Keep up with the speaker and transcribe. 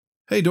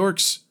Hey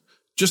dorks,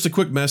 just a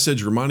quick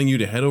message reminding you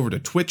to head over to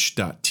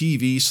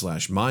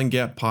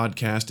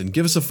twitch.tv/mindgappodcast and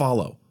give us a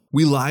follow.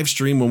 We live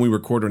stream when we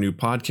record our new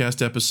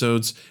podcast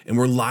episodes, and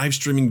we're live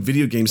streaming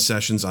video game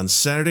sessions on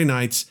Saturday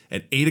nights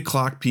at 8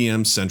 o'clock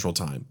p.m. Central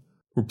Time.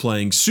 We're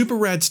playing super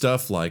rad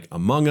stuff like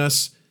Among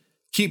Us,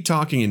 Keep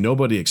Talking and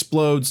Nobody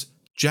Explodes,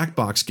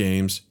 Jackbox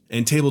games,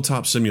 and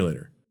Tabletop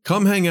Simulator.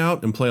 Come hang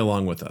out and play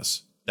along with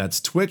us. That's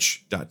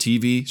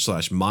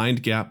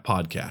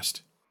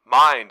twitch.tv/mindgappodcast.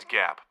 Mind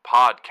Gap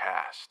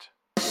Podcast.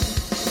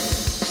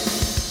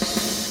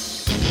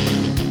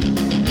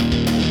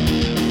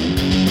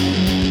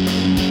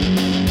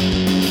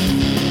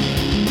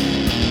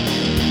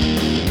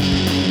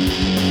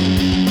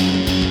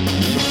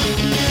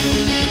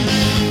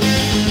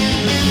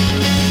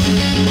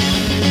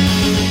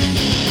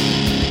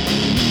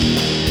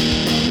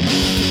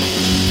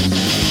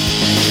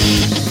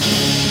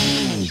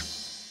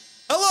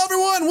 Hello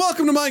everyone,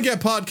 welcome to Mind Gap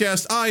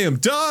Podcast. I am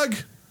Doug.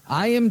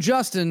 I am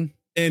Justin.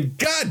 And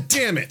god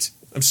damn it,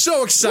 I'm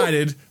so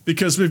excited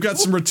because we've got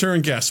some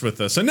return guests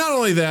with us. And not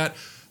only that,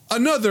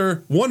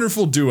 another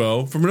wonderful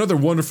duo from another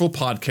wonderful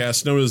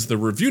podcast known as the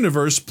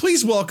Reviewniverse.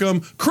 Please welcome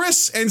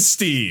Chris and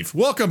Steve.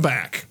 Welcome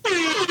back. Hey!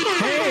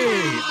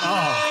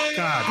 Oh,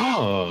 God.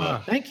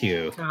 Oh, thank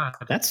you. God.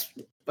 That's,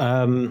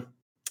 I'm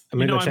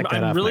going to go check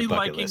that off really my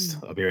bucket liking, list.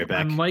 I'll be right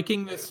back. I'm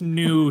liking this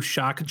new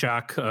shock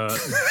jock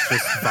just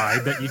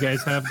vibe that you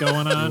guys have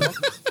going on.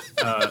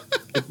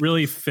 It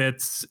really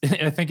fits.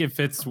 I think it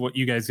fits what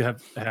you guys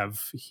have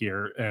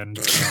here. And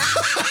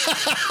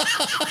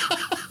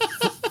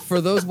For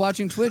those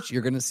watching Twitch,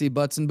 you're going to see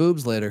butts and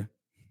boobs later.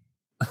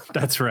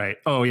 that's right.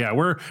 Oh yeah,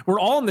 we're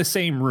all in the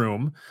same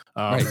room.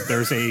 Right.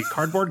 There's a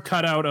cardboard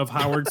cutout of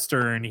Howard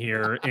Stern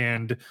here,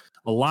 and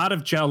a lot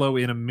of Jell-O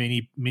in a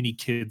mini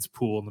kids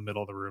pool in the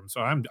middle of the room.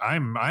 So I'm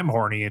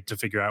horny to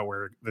figure out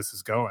where this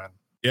is going.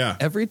 Yeah.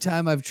 Every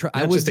time I've tried,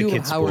 I Not was just a doing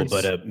kid's Howard's.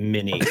 pool, but a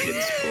mini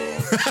kid's pool.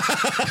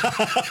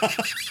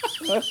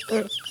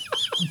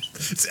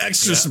 It's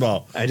extra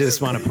small. I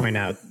just want to point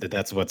out that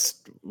that's what's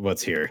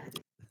here.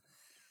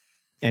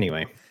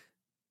 Anyway,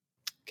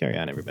 carry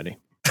on, everybody.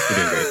 You're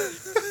doing great.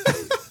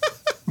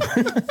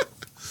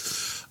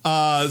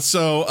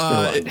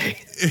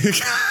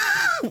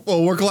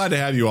 Well, we're glad to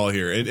have you all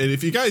here. And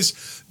if you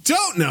guys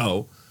don't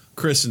know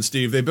Chris and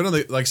Steve, they've been on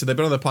the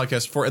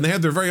podcast before, and they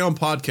have their very own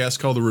podcast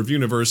called the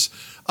Reviewniverse.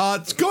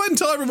 Go ahead and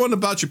tell everyone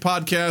about your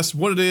podcast,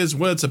 what it is,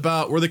 what it's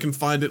about, where they can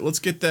find it. Let's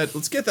get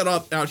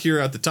that out here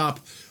at the top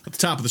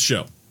of the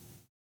show.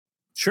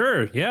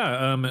 Sure.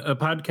 Yeah. A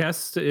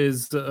podcast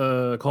is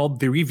called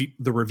the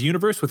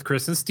Reviewniverse with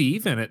Chris and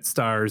Steve, and it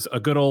stars a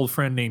good old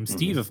friend named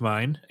Steve of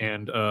mine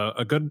and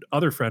a good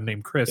other friend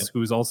named Chris,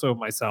 who's also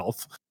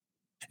myself.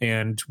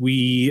 And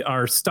we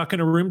are stuck in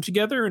a room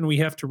together, and we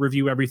have to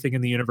review everything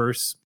in the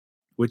universe,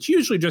 which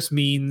usually just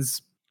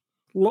means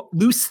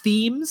loose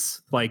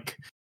themes. Like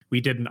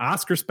we did an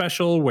Oscar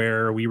special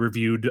where we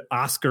reviewed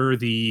Oscar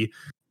the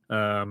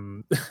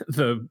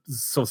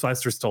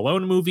Sylvester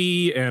Stallone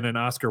movie, and an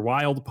Oscar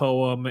Wilde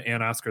poem,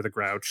 and Oscar the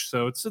Grouch.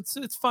 So it's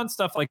fun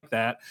stuff like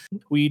that.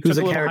 We Who's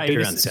took a little character on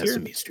hiatus this year.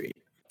 Sesame Street?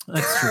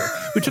 That's true.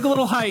 We took a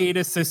little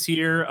hiatus this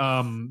year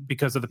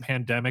because of the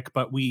pandemic,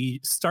 but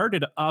we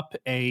started up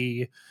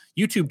a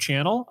YouTube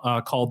channel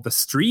called the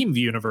Stream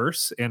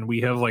Universe, and we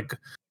have like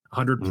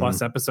 100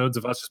 plus episodes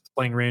of us just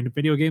playing random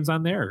video games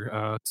on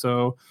there.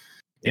 So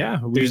yeah,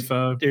 there's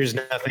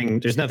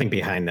nothing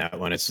behind that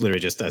one. It's literally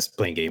just us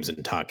playing games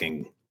and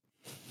talking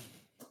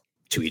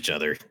to each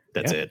other.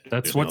 That's it.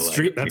 That's There's what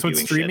reviewing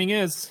streaming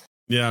shit. is.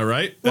 Yeah,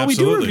 right? Well,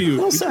 Absolutely. we do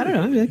review. Also, I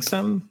don't know, like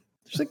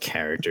there's like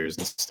characters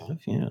and stuff,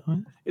 you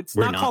know. It's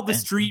We're not called the that.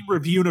 Stream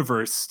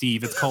Reviewniverse,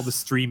 Steve. It's called the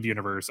Stream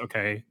Universe.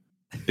 Okay.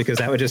 Because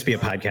that would just be a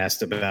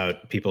podcast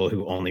about people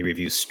who only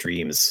review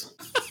streams,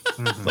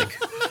 like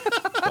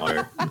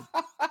water.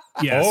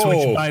 Yes, Oh.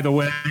 which by the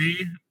way,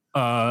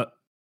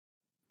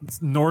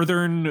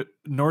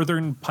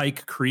 Northern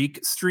Pike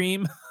Creek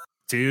stream,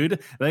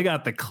 dude, they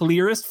got the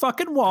clearest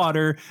fucking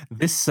water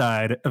this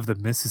side of the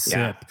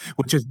Mississippi,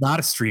 which is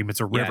not a stream, it's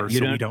a river, you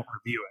so we don't- don't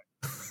review it.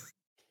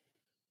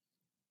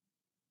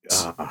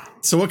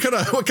 So what kind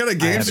of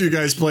games do you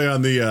guys play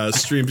on the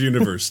Stream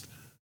Universe?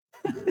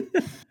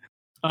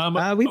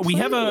 We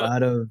have a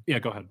lot of. yeah,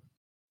 go ahead.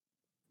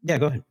 Yeah,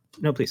 go ahead.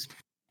 No, please.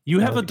 You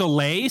have a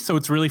delay, so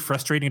it's really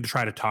frustrating to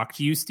try to talk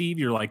to you, Steve.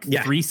 You're like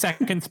 3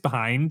 seconds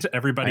behind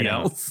everybody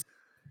else.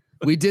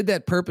 We did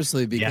that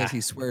purposely because Yeah.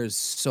 he swears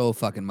so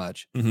fucking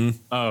much. Mm-hmm.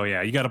 Oh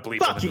yeah, you got to bleep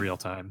Fuck it in you. real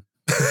time.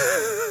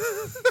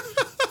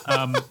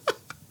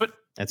 But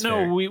That's no,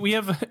 fair. we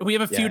have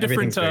a few different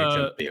everything's very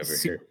jumpy over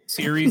here.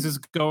 series is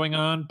going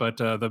on, but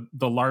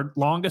the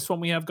longest one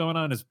we have going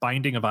on is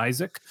Binding of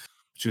Isaac,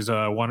 which is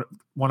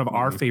one of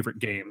our favorite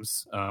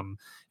games.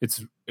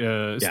 It's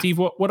Steve.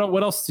 What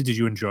else did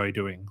you enjoy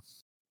doing?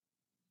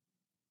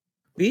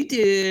 We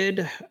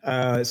did.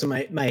 So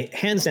my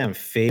hands down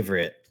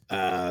favorite,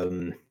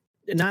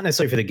 not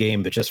necessarily for the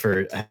game, but just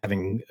for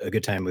having a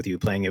good time with you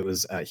playing it,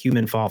 was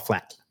Human Fall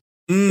Flat.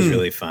 It was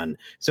really fun.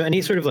 So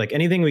any sort of like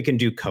anything we can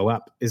do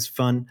co-op is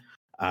fun.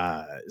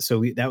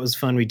 So that was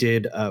fun. We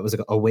did it was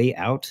like A Way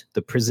Out,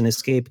 the prison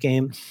escape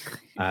game.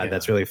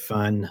 That's really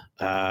fun.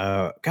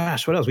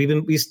 Gosh, what else?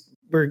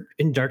 We're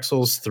in Dark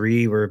Souls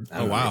 3. We're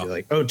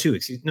like 2.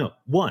 No,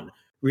 1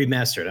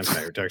 remastered. I'm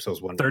sorry, Dark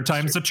Souls 1. Third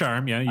time's the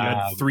charm. Yeah, you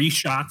had 3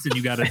 shots and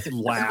you got to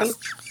last.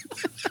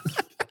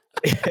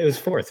 It was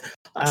 4th.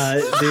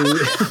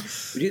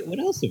 What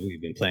else have we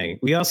been playing?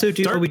 We also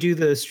do we do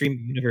the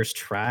Stream Universe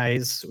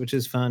tries, which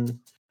is fun,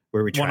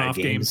 where we try One-off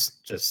games.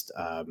 Just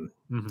I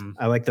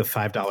like the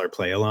 $5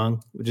 play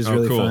along, which is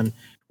really fun,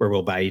 where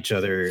we'll buy each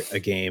other a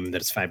game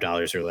that's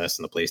 $5 or less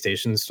in the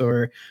PlayStation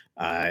Store.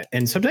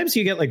 And sometimes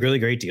you get like really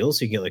great deals.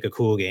 So you get like a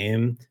cool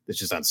game that's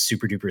just on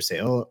super duper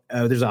sale.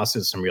 There's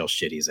also some real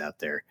shitties out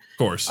there, of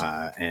course.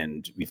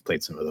 And we've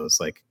played some of those,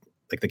 like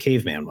the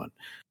Caveman one.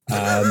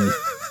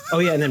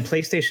 And then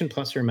PlayStation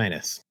Plus or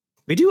Minus.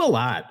 We do a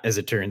lot, as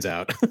it turns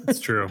out. It's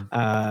true.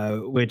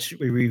 Which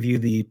we review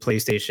the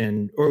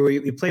PlayStation, or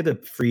we play the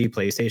free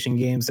PlayStation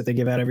games that they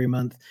give out every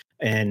month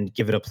and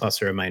give it a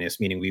plus or a minus,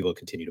 meaning we will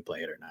continue to play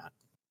it or not.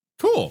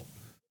 Cool.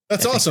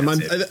 That's awesome.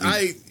 With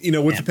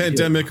the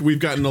pandemic, we've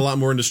gotten a lot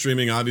more into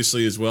streaming,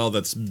 obviously, as well.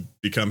 That's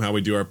become how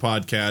we do our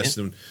podcast.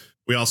 Yeah. And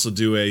we also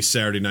do a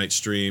Saturday night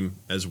stream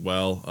as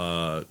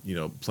well,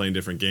 playing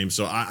different games.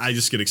 So I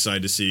just get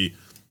excited to see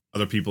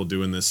other people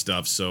doing this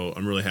stuff. So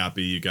I'm really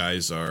happy you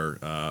guys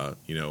are,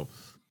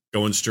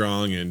 going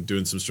strong and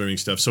doing some streaming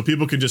stuff. So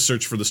people can just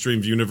search for the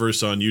Streamed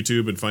Universe on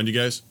YouTube and find you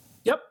guys.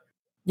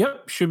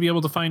 Yep. Should be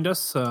able to find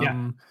us.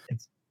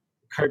 It's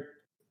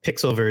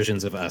pixel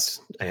versions of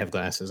us. I have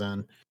glasses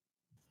on.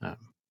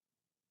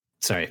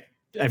 Sorry.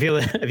 I feel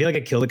like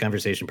I killed the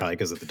conversation probably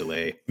because of the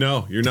delay.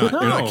 No, you're not.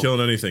 You're not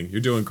killing anything.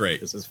 You're doing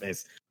great. This is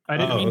face. I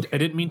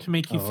didn't mean to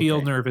make you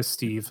feel nervous,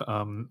 Steve.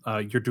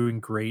 You're doing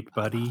great,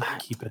 buddy.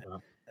 Keep it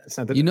up.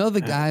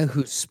 The guy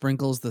who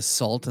sprinkles the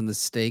salt on the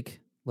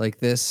steak like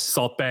this?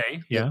 Salt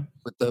Bay, yeah.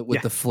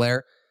 With the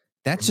flare.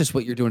 That's just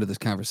what you're doing to this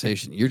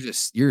conversation.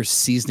 You're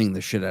seasoning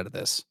the shit out of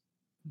this.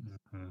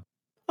 Mm-hmm.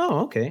 Oh,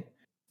 okay.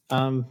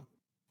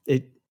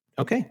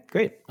 Okay,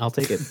 great. I'll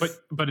take it.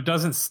 But it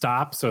doesn't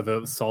stop, so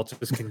the salt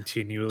just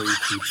continually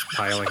keeps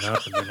piling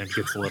up, and then it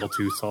gets a little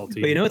too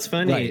salty. But you know what's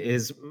funny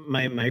is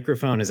my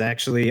microphone is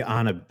actually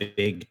on a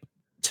big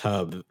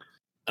tub.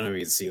 I don't know if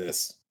you can see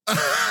this.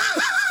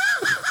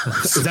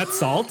 Is that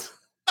salt?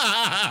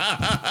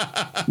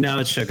 No,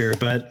 it's sugar,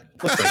 but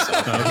looks like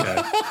salt.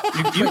 Okay.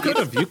 You could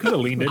have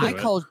leaned into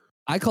it.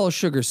 I call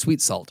sugar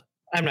sweet salt.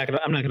 I'm not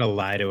gonna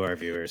lie to our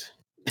viewers.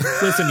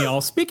 Listen,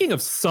 y'all. Speaking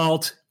of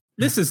salt,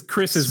 this is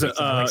Chris's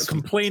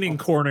complaining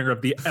corner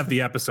of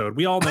the episode.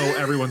 We all know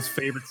everyone's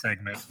favorite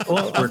segment,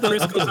 where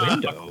Chris goes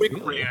on a quick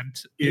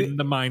rant in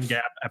the Mind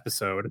Gap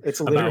episode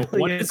about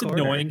what is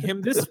annoying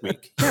him this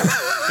week. Yeah.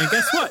 And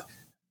guess what?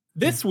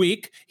 This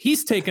week,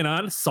 he's taken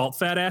on Salt,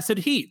 Fat, Acid,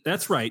 Heat.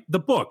 That's right. The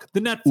book, the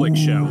Netflix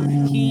show.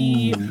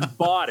 He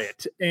bought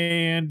it,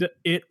 and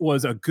it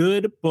was a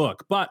good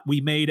book. But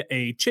we made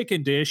a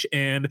chicken dish,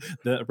 and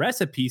the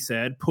recipe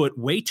said put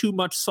way too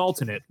much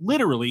salt in it.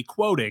 Literally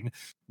quoting,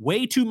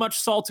 way too much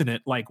salt in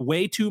it, like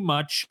way too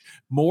much,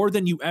 more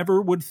than you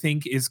ever would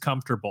think is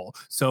comfortable.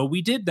 So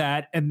we did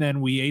that, and then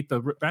we ate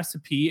the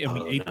recipe, and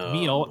we ate the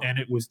meal, and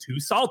it was too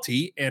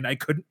salty, and I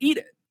couldn't eat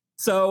it.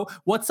 So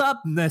what's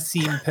up,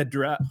 Nassim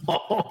Pedra?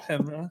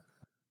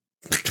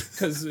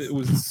 Because it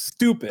was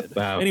stupid.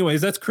 Wow. Anyways,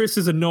 that's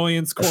Chris's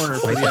annoyance corner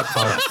for the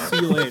episode. See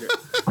you later.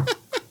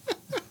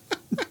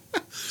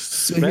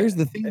 So here's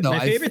the thing, though.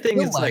 My favorite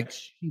thing is like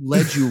she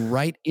led you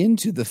right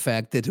into the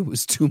fact that it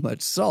was too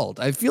much salt.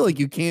 I feel like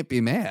you can't be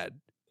mad.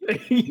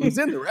 It was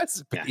in the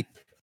recipe. Yeah.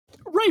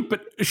 Right,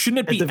 but shouldn't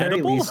it be at the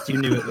edible? very least,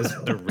 you knew it was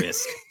a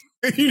risk.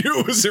 You knew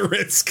it was a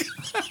risk.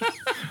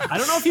 I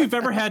don't know if you've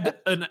ever had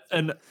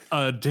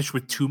a dish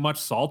with too much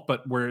salt,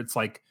 but where it's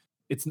like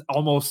it's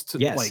almost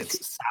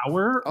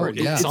sour, or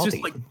it's salty.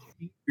 just like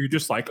you're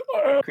just like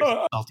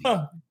salty.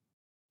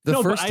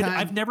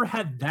 I've never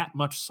had that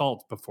much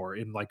salt before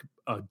in like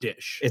a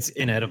dish. It's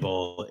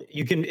inedible.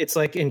 It's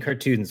like in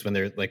cartoons when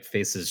their like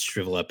faces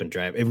shrivel up and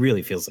dry. It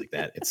really feels like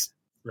that. It's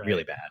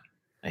really bad.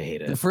 I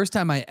hate it. The first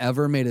time I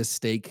ever made a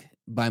steak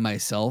by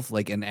myself,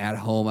 like and at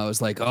home, I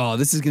was like, oh,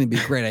 this is going to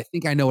be great. I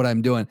think I know what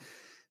I'm doing.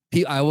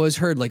 I always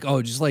heard like,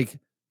 oh, just like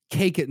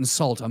cake it in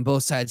salt on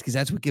both sides because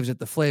that's what gives it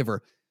the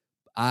flavor.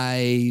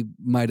 I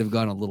might have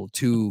gone a little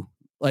too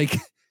like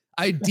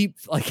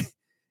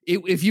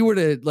if you were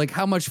to like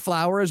how much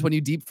flour is when you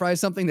deep fry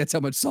something, that's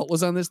how much salt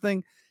was on this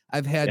thing.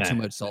 I've had too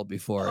much salt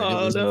before.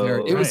 And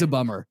it was a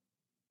bummer.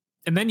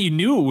 And then you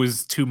knew it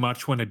was too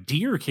much when a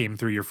deer came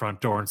through your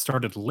front door and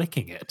started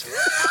licking it.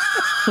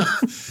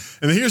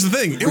 And here's the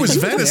thing, it was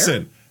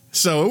venison.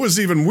 So it was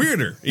even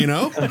weirder, you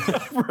know?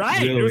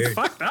 Right. Really it was weird.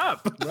 Fucked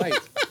up. Right.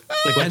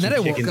 Like and then I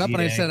woke up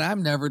and I said,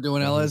 I'm never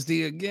doing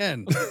LSD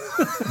again. That's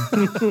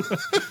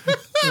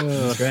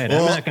right.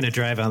 Well, I'm not going to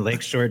drive on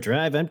Lakeshore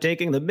Drive. I'm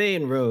taking the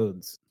main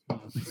roads.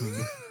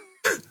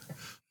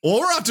 Well,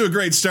 we're off to a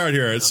great start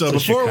here. So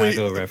before we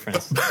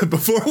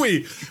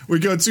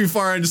go too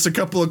far, and just a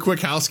couple of quick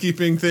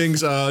housekeeping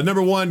things.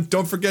 Number one,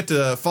 don't forget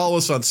to follow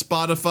us on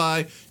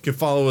Spotify. You can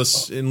follow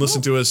us and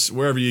listen to us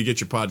wherever you get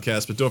your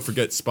podcast, but don't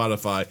forget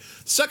Spotify.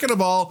 Second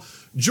of all,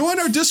 join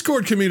our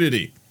Discord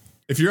community.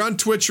 If you're on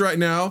Twitch right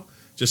now,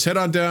 just head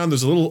on down.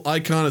 There's a little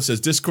icon that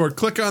says Discord.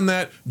 Click on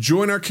that.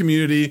 Join our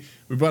community.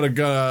 We got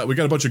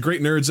a bunch of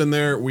great nerds in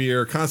there. We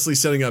are constantly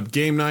setting up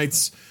game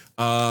nights.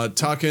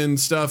 Talking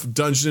stuff,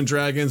 Dungeons and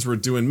Dragons. We're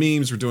doing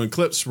memes, we're doing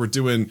clips, we're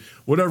doing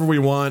whatever we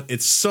want.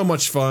 It's so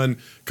much fun.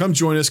 Come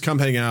join us, come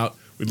hang out.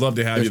 We'd love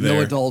to have you there.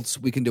 No adults,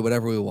 we can do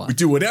whatever we want. We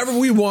do whatever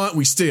we want.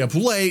 We stay up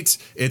late.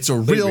 It's a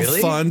real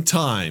fun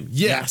time.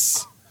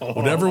 Yes.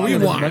 Whatever we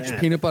want. As much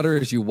peanut butter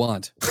as you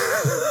want.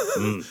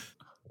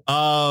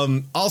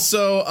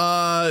 Also,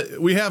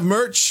 we have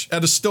merch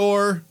at a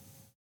store.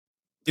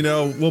 You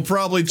know, we'll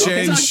probably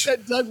change.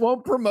 Doug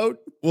won't promote.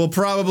 We'll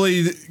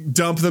probably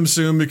dump them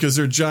soon because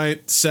they're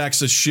giant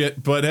sacks of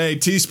shit. But hey,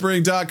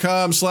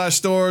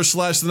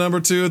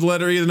 teespring.com/store/2, the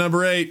letter E, the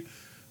number 8.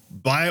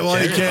 Buy it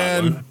while you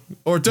can.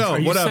 Or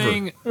don't,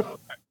 whatever.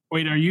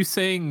 Are you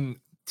saying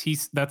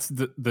that's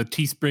the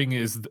Teespring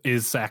is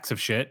sacks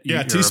of shit?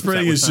 Yeah,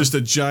 Teespring is just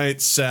a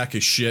giant sack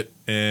of shit,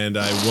 and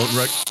I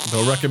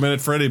don't recommend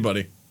it for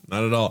anybody.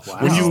 Not at all.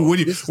 Wow.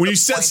 When you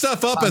set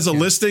stuff up as a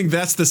listing,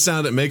 that's the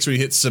sound it makes when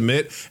you hit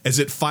submit, as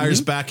it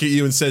fires back at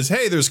you and says,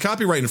 hey, there's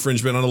copyright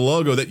infringement on a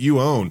logo that you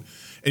own.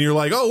 And you're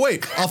like, oh,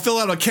 wait, I'll fill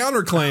out a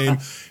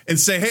counterclaim and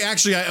say, hey,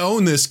 actually, I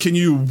own this. Can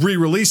you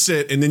re-release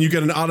it? And then you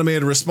get an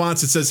automated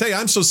response that says, hey,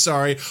 I'm so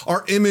sorry.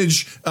 Our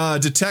image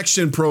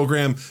detection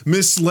program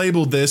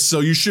mislabeled this,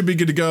 so you should be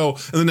good to go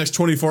in the next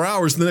 24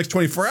 hours. In the next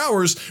 24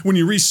 hours, when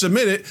you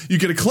resubmit it, you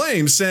get a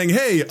claim saying,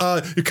 hey,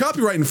 your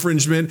copyright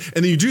infringement.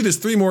 And then you do this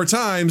 3 more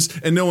times,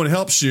 and no one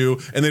helps you,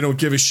 and they don't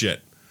give a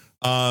shit.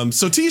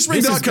 So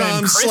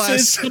teespring.com/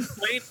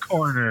 Complaint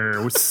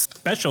Corner with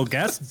special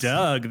guest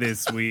Doug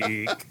this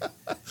week.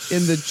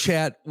 In the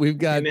chat, we've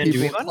got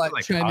people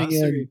chiming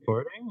in.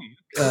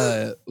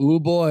 Oh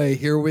boy,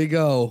 here we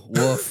go.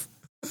 Woof.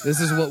 This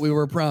is what we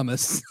were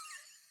promised.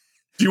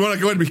 Do you want to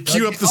go ahead and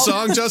cue up the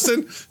song,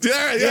 Justin?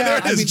 There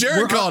it is.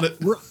 Jared called it.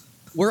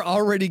 We're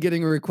already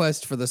getting a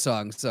request for the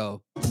song,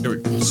 so. Here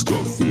we go.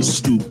 Stuff is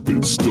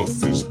stupid,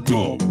 stuff is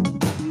dumb.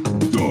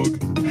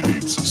 Doug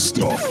hates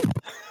stuff.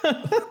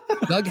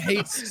 Doug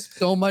hates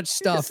so much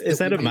stuff. Is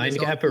that a Mind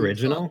Gap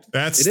original?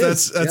 That's a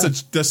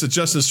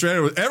Justin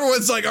Strader.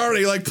 Everyone's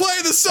already play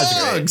the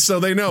song,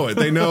 so they know it.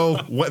 They know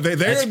what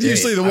they're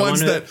usually the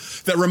ones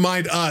that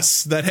remind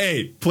us that,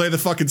 hey, play the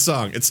fucking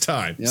song. It's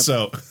time. Yep.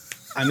 So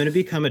I'm going to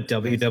become a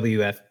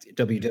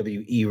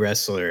WWE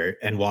wrestler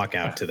and walk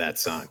out to that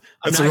song.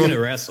 I'm not going to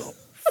wrestle,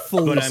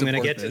 but I'm going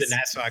to get to the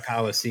Nassau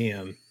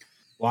Coliseum,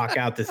 walk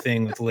out the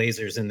thing with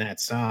lasers in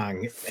that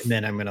song, and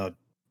then I'm going to.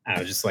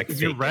 Just like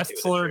is your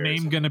wrestler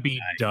name going to be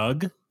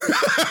Doug?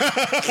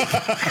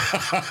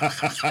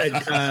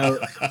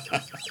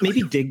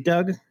 Maybe Dig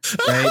Doug,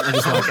 right? I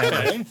just walk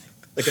out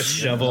like a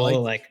shovel,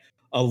 like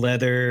a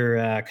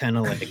leather kind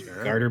of like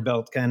garter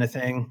belt kind of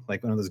thing,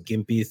 like one of those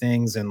gimpy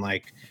things, and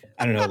I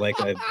don't know, like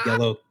a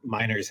yellow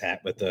miner's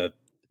hat with the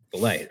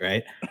light,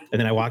 right? And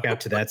then I walk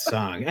out to that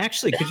song.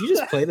 Actually, could you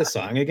just play the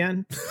song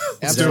again?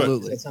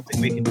 Absolutely. That's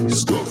something we can do.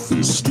 Stuff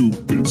is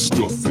stupid,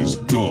 stuff is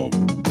dumb.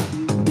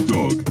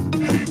 Doug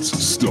hates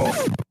stuff.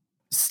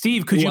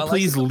 Steve, could you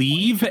please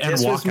leave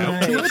and walk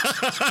out to it?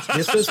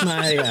 This was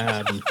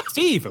my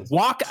Steve,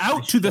 walk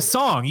out to the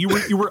song.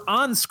 You were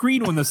on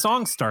screen when the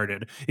song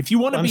started. If you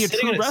want to be a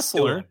true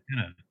wrestler,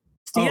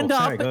 stand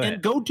up and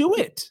go do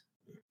it.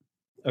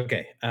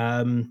 Okay.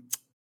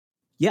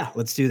 Yeah,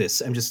 let's do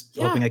this. I'm just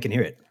hoping I can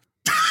hear it.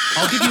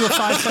 I'll give you a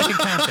 5-second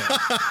countdown.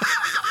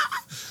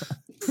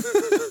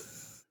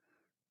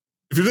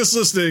 If you're just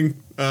listening,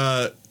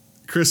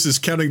 Chris is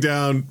counting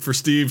down for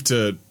Steve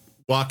to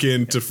walk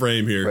into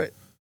frame here. Right.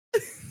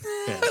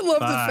 I love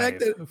the fact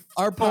that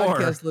our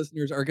podcast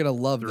listeners are going to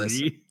love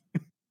 3,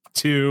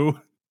 2,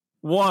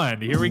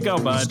 1. Here we go,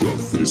 bud.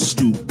 Stuff is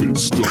stupid,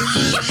 stuff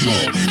is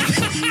dumb.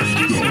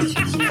 Doug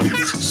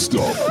hates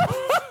stuff.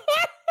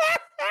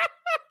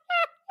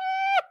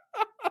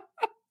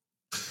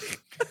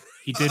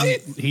 He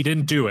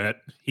didn't do it.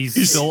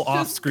 He's still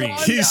off screen.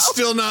 He's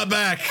still not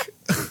back.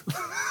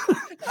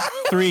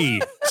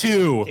 3,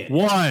 2,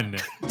 1.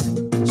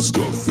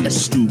 Stuff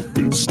is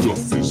stupid,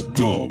 stuff is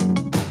dumb.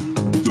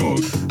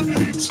 Doug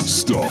hates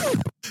stuff.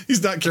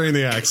 He's not carrying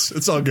the axe.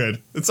 It's all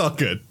good. It's all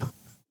good.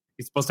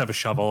 He's supposed to have a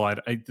shovel.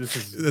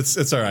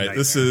 It's all right.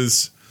 This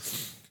is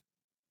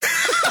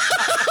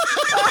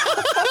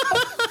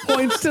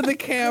points to the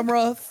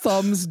camera,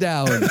 thumbs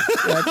down.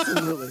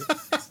 Absolutely.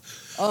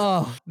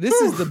 Oh, this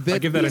is the bit. I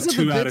give that a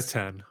 2 out of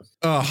 10.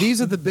 Oh.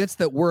 These are the bits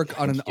that work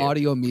on an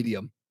audio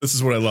medium. This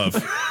is what I love.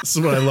 This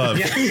is what I love.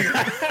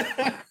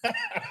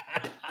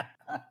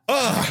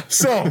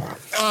 Also,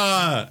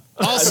 I'm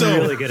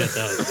really good at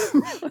those.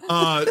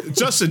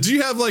 Justin, do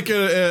you have like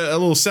a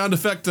little sound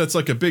effect that's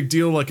like a big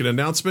deal, like an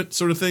announcement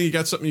sort of thing? You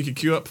got something you can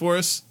cue up for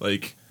us?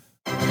 Like,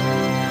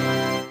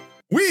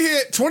 we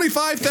hit hit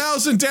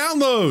 25,000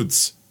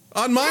 downloads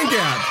on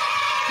MindGap.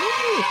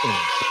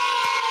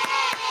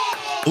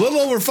 A little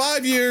over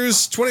 5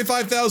 years,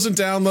 25,000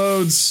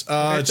 downloads.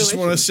 Just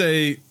want to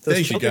say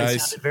thank you,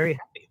 guys. Very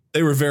happy.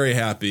 They were very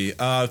happy.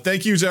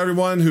 Thank you to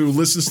everyone who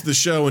listens to the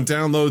show and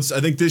downloads.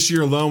 I think this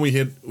year alone we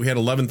had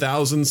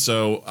 11,000.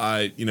 So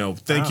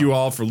thank you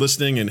all for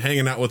listening and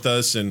hanging out with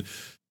us and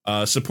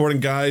supporting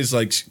guys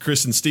like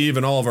Chris and Steve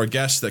and all of our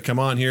guests that come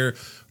on here.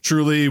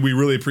 Truly, we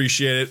really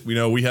appreciate it.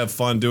 We have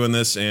fun doing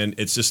this, and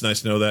it's just nice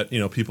to know that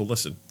people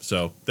listen.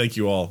 So thank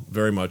you all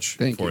very much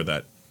for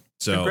that.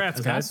 So congrats,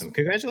 guys! Awesome.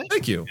 Congratulations!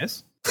 Thank you.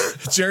 Yes.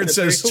 Jared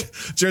says cool.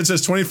 Jared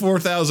says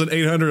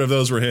 24,800 of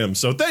those were him.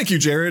 So thank you,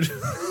 Jared.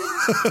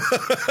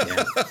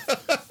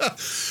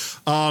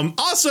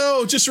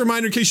 Also, just a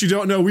reminder in case you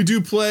don't know, we do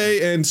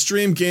play and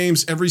stream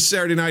games every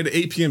Saturday night at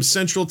 8 p.m.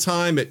 Central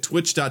Time at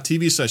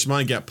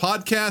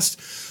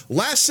twitch.tv/MindGapPodcast.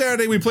 Last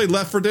Saturday, we played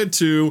Left 4 Dead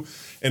 2,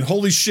 and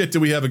holy shit,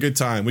 did we have a good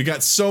time. We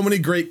got so many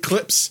great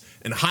clips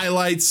and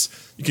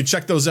highlights. You can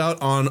check those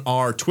out on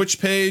our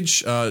Twitch page.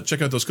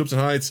 Check out those clips and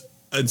highlights.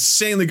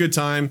 Insanely good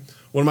time.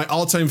 One of my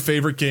all-time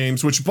favorite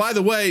games, which, by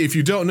the way, if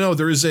you don't know,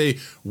 there is a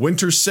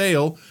winter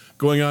sale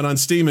going on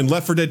Steam, and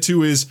Left 4 Dead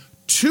 2 is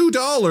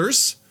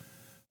 $2.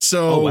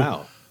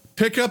 So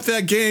pick up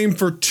that game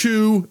for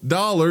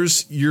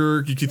 $2.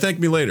 You can thank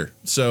me later.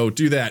 So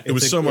do that. It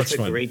was so much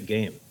fun. It's a great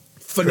game.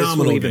 Phenomenal.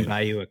 Chris will even game.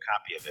 buy you a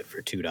copy of it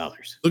for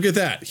 $2. Look at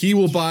that. He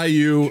will buy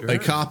you a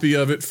copy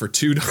of it for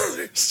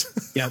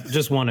 $2. Yeah,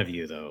 just one of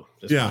you though.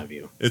 Just one of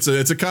you. It's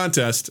a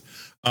contest.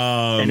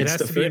 And it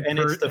has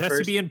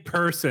to be in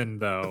person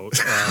though.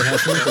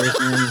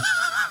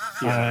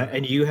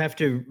 And you have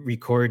to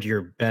record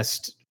your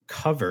best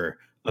cover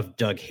of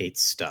Doug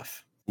Hates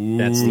Stuff.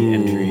 That's the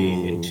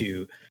entry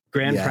into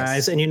grand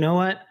prize. And you know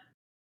what?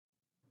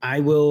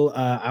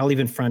 I'll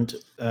even front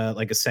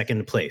like a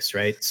second place,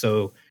 right?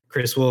 So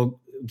Chris will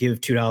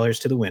give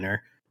 $2 to the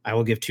winner. I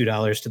will give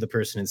 $2 to the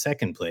person in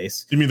second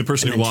place. You mean the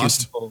person who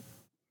lost?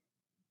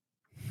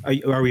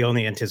 Are we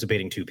only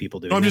anticipating two people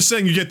doing I'm just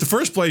saying you get the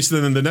first place,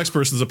 then the next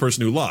person is the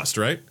person who lost,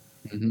 right?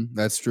 Mm-hmm.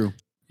 That's true.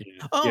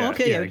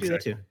 Okay. I do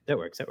that too. That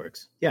works.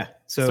 Yeah.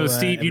 So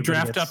Steve, you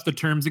draft up the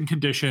terms and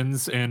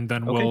conditions, and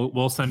then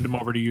we'll send them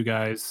over to you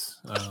guys.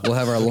 We'll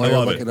have our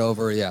lawyer look it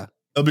over. Yeah,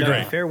 that'll be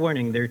great. Fair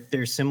warning,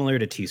 they're similar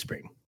to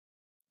Teespring.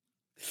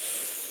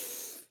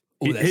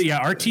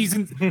 Our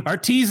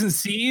T's and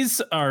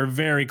C's are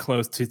very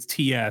close to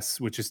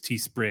TS, which is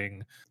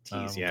Teespring.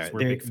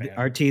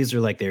 Our T's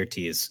are like their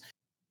T's.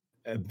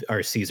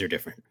 Our C's are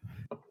different.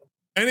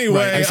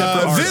 Anyway,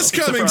 this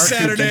coming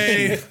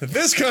Saturday,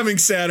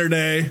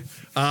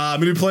 I'm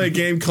going to play a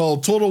game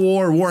called Total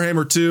War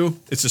Warhammer 2.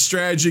 It's a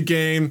strategy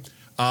game.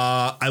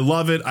 I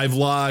love it. I've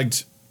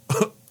logged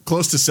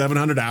close to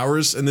 700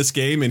 hours in this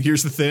game. And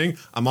here's the thing.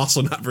 I'm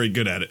also not very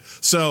good at it.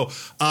 So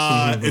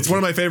it's one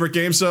of my favorite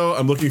games. So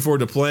I'm looking forward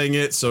to playing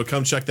it. So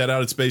come check that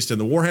out. It's based in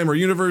the Warhammer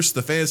universe,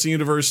 the fantasy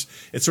universe.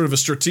 It's sort of a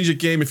strategic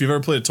game. If you've ever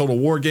played a Total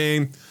War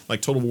game,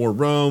 like Total War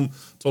Rome,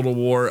 Total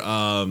War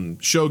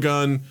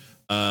Shogun,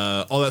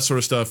 all that sort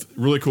of stuff.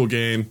 Really cool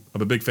game.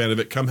 I'm a big fan of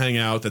it. Come hang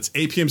out. That's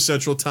 8 p.m.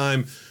 Central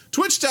Time.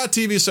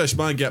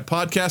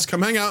 Twitch.tv/MindGapPodcast.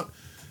 Come hang out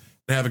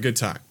and have a good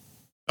time.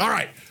 All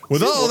right.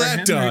 With all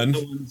that done.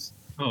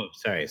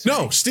 Sorry.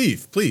 No,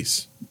 Steve,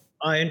 please.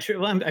 I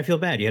feel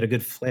bad. You had a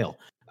good flail.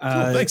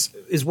 Cool, thanks.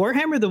 Is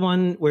Warhammer the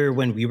one where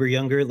when we were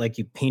younger, like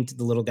you painted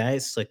the little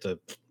guys, like the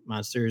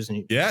monsters, and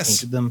you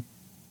painted them?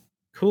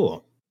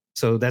 Cool.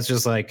 So that's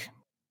just like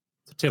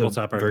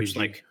tabletop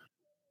RPG.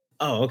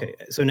 Oh, okay.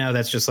 So now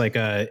that's just like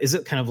is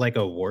it kind of like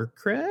a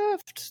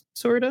Warcraft,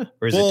 sort of?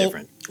 Or is it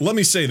different? Let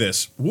me say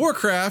this.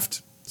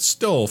 Warcraft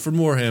stole from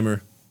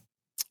Warhammer.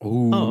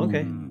 Ooh. Oh,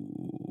 okay.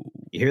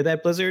 You hear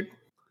that, Blizzard?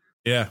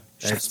 Yeah.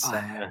 That's,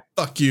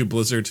 fuck you,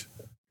 Blizzard.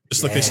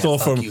 Just like they stole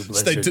from...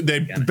 They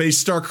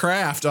based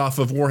StarCraft off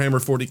of Warhammer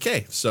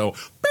 40K. So...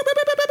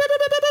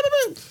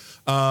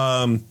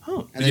 and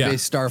they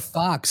based Star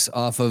Fox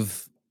off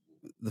of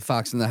the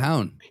Fox and the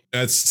Hound.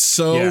 That's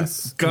so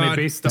goddamn they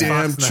based the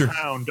Fox and the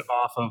Hound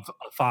off of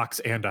a fox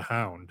and a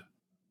hound.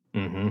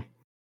 Mm-hmm.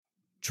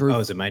 True. Oh,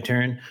 is it my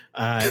turn?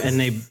 And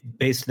they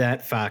based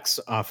that fox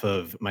off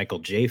of Michael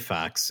J.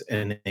 Fox,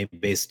 and they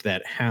based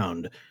that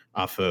hound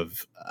off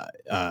of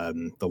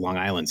the Long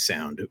Island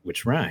Sound,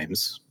 which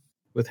rhymes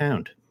with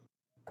hound.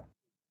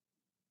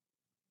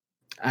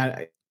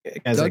 Doug,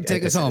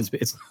 take us home.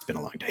 It's been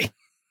a long day.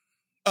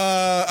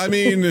 I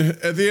mean,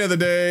 at the end of the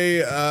day,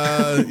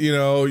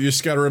 you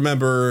just got to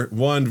remember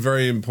one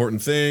very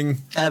important thing.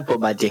 I put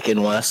my dick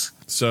in worse.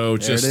 So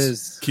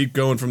just keep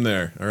going from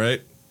there. All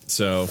right.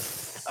 So.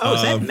 Oh,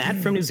 is that Matt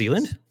from New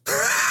Zealand?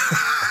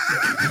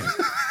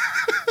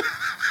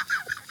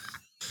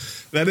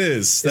 That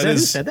is. Who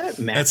said that?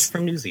 Matt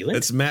from New Zealand?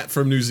 It's Matt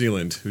from New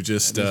Zealand who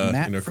just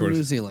Matt from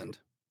New Zealand.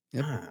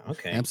 Yep.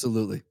 Okay.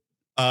 Absolutely.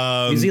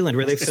 New Zealand,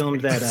 where they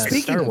filmed that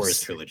Star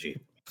Wars trilogy.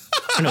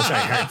 Oh, no,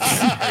 sorry.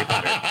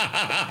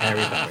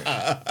 Harry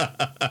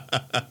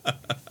Potter.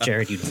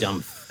 Jared, you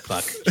dumb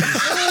fuck.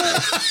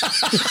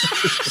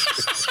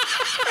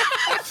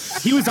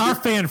 He was our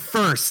fan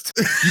first.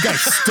 You guys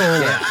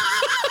stole it.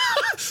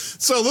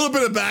 So a little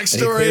bit of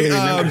backstory.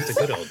 The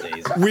good old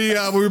days. We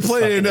were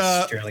playing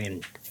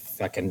Australian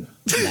fucking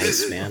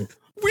nice man.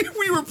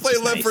 We were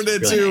playing Left 4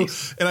 Dead 2,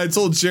 and I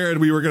told Jared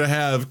we were going to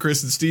have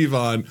Chris and Steve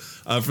on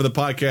for the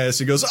podcast.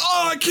 He goes,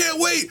 "Oh, I can't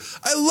wait!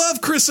 I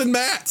love Chris and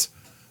Matt."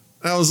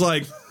 And I was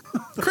like,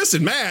 "Chris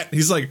and Matt?"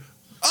 He's like,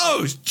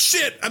 "Oh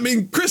shit! I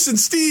mean, Chris and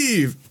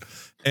Steve."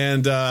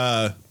 And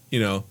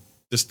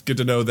just good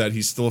to know that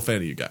he's still a fan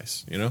of you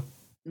guys.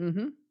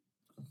 Mm-hmm.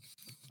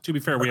 To be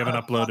fair, we haven't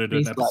uploaded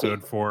an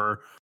episode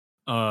for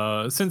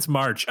since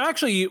March.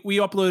 Actually, we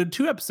uploaded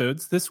 2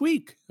 episodes this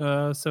week,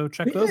 so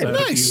check those out.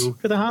 Nice.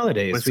 For the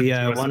holidays. We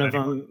one of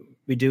them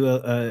we do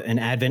an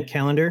advent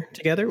calendar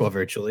together, well,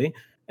 virtually,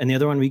 and the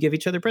other one we give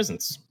each other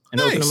presents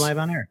and open them live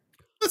on air.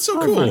 That's so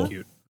cool.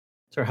 Cute.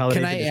 It's our holiday.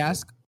 Can I tradition.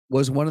 ask?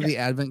 Was one of the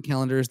advent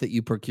calendars that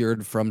you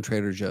procured from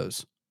Trader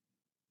Joe's?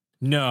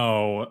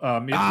 No, it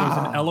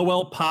was an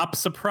LOL Pop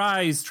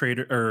surprise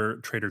Trader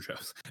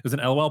Joe's. It was an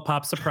LOL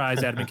Pop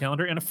surprise advent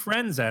calendar and a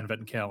Friends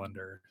advent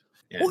calendar.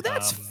 Yeah. Oh,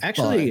 that's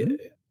Actually,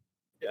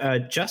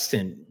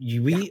 Justin,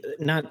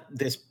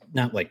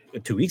 not like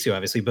 2 weeks ago,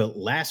 obviously, but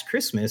last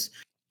Christmas,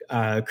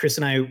 Chris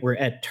and I were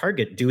at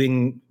Target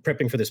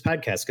prepping for this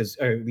podcast because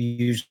we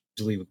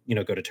usually,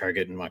 go to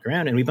Target and walk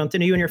around, and we bumped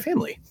into you and your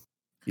family.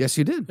 Yes,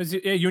 you did. It was,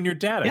 you and your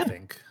dad, I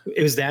think.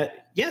 It was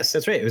that. Yes,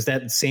 that's right. It was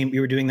that same.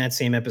 We were doing that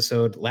same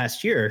episode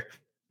last year,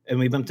 and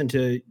we bumped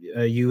into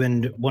you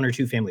and 1 or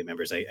 2 family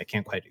members. I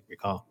can't quite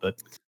recall,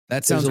 but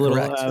That sounds a little.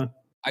 correct.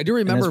 I do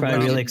remember. That's probably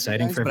being really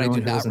exciting guys, for but I do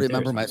everyone who not wasn't there,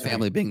 remember so my sorry.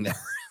 family being there.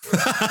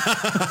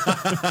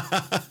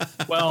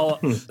 Well,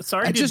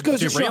 sorry It to just goes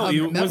to show derail how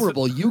you.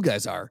 memorable you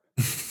guys are.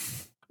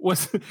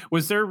 Was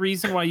there a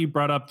reason why you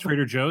brought up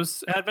Trader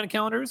Joe's advent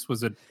calendars?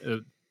 Was it?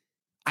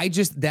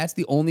 That's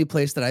the only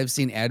place that I've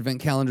seen advent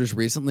calendars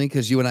recently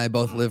because you and I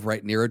both live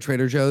right near a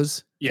Trader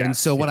Joe's. Yes, and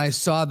so when I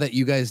saw that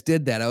you guys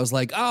did that, I was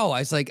like,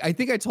 I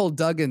think I told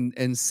Doug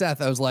and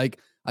Seth, I was like,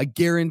 I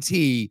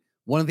guarantee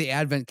one of the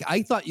advent.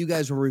 I thought you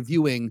guys were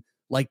reviewing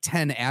like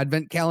 10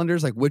 advent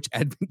calendars, like which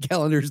advent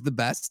calendar is the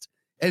best.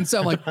 And so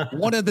I'm like,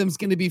 one of them's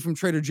going to be from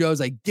Trader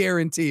Joe's. I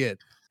guarantee it.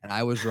 And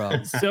I was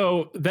wrong.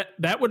 So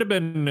that would have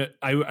been.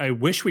 I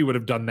wish we would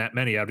have done that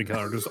many advent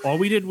calendars. All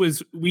we did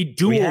was we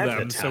dual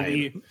them. So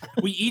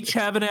we each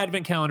have an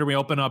advent calendar. We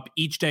open up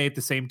each day at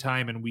the same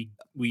time, and we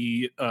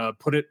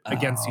put it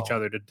against each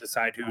other to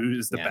decide who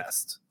is the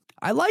best.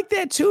 I like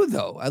that too,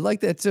 though. I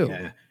like that too.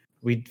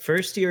 Yeah.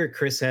 First year,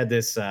 Chris had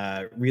this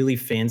really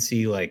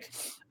fancy, like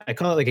I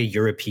call it like a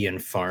European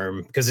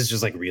farm because it's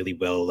just like really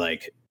well,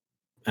 like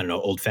I don't know,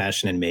 old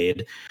fashioned and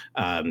made.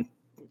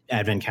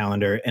 Advent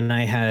calendar, and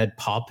I had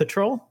Paw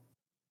Patrol.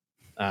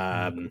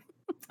 That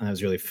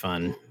was really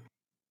fun.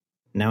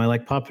 Now I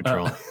like Paw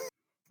Patrol.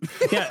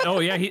 Yeah.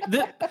 Oh, yeah.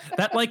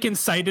 That like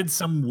incited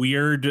some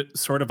weird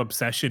sort of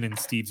obsession in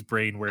Steve's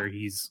brain where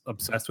he's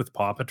obsessed with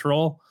Paw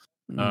Patrol.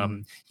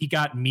 He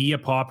got me a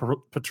Paw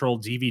Patrol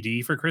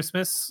DVD for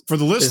Christmas. For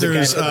the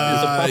listeners,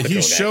 he's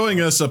guy.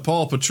 showing us a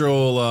Paw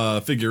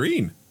Patrol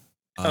figurine.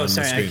 Oh,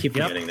 sorry, screen. I keep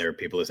forgetting there are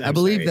people. I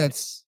believe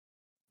that's.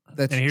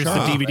 And here's the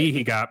DVD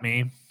he got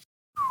me.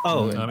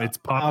 Oh, it's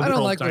Paw I Patrol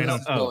don't like where Dino.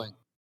 this is going.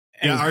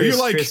 And are you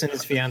like Chris and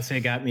his fiance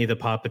got me the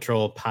Paw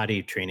Patrol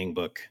potty training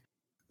book.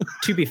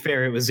 To be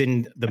fair, it was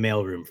in the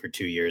mailroom for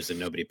 2 years and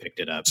nobody picked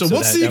it up. So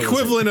what's the that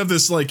equivalent of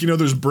this? Like,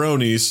 there's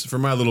bronies for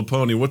My Little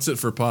Pony. What's it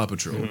for Paw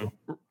Patrol?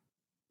 Mm-hmm.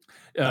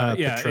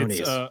 It's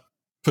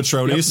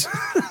Patronies?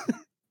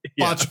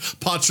 yeah.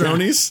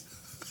 Patronies?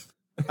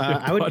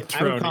 I would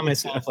call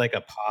myself like a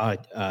paw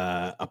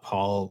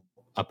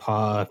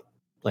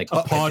like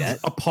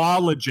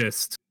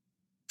apologist.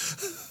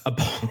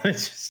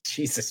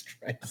 Jesus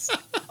Christ.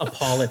 A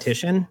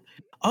politician.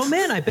 Oh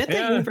man, I bet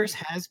that universe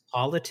has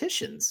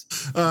politicians.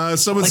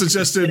 Someone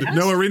suggested,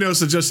 Noah Reno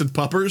suggested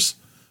puppers.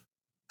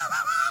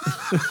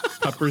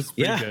 Puppers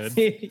pretty good.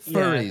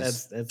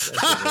 Furries.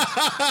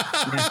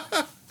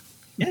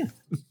 Yeah.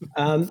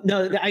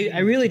 No, I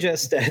really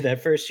just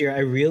that first year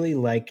I really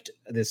liked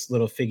this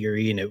little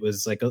figurine. It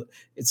was like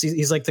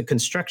he's like the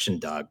construction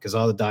dog because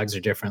all the dogs are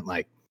different,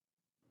 like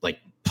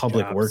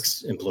public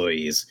works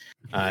employees.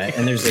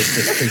 And there's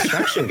this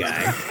construction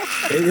guy.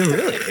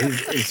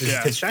 He's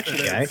this construction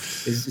guy.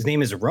 His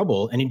name is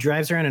Rubble, and he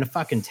drives around in a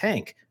fucking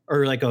tank.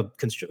 Or like a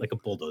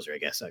bulldozer, I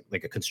guess,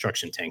 like a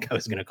construction tank. I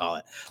was going to call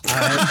it,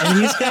 and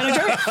he's kind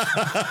of great.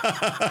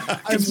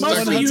 It's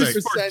mostly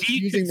used for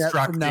using that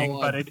from now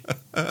on.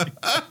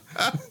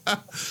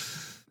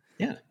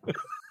 Yeah.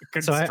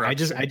 So I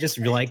just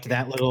liked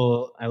that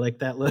little. I like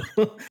that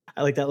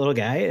little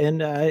guy,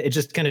 and it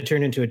just kind of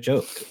turned into a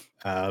joke.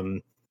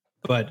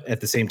 But at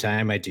the same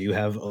time, I do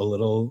have a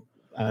little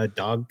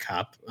dog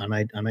cop on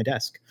my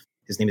desk.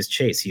 His name is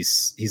Chase.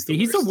 He's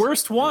the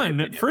worst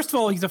one. First of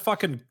all, he's a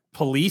fucking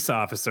police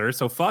officer,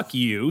 so fuck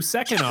you.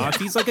 Second off,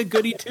 he's like a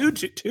goody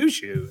two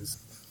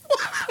shoes.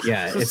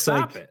 Yeah, so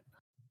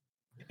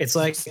it's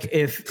like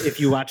if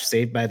you watch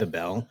Saved by the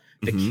Bell,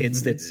 the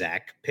kids that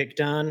Zach picked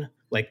on,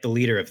 like the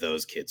leader of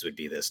those kids would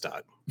be this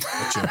dog.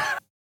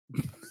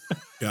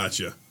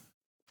 Gotcha.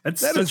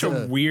 That's That such is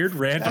a weird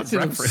random That's an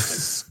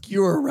reference.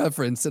 obscure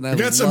reference, and I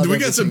We got some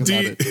everything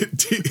D.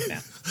 about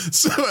it.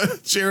 So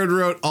Jared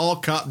wrote, "All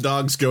cop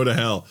dogs go to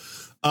hell."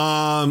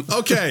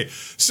 Okay,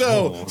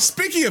 so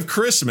speaking of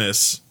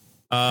Christmas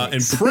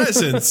and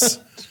presents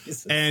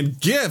and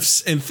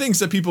gifts and things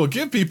that people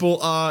give people,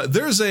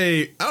 there's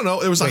a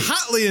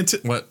hotly into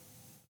what?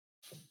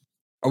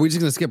 Are we just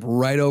gonna skip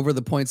right over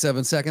the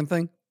 0.7 second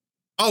thing?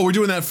 Oh, we're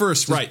doing that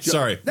first, right?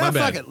 Sorry, No, my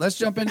fuck bad. it. Let's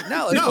jump in.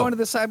 No, let's go into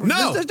the cyber.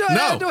 No, Let's do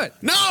it. Do it.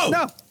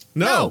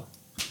 No.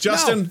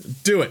 Justin,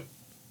 do it.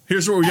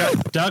 Here's what we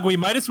got. Doug, we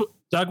might as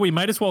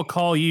well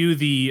call you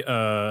the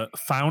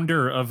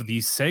founder of the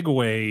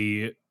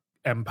Segway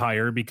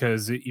empire,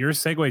 because your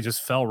Segway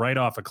just fell right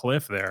off a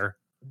cliff there.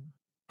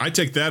 I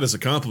take that as a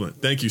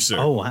compliment. Thank you, sir.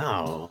 Oh,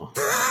 wow.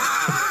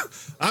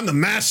 I'm the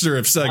master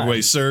of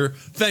segues, sir.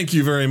 Thank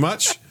you very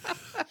much.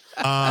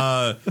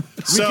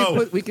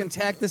 We can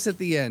tack this at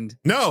the end.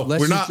 No,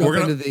 Let's we're just not.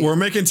 jump We're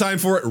making time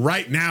for it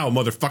right now,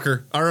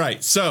 motherfucker. All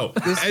right. So,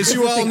 as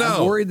you all know,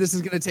 I'm worried this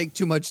is going to take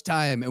too much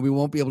time and we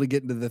won't be able to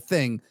get into the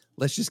thing.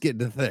 Let's just get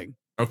into the thing.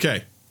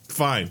 Okay,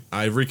 fine.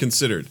 I've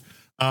reconsidered.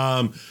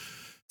 So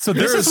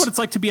this is what it's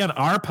like to be on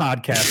our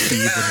podcast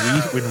feed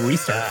when we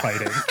start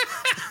fighting.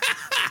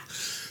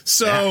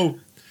 So,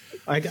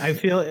 I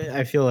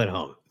feel at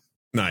home.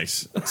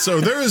 Nice. So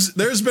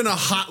there's been a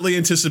hotly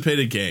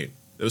anticipated game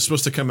that was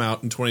supposed to come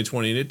out in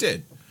 2020, and it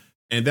did.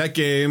 And that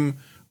game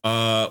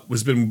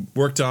was been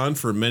worked on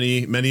for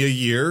many a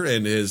year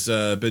and has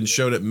been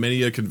shown at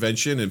many a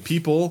convention, and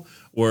people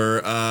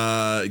were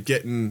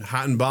getting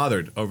hot and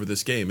bothered over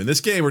this game. And this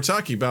game we're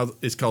talking about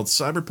is called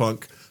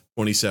Cyberpunk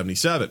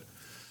 2077.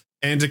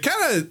 And to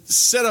kind of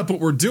set up what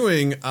we're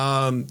doing,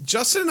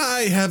 Justin and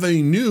I have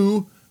a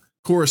new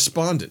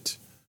correspondent.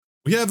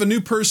 We have a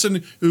new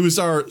person who is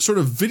our sort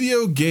of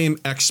video game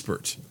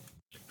expert,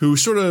 who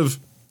sort of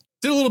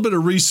did a little bit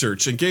of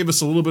research and gave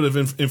us a little bit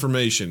of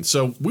information.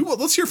 So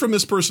let's hear from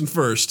this person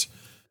first,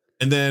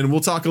 and then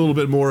we'll talk a little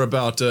bit more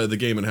about the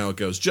game and how it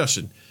goes.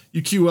 Justin,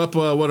 you cue up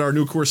what our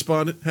new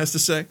correspondent has to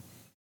say.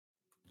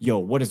 Yo,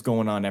 what is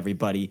going on,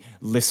 everybody?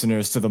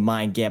 Listeners to the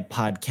Mind Gap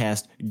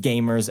podcast,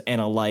 gamers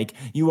and alike.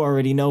 You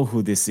already know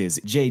who this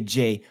is.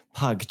 JJ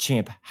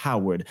PogChamp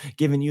Howard,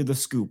 giving you the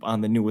scoop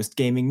on the newest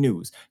gaming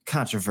news,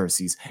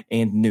 controversies,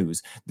 and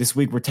news. This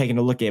week, we're taking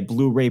a look at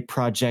Blu-ray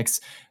Project's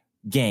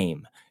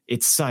game.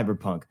 It's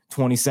Cyberpunk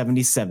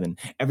 2077.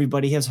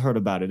 Everybody has heard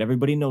about it.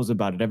 Everybody knows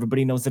about it.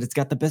 Everybody knows that it's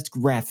got the best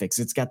graphics.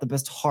 It's got the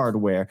best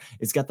hardware.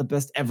 It's got the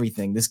best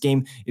everything. This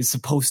game is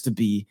supposed to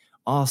be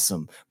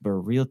awesome, but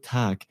real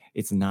talk,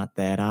 it's not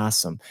that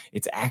awesome.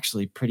 It's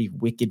actually pretty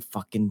wicked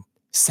fucking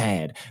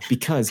sad,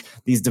 because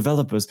these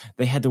developers,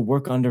 they had to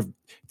work under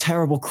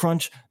terrible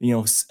crunch,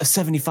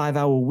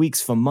 75-hour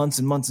weeks for months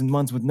and months and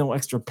months with no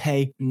extra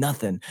pay,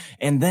 nothing.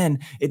 And then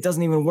it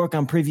doesn't even work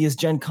on previous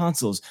gen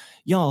consoles.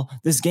 Y'all,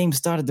 this game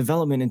started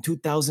development in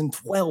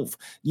 2012,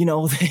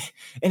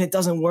 and it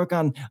doesn't work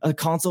on a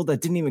console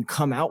that didn't even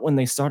come out when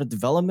they started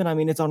development. I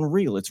mean, it's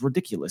unreal. It's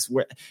ridiculous.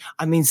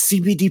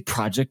 CBD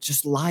Projekt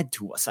just lied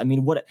to us. I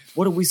mean, what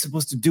are we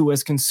supposed to do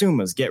as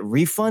consumers? Get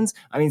refunds?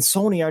 I mean,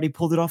 Sony already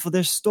pulled it off of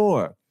their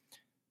store.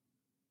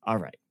 All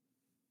right.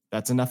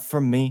 That's enough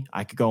from me.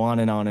 I could go on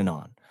and on and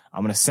on.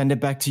 I'm going to send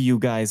it back to you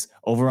guys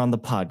over on the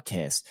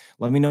podcast.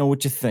 Let me know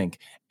what you think.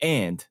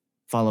 And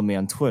follow me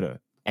on Twitter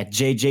at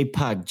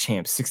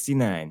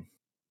JJPogChamp69.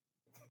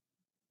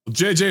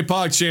 JJ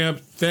PogChamp,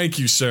 thank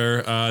you,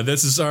 sir.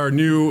 This is our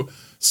new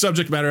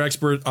subject matter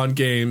expert on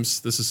games.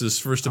 This is his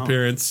first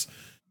appearance.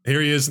 Here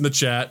he is in the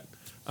chat.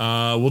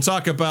 We'll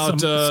talk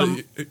about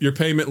your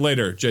payment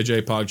later,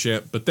 JJ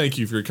PogChamp, but thank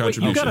you for your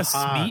contribution.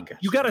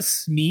 You got a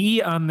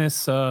SME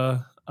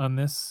on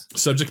this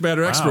subject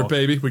matter expert,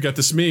 baby. We got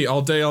the SME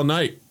all day, all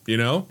night,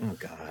 Oh,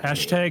 God.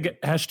 Hashtag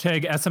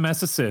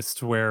SMS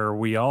assist, where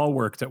we all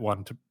worked at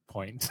one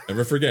point.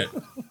 Never forget.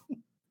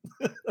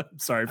 I'm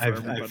sorry for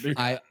everybody.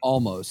 I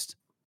almost.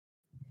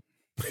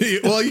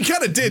 Well, you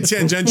kind of did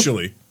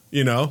tangentially,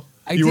 You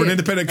were an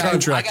independent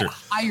contractor. I got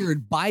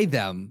hired by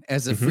them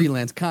as a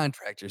freelance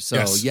contractor.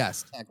 So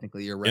yes,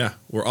 technically you're right. Yeah,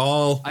 we're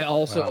all. I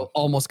also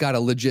almost got a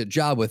legit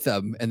job with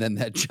them, and then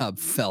that job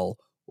fell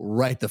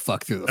right the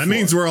fuck through the floor. That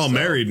means we're all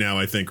married now,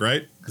 I think,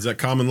 right? Is that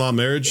common law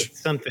marriage?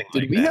 Something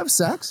Did we have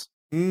sex?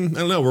 I don't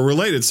know. We're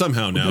related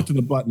somehow now. We'll get to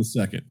the butt in a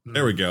second.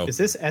 There we go. Is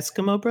this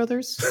Eskimo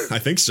Brothers? I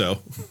think so.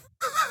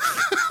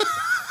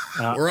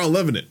 We're all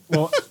living it.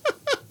 Well,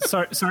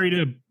 sorry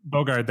to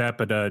bogart that,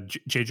 but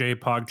JJ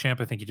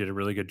PogChamp, I think you did a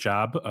really good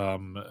job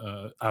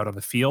out on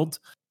the field.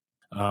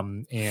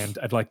 And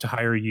I'd like to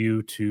hire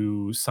you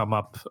to sum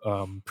up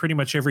pretty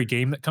much every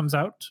game that comes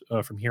out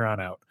from here on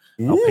out.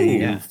 I'll pay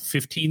you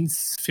 15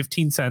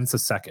 cents a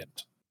second.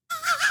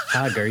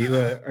 Todd, are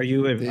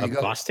you a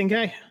Boston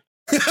guy?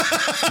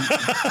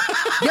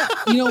 Yeah,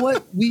 you know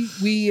what? We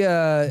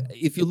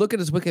if you look at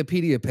his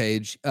Wikipedia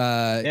page,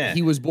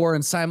 he was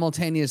born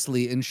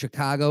simultaneously in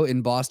Chicago,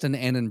 in Boston,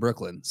 and in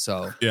Brooklyn.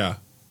 So yeah,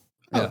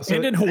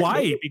 And in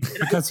Hawaii,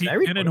 because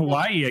in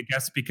Hawaii, I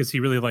guess because he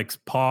really likes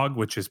Pog,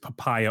 which is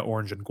papaya,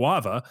 orange, and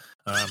guava.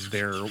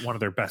 They're one of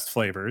their best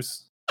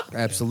flavors.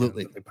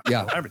 Absolutely.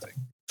 Yeah. Everything.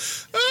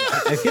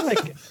 I feel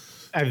like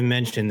I've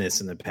mentioned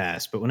this in the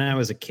past, but when I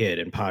was a kid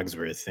and Pogs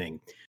were a thing,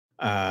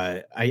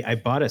 I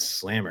bought a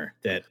slammer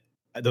that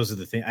those are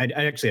the things. I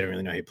actually don't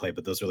really know how you play,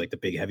 but those are like the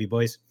big heavy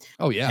boys.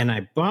 Oh, yeah. And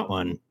I bought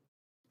one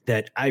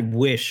that I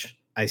wish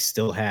I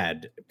still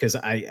had, because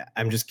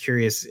I'm just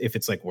curious if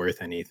it's like worth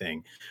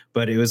anything.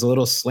 But it was a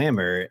little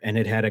slammer, and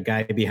it had a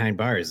guy behind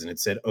bars, and it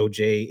said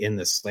OJ in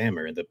the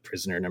slammer, and the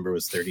prisoner number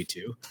was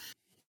 32.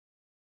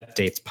 That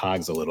dates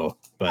Pogs a little,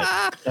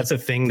 but that's a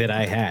thing that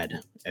I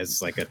had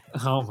as like a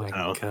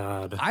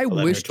God. I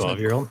wish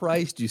 12-year-old.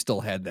 Christ you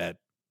still had that.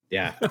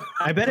 Yeah,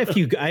 I bet if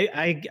you,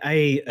 I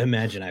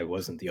imagine I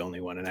wasn't the only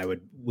one, and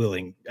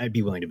I'd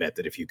be willing to bet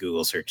that if you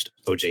Google searched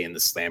OJ in the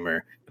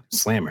slammer,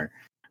 something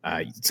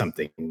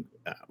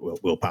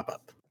will pop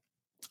up.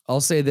 I'll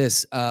say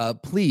this,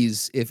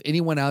 please, if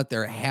anyone out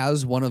there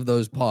has one of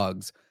those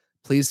Pogs,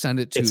 please send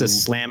it to. It's a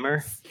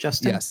slammer,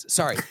 Justin. Yes,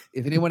 sorry.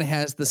 If anyone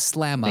has the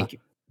Slammer, Thank you.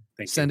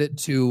 send it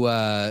to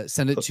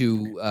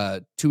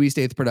 2 East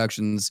 8th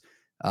Productions,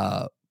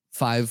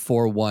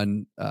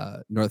 541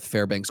 North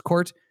Fairbanks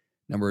Court,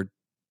 number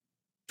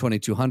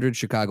 2200,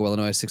 Chicago,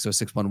 Illinois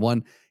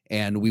 60611,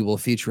 and we will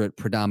feature it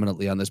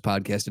predominantly on this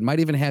podcast and might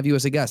even have you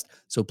as a guest.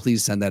 So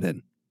please send that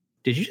in.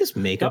 Did you just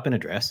make up an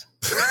address?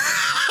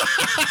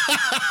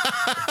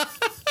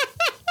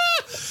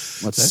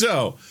 What's that?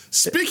 So,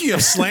 speaking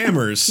of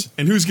slammers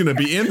and who's going to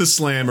be in the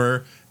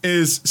slammer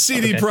is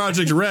CD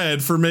Projekt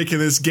Red for making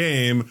this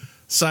game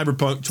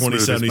Cyberpunk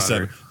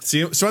 2077.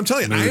 See, so I'm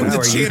telling you, I am the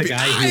champion.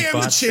 I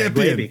am the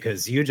champion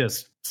because you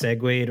just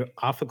segued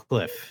off a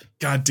cliff.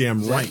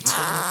 Goddamn right.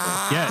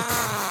 Yeah.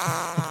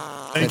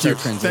 Thank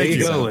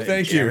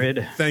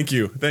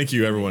you,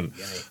 everyone.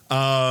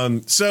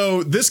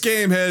 So this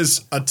game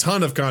has a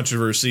ton of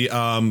controversy.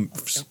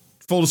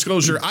 Full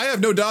disclosure, I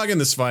have no dog in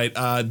this fight.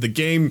 The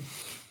game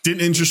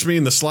didn't interest me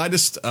in the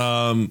slightest.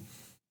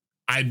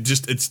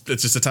 It's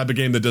just a type of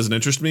game that doesn't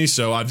interest me.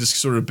 So I've just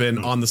sort of been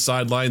on the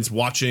sidelines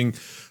watching,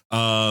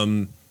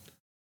 and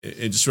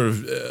just sort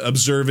of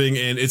observing,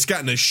 and it's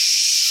gotten a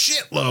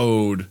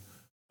shitload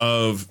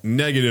of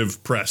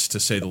negative press, to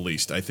say the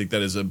least. I think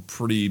that is a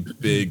pretty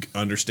big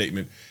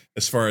understatement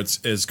as far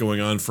as going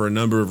on for a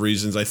number of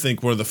reasons. I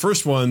think one of the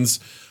first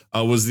ones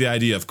was the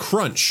idea of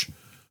crunch,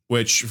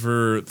 which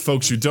for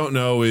folks who don't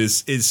know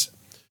is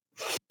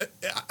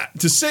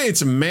to say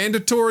it's a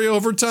mandatory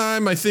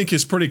overtime, I think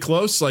is pretty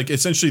close. Like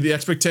essentially the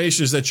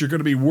expectation is that you're going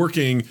to be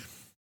working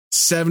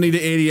 70 to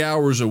 80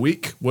 hours a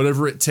week,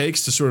 whatever it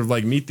takes to sort of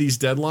like meet these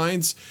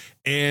deadlines.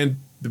 And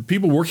the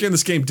people working on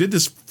this game did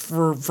this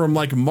from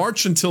like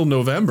March until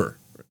November,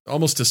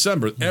 almost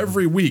December,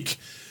 every week,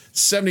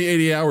 70,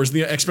 80 hours. And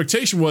the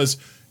expectation was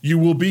you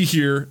will be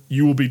here,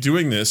 you will be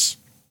doing this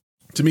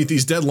to meet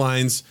these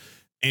deadlines.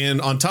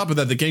 And on top of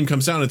that, the game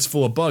comes out, it's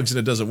full of bugs and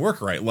it doesn't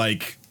work right.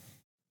 Like,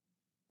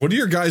 what are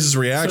your guys'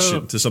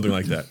 reaction to something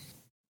like that?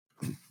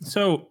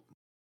 So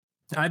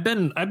I've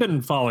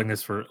been following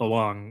this for a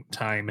long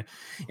time,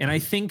 and I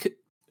think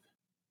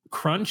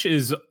crunch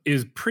is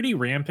pretty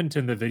rampant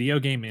in the video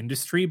game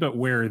industry, but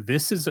where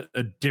this is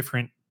a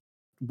different,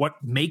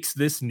 what makes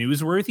this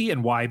newsworthy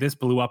and why this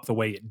blew up the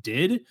way it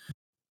did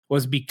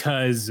was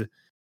because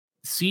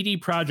CD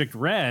Projekt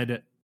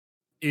Red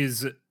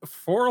is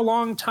for a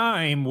long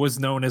time was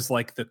known as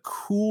like the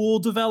cool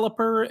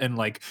developer, and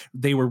like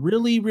they were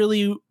really,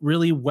 really,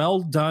 really well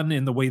done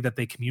in the way that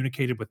they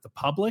communicated with the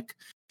public.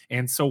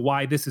 And so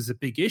why this is a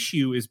big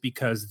issue is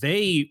because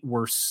they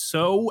were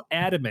so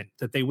adamant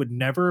that they would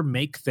never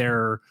make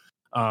their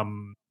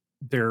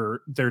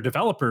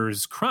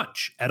developers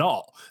crunch at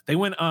all. They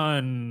went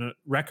on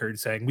record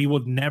saying we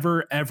would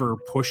never ever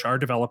push our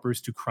developers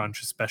to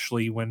crunch,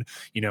 especially when,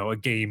 you know, a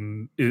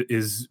game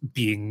is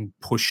being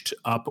pushed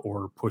up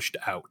or pushed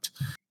out.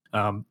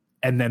 And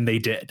then they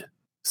did.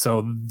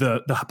 So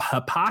the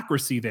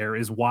hypocrisy there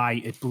is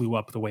why it blew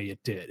up the way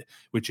it did,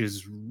 which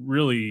is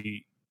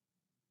really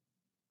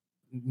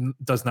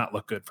does not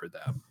look good for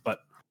them. But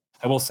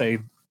I will say,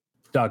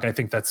 Doug, I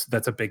think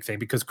that's a big thing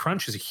because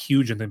crunch is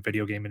huge in the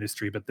video game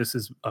industry, but this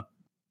is a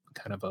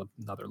kind of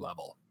another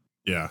level.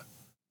 Yeah.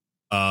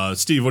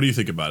 Steve, what do you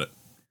think about it?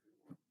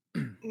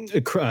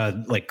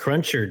 Like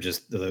crunch or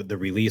just the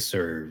release,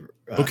 or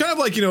well, kind of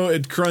like, you know,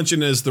 it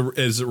crunching as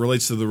it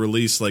relates to the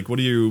release. Like, what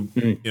do you,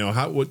 you know,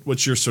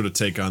 what's your sort of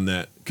take on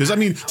that? Because I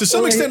mean, to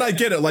some extent, I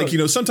get it. Like, you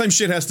know, sometimes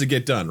shit has to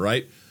get done,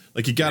 right?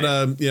 Like you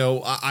gotta, you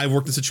know, I've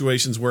worked in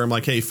situations where I'm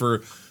like, hey,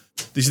 for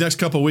these next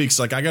couple of weeks,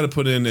 like I got to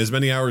put in as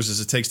many hours as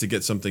it takes to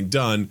get something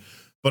done.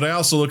 But I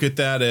also look at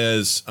that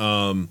as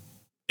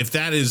if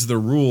that is the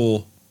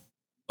rule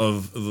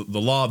of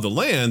the law of the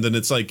land, then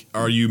it's like,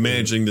 are you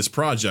managing this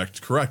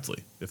project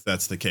correctly? If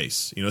that's the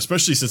case, you know,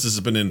 especially since this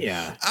has been in,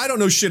 I don't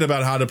know shit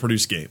about how to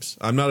produce games.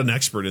 I'm not an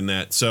expert in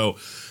that. So,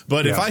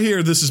 but if I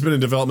hear this has been in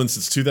development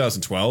since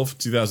 2012,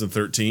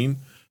 2013,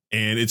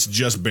 and it's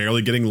just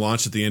barely getting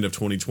launched at the end of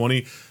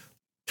 2020,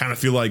 kind of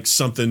feel like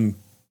something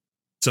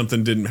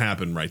something didn't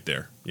happen right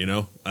there. You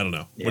know, I don't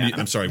know. Yeah.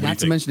 I'm sorry. What do you Not to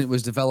think? mention, it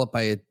was developed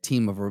by a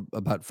team of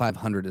about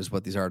 500, is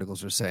what these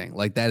articles are saying.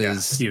 Like that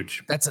is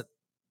huge.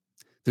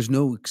 There's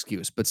no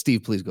excuse. But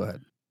Steve, please go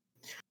ahead.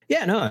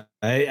 Yeah, no,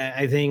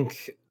 I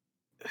think,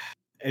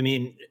 I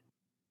mean,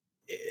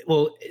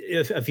 well,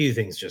 a few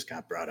things just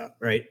got brought up,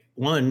 right?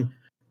 One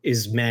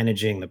is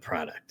managing the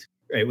product,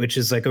 right? Which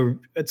is like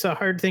it's a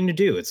hard thing to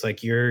do. It's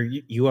like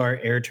you are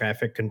air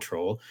traffic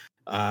control.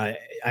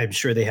 I'm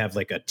sure they have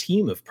like a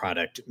team of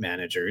product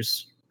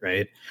managers,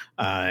 right?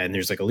 And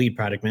there's like a lead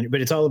product manager,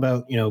 but it's all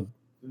about,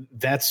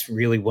 that's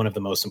really one of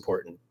the most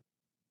important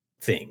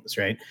things,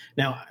 right?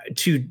 Now,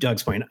 to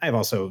Doug's point, I've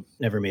also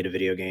never made a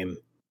video game.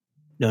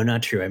 No,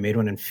 not true. I made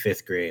one in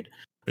 5th grade.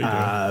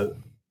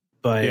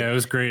 But yeah, it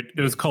was great.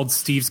 It was called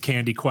Steve's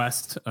Candy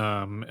Quest.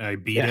 I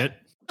beat it.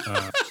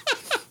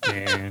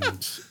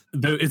 And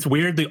it's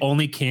weird. The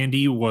only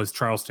candy was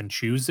Charleston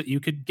Chews that you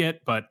could get,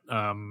 but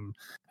I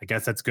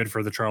guess that's good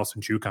for the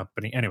Charleston Chew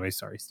Company. Anyway,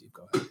 sorry, Steve,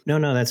 go ahead.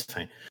 No, that's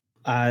fine.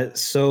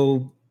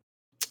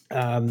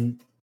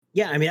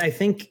 Yeah, I mean, I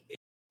think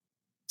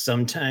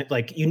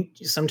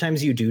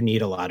sometimes you do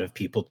need a lot of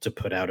people to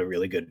put out a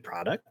really good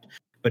product.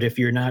 But if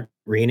you're not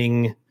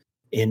reining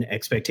in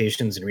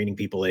expectations and reining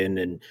people in,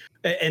 and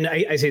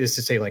I say this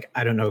to say, like,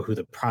 I don't know who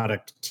the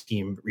product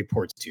team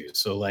reports to.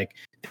 So like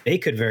they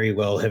could very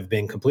well have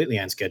been completely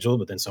on schedule,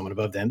 but then someone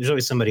above them, there's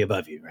always somebody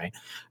above you,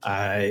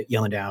 right?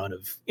 Yelling down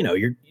of,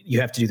 you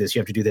have to do this, you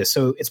have to do this.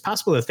 So it's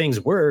possible that things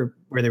were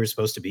where they were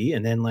supposed to be.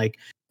 And then like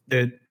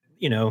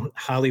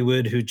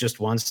Hollywood, who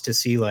just wants to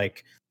see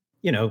like,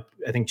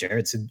 I think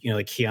Jared said,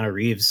 like Keanu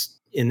Reeves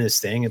in this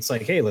thing. It's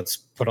like, hey, let's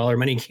put all our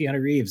money in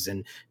Keanu Reeves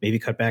and maybe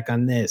cut back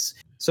on this.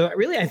 So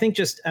really, I think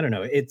I don't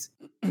know. It's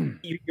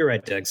you're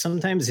right, Doug.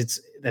 Sometimes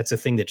that's a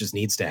thing that just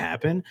needs to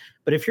happen.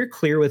 But if you're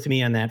clear with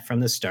me on that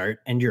from the start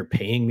and you're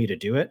paying me to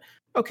do it,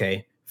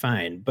 okay,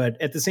 fine. But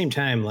at the same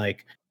time,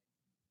 like,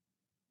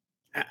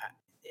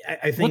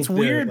 I think what's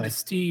weird,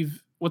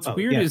 Steve. What's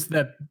weird is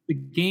that the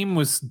game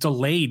was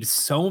delayed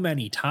so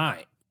many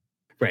times.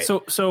 Right.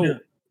 So. Yeah.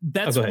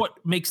 That's what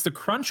makes the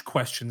crunch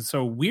question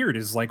so weird,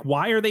 is like,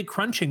 why are they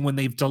crunching when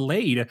they've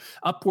delayed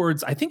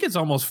upwards? I think it's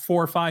almost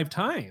 4 or 5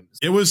 times.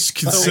 It was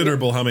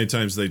considerable how many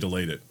times they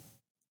delayed it.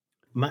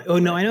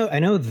 I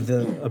know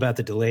about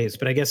the delays,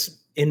 but I guess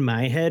in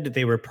my head,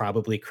 they were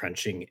probably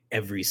crunching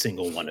every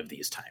single one of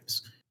these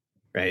times,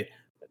 right?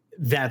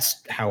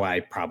 That's how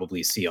I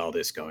probably see all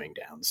this going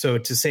down. So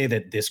to say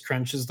that this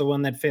crunch is the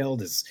one that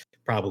failed is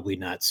probably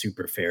not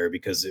super fair,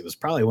 because it was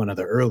probably one of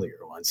the earlier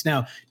ones.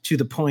 Now, to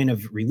the point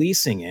of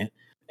releasing it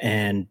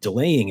and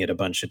delaying it a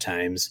bunch of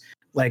times,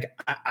 like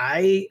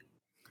I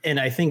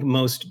think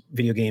most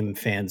video game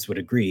fans would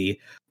agree,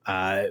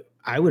 I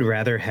would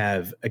rather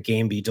have a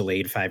game be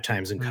delayed 5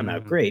 times and come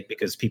out great,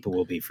 because people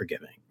will be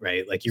forgiving,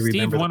 right? Like you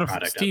remember the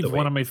product. Steve,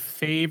 one of my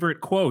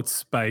favorite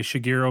quotes by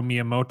Shigeru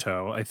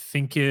Miyamoto, I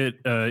think it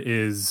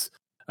is...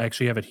 I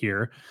actually have it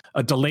here.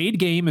 A delayed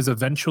game is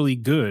eventually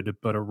good,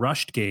 but a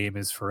rushed game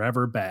is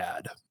forever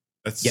bad.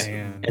 That's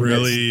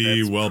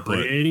really well put.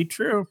 Pretty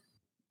true.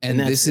 And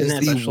this is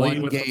the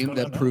one game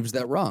that proves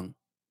that wrong.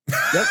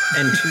 Yep.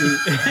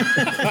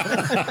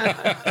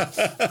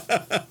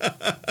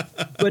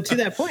 But to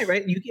that point,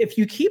 right? If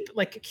you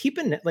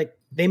keeping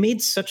they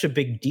made such a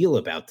big deal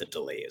about the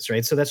delays,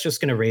 right? So that's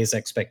just going to raise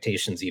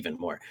expectations even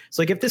more.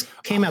 So like if this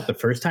came out the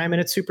first time and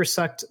it super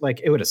sucked,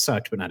 like it would have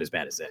sucked, but not as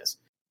bad as this.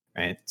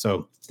 Right.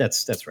 So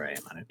that's where I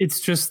am on it. It's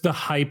just the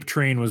hype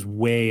train was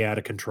way out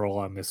of control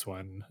on this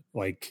one.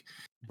 Like,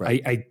 right.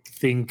 I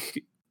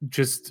think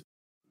just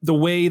the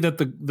way that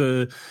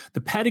the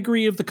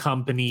pedigree of the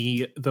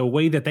company, the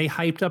way that they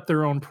hyped up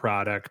their own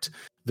product,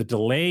 the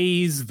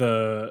delays,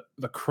 the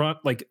crunch,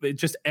 like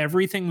just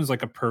everything was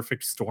like a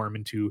perfect storm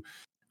into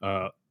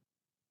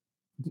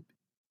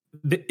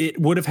it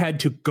would have had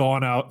to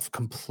gone out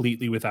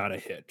completely without a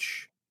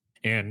hitch.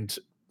 And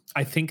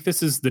I think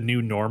this is the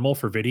new normal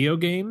for video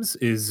games.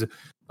 Is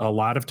a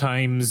lot of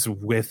times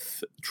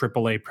with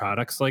AAA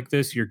products like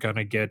this, you're going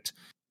to get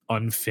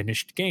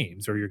unfinished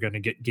games, or you're going to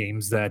get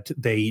games that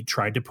they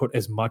tried to put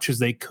as much as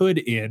they could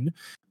in,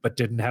 but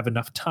didn't have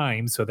enough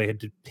time. So they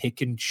had to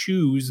pick and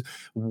choose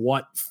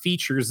what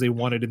features they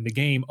wanted in the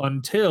game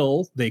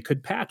until they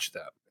could patch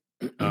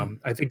them.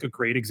 I think a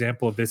great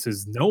example of this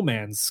is No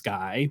Man's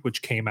Sky,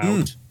 which came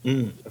out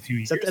a few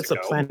years ago. That's the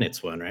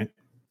Planets one, right?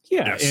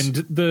 Yeah. Yes.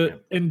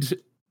 And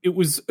it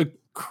was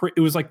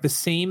like the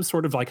same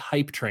sort of like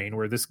hype train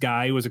where this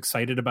guy was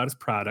excited about his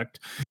product,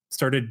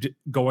 started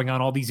going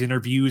on all these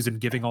interviews and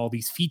giving all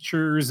these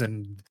features.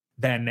 And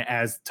then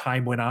as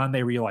time went on,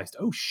 they realized,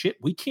 oh shit,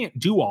 we can't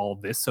do all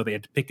of this. So they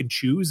had to pick and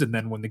choose. And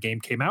then when the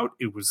game came out,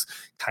 it was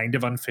kind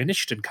of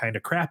unfinished and kind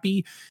of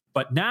crappy.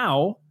 But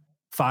now,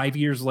 5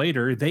 years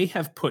later, they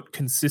have put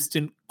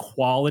consistent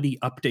quality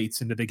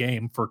updates into the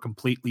game for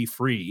completely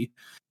free.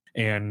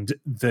 And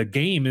the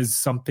game is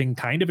something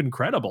kind of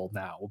incredible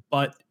now,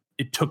 but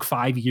it took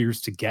 5 years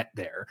to get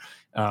there.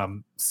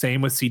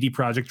 Same with CD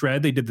Projekt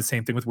Red. They did the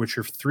same thing with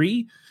Witcher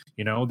 3.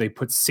 You know, they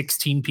put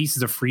 16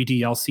 pieces of free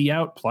DLC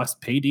out plus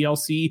pay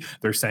DLC.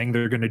 They're saying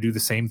they're going to do the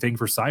same thing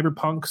for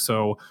Cyberpunk.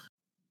 So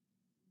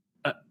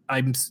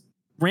I'm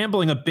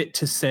rambling a bit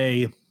to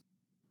say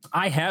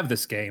I have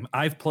this game.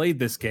 I've played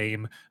this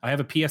game. I have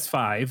a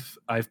PS5.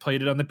 I've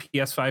played it on the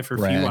PS5 for a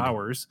few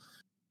hours.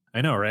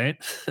 I know, right?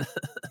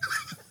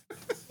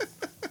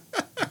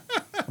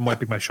 I'm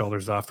wiping my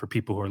shoulders off for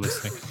people who are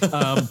listening.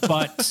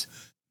 But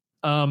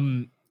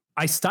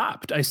I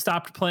stopped. I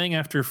stopped playing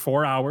after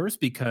 4 hours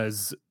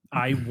because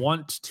I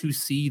want to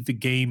see the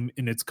game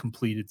in its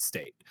completed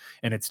state,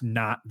 and it's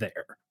not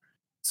there.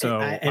 So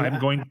I'm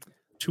going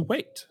to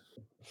wait.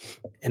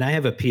 And I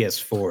have a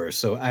PS4,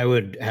 so I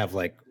would have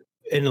like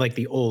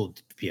the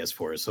old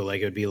PS4, so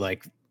like it would be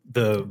like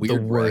the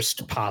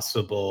worst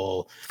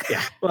possible.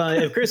 Yeah. Well,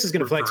 if Chris is going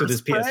to flex with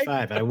his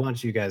PS5, I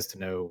want you guys to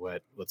know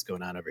what's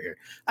going on over here.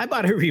 I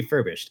bought it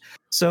refurbished.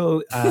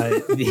 So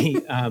I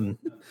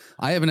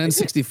have an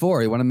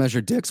N64. You want to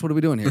measure dicks? What are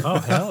we doing here? Oh,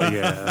 hell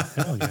yeah.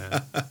 Hell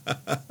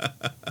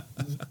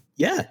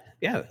yeah.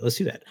 Yeah. Let's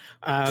do that.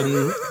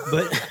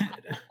 But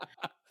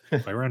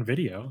if I were on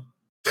video.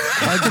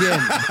 Again,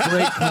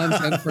 great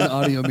content for an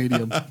audio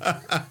medium.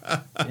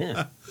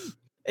 Yeah.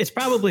 It's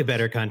probably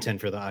better content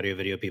for the audio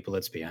video people,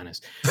 let's be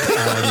honest.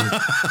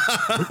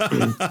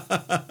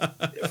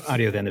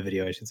 Audio than the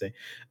video, I should say.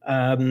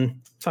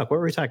 What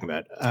were we talking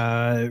about?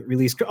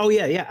 Release. Oh,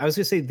 yeah. I was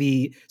going to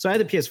say so I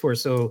had the PS4.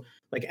 So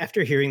like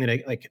after hearing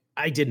that,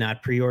 I did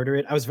not pre-order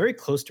it. I was very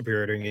close to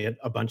pre-ordering it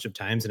a bunch of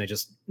times and I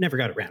just never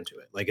got around to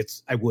it. Like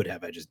I would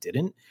have, I just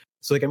didn't.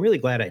 So like, I'm really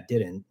glad I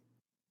didn't.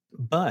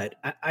 But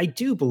I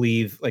do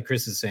believe, like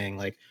Chris is saying,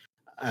 like,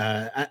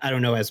 I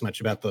don't know as much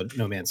about the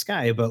No Man's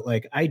Sky, but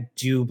like I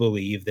do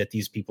believe that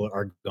these people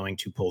are going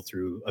to pull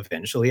through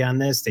eventually on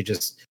this. They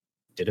just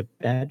did a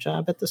bad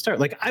job at the start.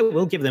 Like I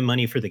will give them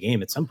money for the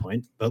game at some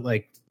point, but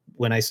like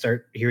when I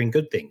start hearing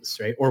good things,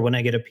 right? Or when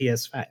I get a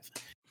PS5,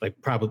 like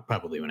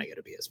probably when I get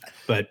a PS5,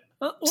 but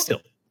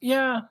still.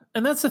 Yeah.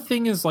 And that's the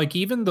thing is like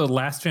even the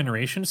last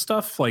generation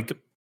stuff, like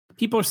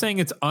people are saying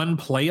it's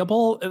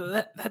unplayable.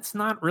 That's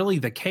not really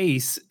the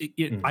case.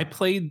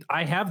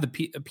 I have the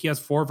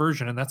PS4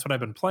 version, and that's what I've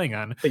been playing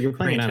on. But you're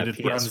playing on a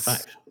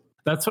PS5.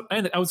 That's what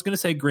I was going to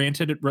say.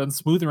 Granted, it runs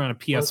smoother on a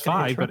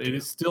PS5, but it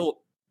is still.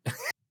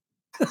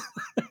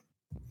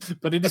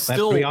 But it is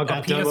still. We all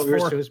got done what we were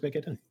supposed to make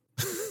it done.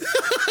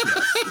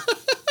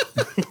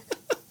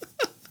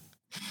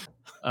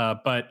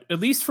 But at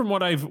least from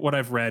what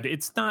I've read,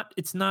 it's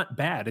not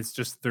bad. It's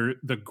just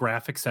the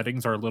graphic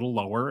settings are a little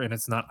lower, and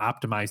it's not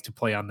optimized to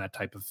play on that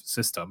type of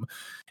system.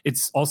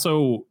 It's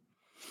also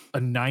a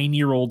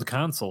 9-year-old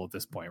console at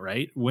this point,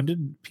 right? When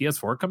did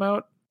PS4 come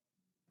out?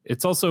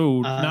 It's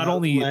also not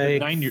only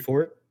like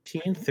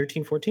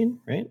 13, 14,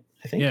 right?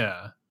 I think.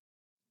 Yeah.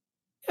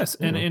 Yes,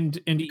 and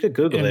you could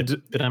Google it,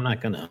 but I'm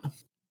not gonna.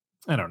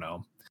 I don't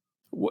know.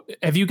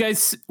 Have you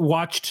guys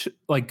watched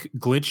like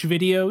glitch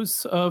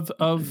videos of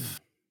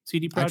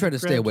CD Projekt? I try to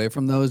stay away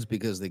from those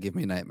because they give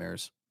me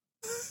nightmares.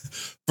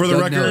 For the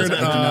record,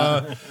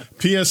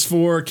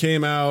 PS4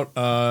 came out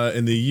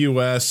in the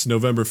US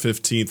November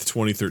 15th,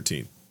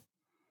 2013.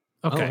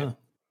 Okay.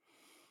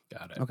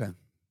 Got it. Okay.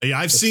 Yeah,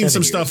 I've seen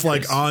some stuff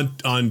like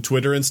on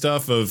Twitter and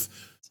stuff of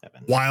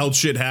wild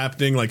shit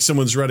happening. Like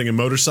someone's riding a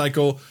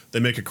motorcycle, they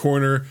make a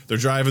corner, they're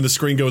driving, the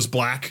screen goes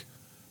black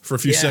for a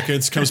few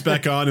seconds, comes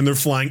back on, and they're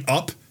flying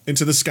up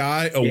into the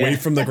sky away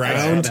from the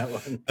ground.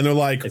 And they're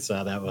like, I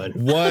saw that one.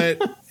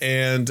 What?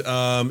 And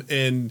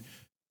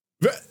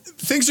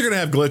things are going to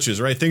have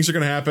glitches, right? Things are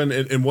going to happen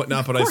and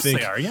whatnot. But I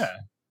think they are, yeah.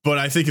 But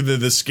I think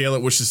the scale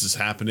at which this is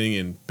happening,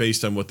 and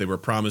based on what they were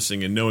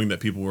promising, and knowing that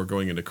people were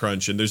going into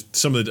crunch, and there's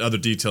some of the other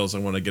details I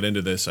want to get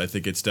into this, I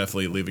think it's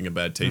definitely leaving a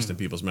bad taste in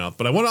people's mouth.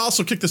 But I want to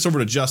also kick this over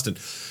to Justin.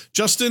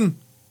 Justin,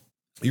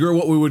 you're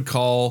what we would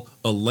call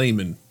a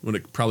layman when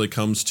it probably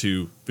comes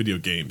to video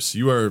games.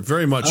 You are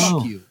very much,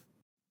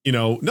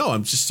 no,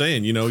 I'm just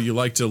saying, you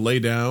like to lay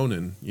down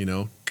and,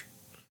 you're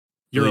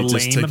a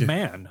lame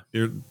man.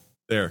 You're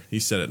there. He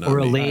said it. Not or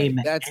a me. lame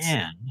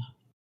man.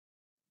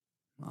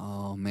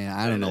 Oh man,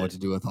 I don't know what to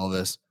do with all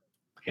this.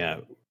 Yeah,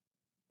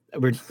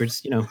 we're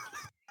just yeah,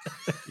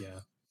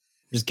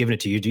 just giving it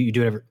to you. You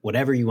do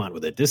whatever you want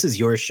with it. This is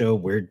your show.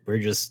 We're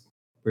just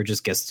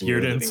guests here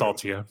to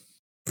insult you.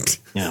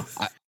 Yeah,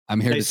 I'm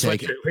here to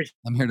take it.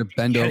 I'm here to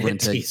bend over and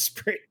take.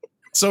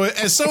 So,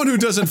 as someone who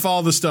doesn't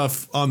follow the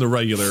stuff on the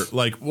regular,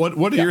 like, what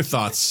are your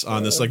thoughts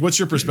on this? Like, what's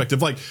your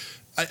perspective? Like,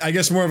 I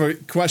guess more of a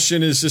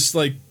question is just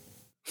like,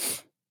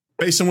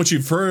 based on what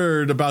you've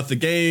heard about the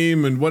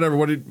game and whatever,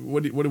 what are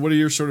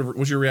your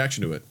what's your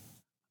reaction to it?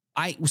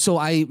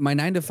 My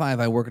 9 to 5,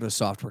 I work at a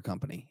software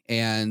company,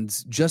 and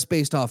just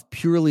based off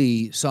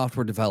purely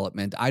software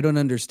development, I don't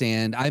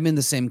understand. I'm in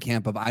the same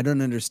camp of, I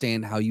don't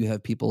understand how you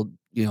have people,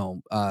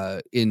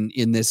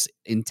 in this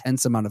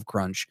intense amount of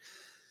crunch.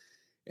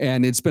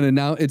 And it's been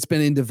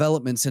in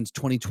development since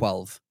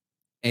 2012,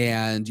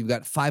 and you've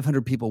got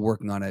 500 people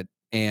working on it.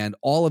 and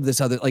all of this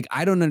other, like,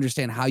 I don't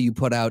understand how you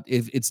put out,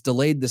 if it's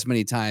delayed this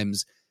many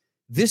times,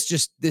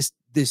 this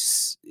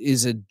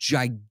is a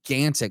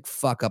gigantic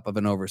fuck up of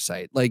an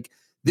oversight. Like,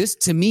 this,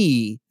 to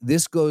me,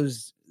 this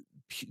goes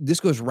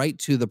right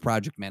to the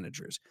project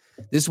managers.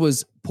 This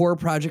was poor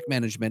project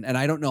management, and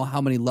I don't know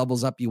how many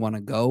levels up you want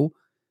to go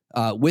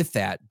with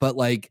that, but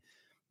like,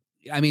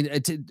 I mean,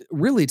 to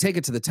really take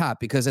it to the top,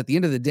 because at the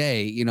end of the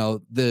day, you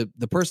know, the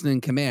person in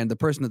command, the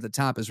person at the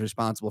top, is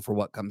responsible for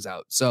what comes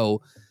out.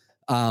 So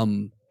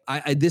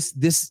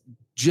this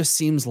just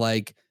seems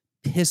like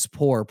piss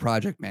poor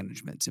project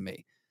management to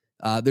me.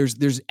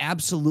 There's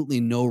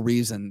absolutely no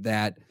reason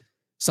that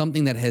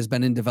something that has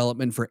been in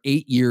development for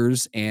 8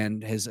 years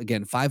and has,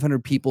 again,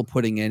 500 people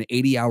putting in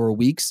 80-hour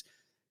weeks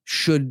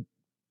should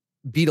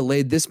be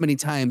delayed this many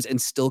times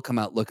and still come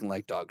out looking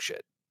like dog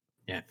shit.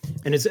 Yeah,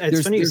 and it's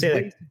funny you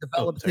say that.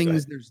 Develop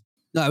things.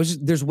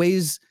 There's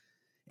ways,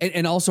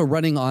 and also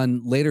running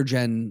on later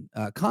gen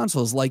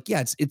consoles. Like,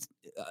 yeah, it's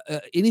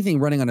anything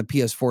running on a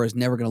PS4 is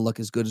never going to look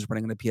as good as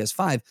running on a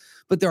PS5.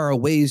 But there are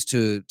ways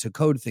to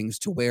code things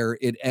to where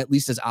it at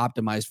least is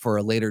optimized for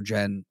a later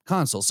gen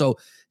console. So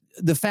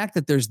the fact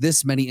that there's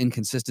this many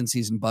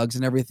inconsistencies and bugs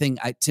and everything,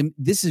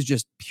 this is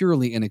just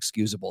purely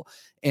inexcusable.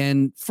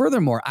 And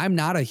furthermore, I'm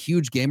not a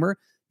huge gamer.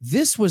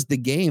 This was the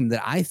game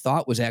that I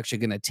thought was actually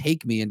going to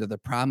take me into the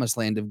promised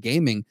land of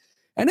gaming,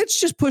 and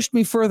it's just pushed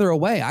me further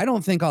away. I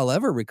don't think I'll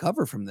ever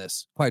recover from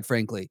this, quite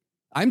frankly.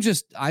 I'm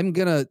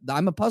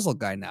a puzzle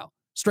guy now.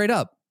 Straight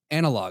up,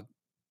 analog.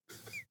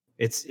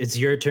 It's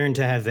your turn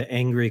to have the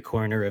angry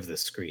corner of the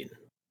screen.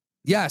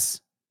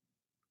 Yes.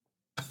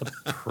 The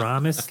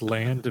promised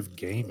land of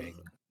gaming.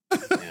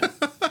 Yeah.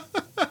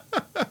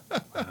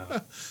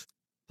 Wow.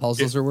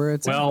 Puzzles are where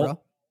it's at,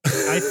 bro.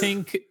 I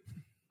think,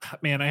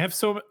 man, I have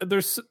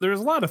there's a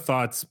lot of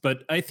thoughts,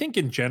 but I think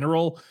in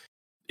general,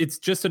 it's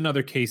just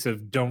another case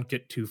of don't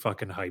get too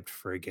fucking hyped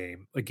for a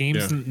game. A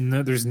game's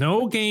there's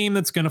no game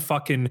that's gonna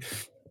fucking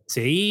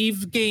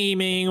save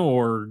gaming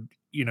or,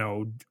 you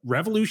know,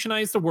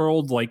 revolutionize the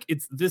world. Like,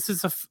 it's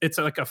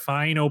like a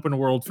fine open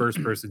world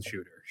first person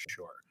shooter.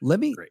 Sure. Let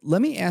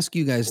me ask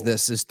you guys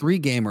this: as three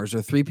gamers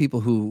or three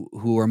people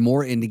who are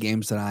more into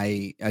games than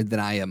I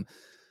am,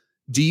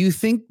 do you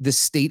think the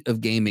state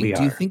of gaming?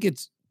 Do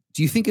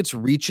you think it's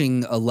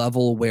reaching a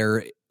level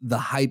where the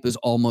hype is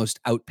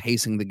almost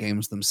outpacing the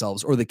games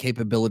themselves or the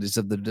capabilities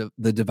of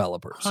the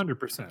developers?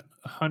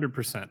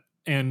 100%.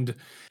 And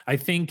I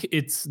think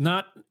it's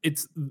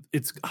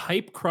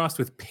hype crossed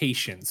with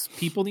patience.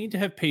 People need to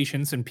have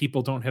patience, and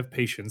people don't have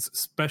patience,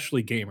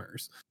 especially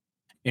gamers.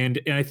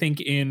 And I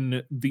think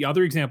in the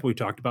other example we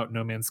talked about,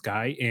 No Man's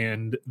Sky,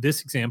 and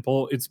this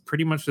example, it's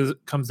pretty much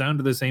comes down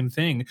to the same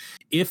thing.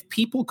 If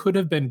people could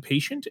have been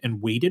patient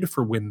and waited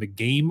for when the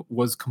game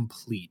was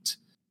complete,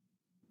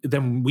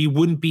 then we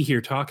wouldn't be here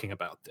talking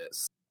about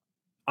this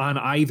on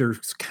either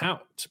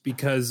count.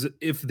 Because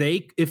if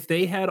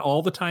they had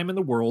all the time in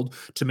the world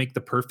to make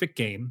the perfect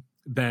game,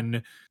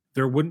 then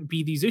there wouldn't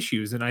be these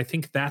issues. And I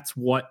think that's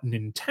what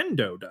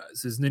Nintendo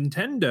does. Is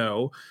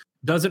Nintendo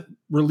doesn't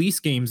release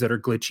games that are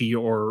glitchy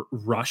or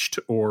rushed,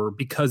 or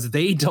because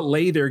they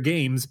delay their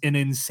games an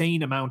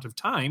insane amount of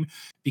time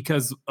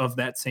because of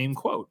that same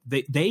quote.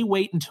 They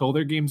wait until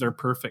their games are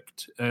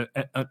perfect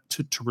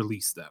to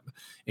release them.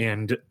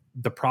 And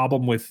the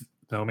problem with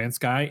No Man's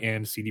Sky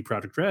and CD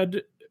Projekt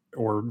Red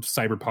or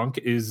Cyberpunk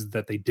is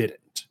that they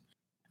didn't.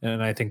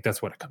 And I think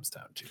that's what it comes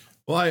down to.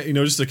 Well,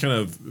 just to kind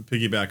of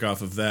piggyback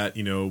off of that,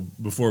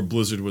 before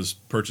Blizzard was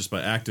purchased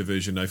by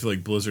Activision, I feel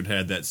like Blizzard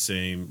had that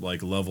same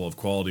like level of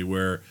quality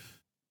where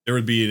there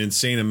would be an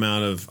insane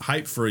amount of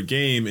hype for a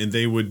game and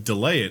they would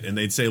delay it, and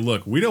they'd say,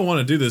 look, we don't want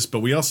to do this, but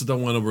we also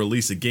don't want to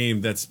release a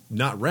game that's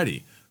not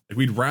ready. Like,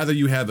 we'd rather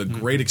you have a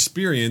great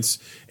experience.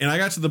 And I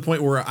got to the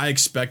point where I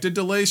expected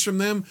delays from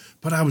them,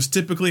 but I was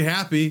typically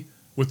happy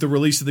with the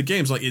release of the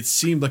games. Like, it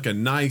seemed like a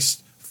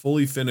nice,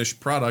 fully finished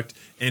product.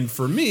 And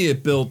for me,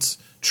 it built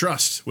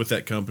trust with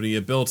that company.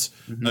 It built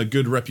a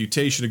good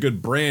reputation, a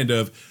good brand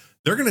of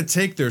they're going to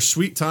take their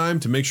sweet time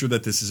to make sure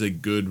that this is a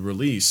good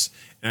release.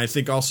 And I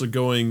think also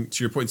going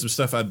to your point, some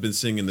stuff I've been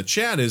seeing in the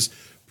chat is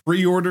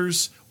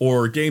pre-orders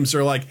or games that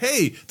are like,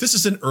 hey, this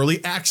is an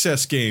early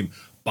access game.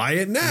 Buy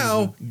it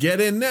now, get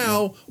in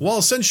now. Well,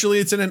 essentially,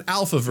 it's in an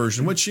alpha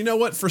version, which, you know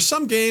what? For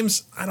some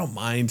games, I don't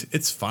mind.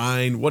 It's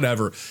fine,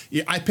 whatever.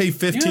 I pay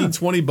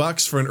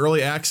 $15-$20 for an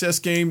early access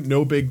game.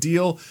 No big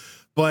deal.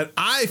 But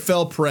I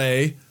fell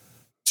prey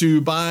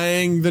to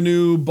buying the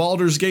new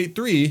Baldur's Gate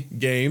 3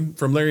 game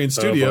from Larian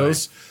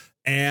Studios.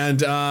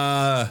 And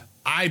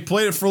I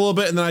played it for a little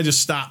bit, and then I just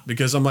stopped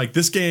because I'm like,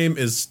 this game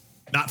is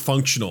not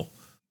functional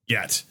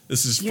yet.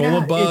 This is full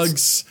of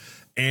bugs.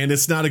 And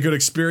it's not a good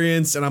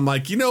experience. And I'm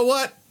like, you know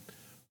what?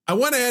 I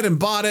went ahead and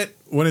bought it.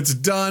 When it's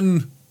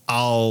done,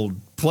 I'll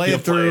play it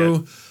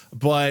through.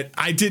 but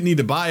I didn't need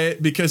to buy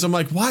it because I'm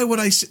like, why would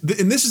I?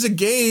 And this is a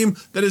game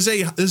that this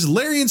is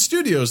Larian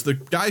Studios, the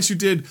guys who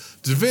did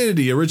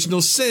Divinity,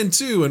 Original Sin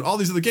 2, and all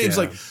these other games.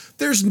 Yeah. Like,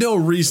 there's no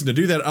reason to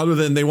do that other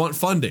than they want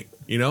funding.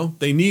 You know,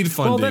 they need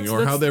funding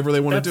or however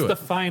they want to do it. That's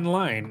the fine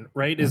line,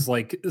 right? Is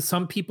like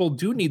some people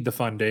do need the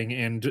funding,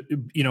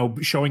 and you know,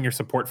 showing your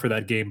support for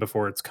that game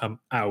before it's come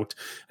out,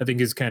 I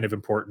think, is kind of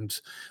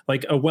important.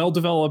 Like a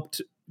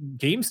well-developed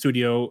game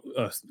studio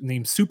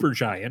named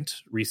Supergiant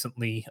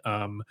recently,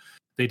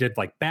 they did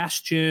like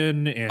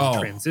Bastion and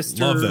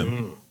Transistor. Love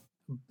them.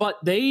 But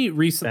they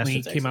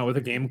recently came out with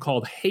a game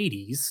called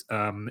Hades,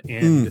 and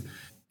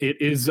it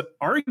is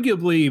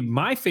arguably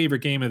my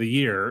favorite game of the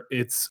year.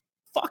 It's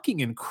fucking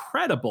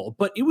incredible,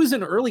 but it was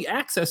in early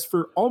access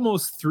for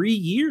almost 3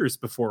 years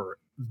before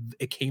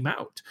it came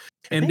out.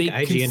 And they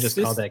IGN just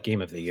called that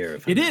game of the year.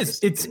 It is.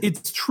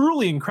 It's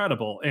truly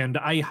incredible, and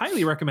I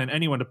highly recommend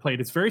anyone to play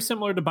it. It's very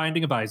similar to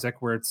Binding of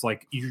Isaac, where it's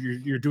like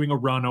you're doing a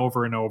run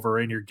over and over,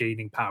 and you're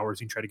gaining powers,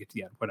 and you try to get to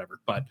the end, whatever.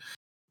 But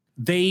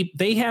they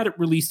had it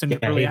released in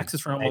early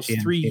access for almost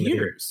IGN 3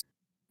 years,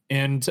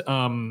 and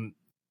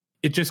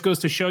it just goes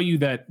to show you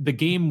that the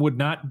game would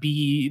not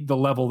be the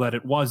level that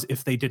it was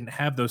if they didn't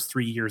have those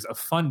 3 years of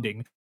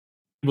funding,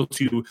 able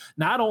to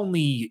not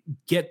only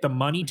get the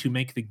money to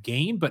make the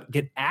game, but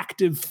get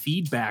active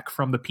feedback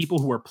from the people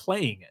who are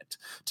playing it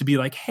to be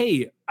like,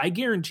 hey, I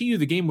guarantee you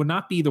the game would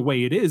not be the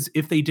way it is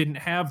if they didn't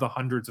have the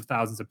hundreds of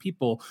thousands of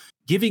people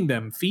giving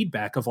them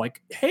feedback of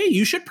like, hey,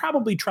 you should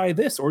probably try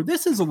this, or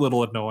this is a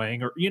little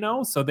annoying, or, you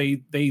know, so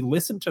they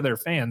listen to their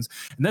fans.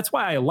 And that's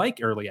why I like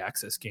early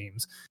access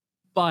games.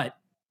 But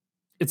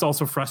it's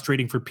also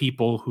frustrating for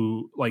people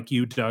who, like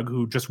you, Doug,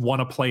 who just want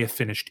to play a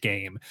finished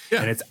game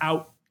and it's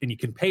out and you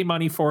can pay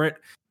money for it,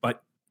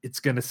 but it's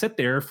going to sit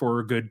there for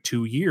a good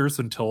 2 years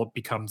until it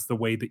becomes the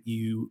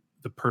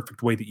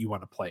perfect way that you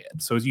want to play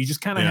it. So you just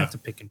kind of have to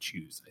pick and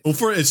choose. Well,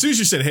 as soon as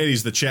you said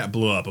Hades, the chat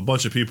blew up. A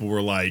bunch of people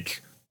were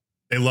like,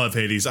 they love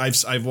Hades.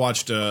 I've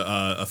watched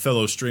a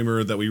fellow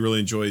streamer that we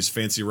really enjoy, is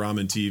Fancy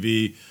Ramen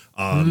TV.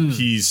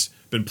 He's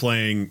been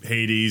playing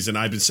Hades, and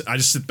I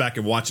just sit back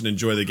and watch and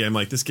enjoy the game.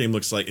 Like, this game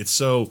looks like it's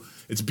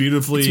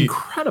beautifully, it's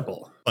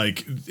incredible.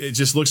 Like, it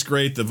just looks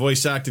great. The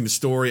voice acting, the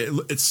story, it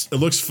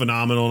looks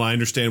phenomenal, and I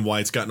understand why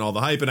it's gotten all the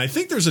hype. And I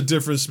think there's a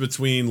difference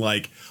between,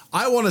 like,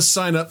 I want to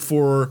sign up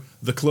for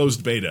the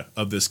closed beta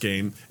of this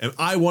game, and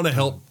I want to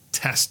help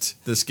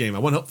test this game. I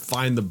want to help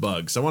find the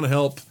bugs. I want to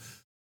help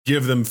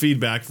give them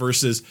feedback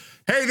versus,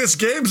 hey, this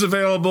game's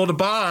available to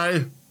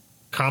buy.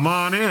 Come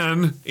on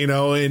in. You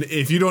know, and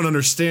if you don't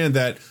understand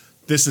that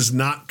this is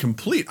not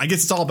complete, I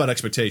guess it's all about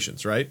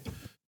expectations, right?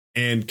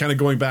 And kind of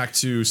going back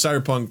to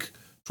Cyberpunk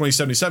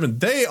 2077,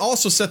 they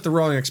also set the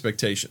wrong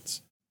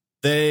expectations.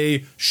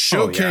 They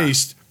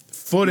showcased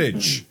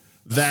footage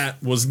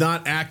that was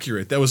not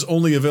accurate, that was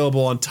only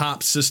available on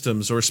top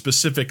systems or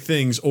specific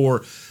things,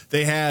 or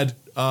they had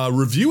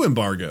review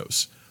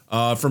embargoes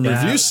from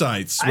review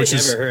sites. I've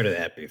never heard of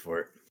that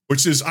before.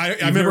 Which is,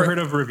 I've never heard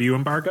of review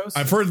embargoes?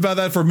 I've heard about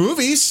that for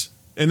movies,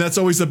 and that's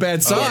always a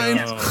bad sign.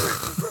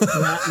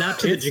 Not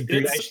to the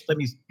degree. Let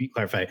me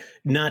clarify.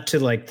 Not to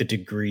like the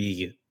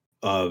degree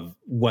of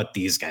what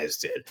these guys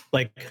did.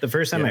 Like, the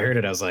first time I heard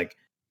it, I was like,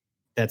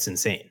 "That's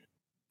insane."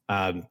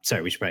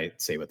 Sorry, we should probably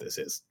say what this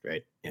is,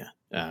 right? Yeah.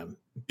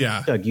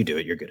 Doug, you do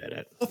it. You're good at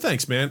it. Well,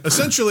 thanks, man.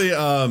 Essentially,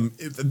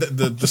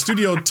 the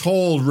studio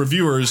told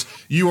reviewers,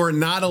 you are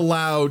not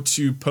allowed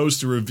to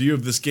post a review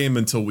of this game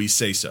until we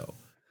say so.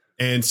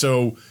 And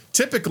so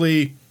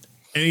typically,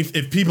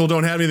 if people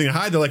don't have anything to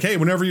hide, they're like, hey,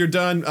 whenever you're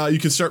done, you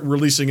can start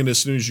releasing it as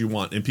soon as you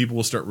want. And people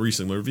will start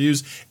releasing the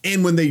reviews.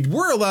 And when they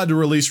were allowed to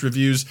release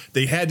reviews,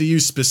 they had to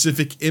use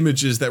specific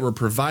images that were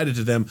provided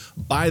to them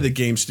by the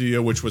game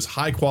studio, which was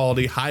high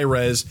quality, high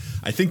res.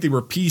 I think they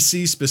were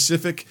PC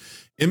specific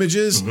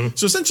images.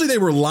 So essentially they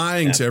were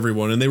lying to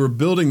everyone, and they were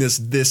building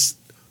this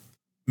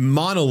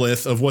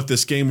monolith of what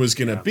this game was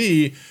going to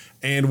be.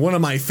 And one of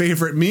my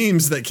favorite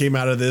memes that came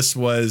out of this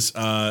was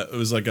it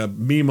was like a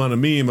meme on a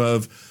meme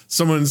of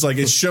someone's like,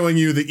 it's showing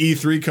you the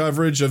E3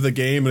 coverage of the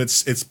game, and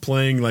it's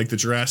playing like the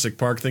Jurassic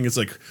Park thing. It's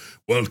like,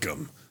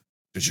 welcome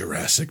to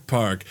Jurassic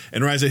Park.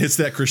 And right as it hits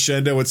that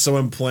crescendo, it's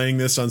someone playing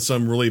this on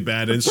some really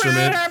bad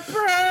instrument.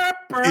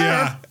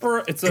 Yeah,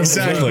 it's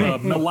exactly. A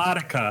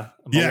melodica.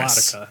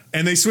 Yes.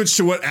 And they switch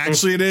to what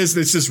actually it is.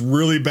 It's just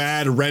really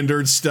bad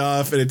rendered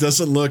stuff, and it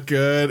doesn't look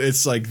good.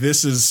 It's like,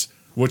 this is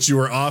what you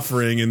were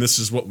offering, and this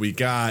is what we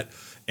got.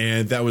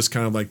 And that was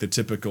kind of like the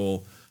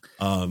typical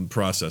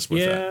process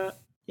with that.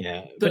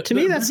 Yeah. But to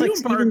me, that's like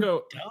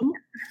embargo. Dumb.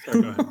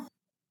 Sorry, go ahead.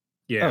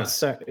 Yeah. Oh,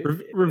 sorry.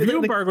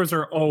 Review embargoes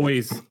are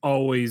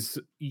always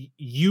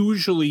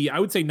usually, I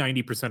would say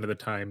 90% of the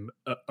time,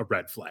 a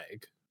red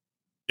flag.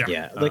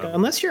 Yeah, like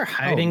unless you're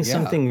hiding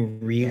something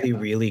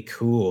really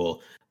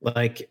cool,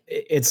 like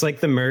it's like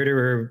the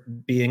murderer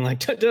being like,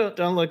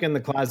 don't look in the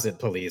closet,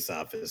 police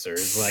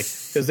officers, like,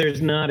 because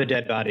there's not a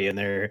dead body in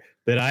there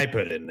that I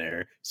put in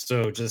there,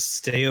 so just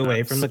stay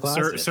away from the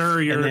closet.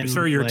 Sir,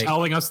 you're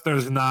telling us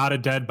there's not a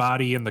dead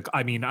body in the.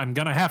 I mean, I'm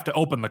gonna have to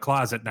open the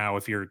closet now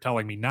if you're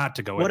telling me not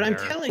to go in there.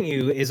 What I'm telling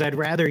you is, I'd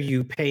rather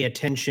you pay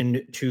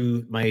attention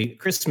to my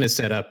Christmas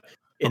setup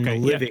in the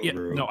living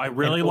room. No, I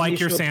really like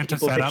your Santa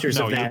setup.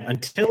 No,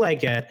 until I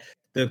get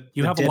the.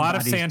 You have a lot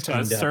of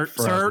Santas, sir.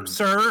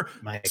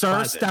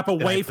 Step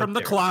away from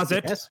the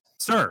closet,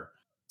 sir.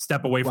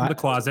 Step away from the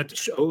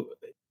closet.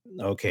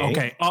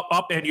 Okay.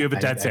 Up, and you have a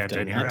dead Santa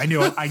in here. I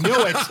knew it. I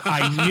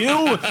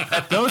knew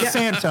that those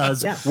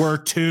Santas were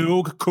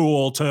too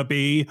cool to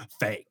be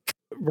fake.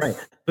 Right,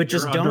 but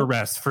just You're don't under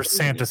arrest for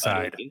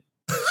Santicide.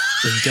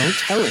 Just don't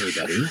tell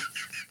anybody,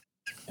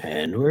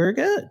 and we're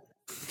good.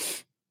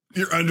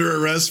 You're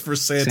under arrest for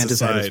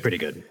Santicide. Santicide is pretty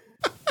good.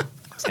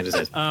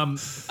 Santicide.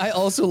 I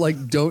also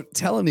like don't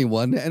tell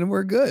anyone, and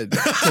we're good. To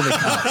the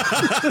cop.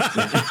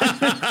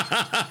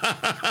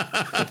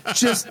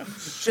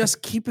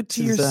 just keep it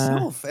to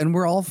yourself, and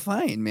we're all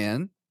fine,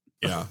 man.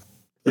 Yeah.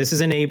 This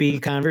is an AB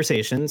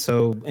conversation,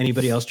 so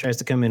anybody else tries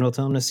to come in, we'll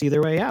tell them to see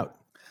their way out.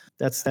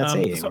 That's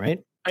AAing,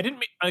 right? I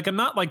didn't I'm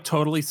not like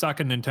totally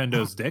sucking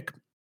Nintendo's dick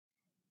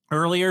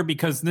earlier,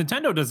 because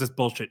Nintendo does this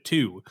bullshit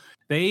too.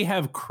 They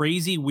have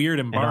crazy weird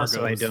embargoes.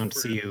 And also, I don't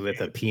see you with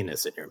a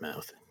penis in your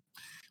mouth.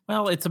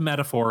 Well, it's a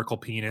metaphorical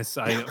penis.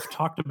 I've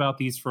talked about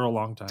these for a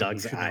long time.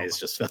 Doug's eyes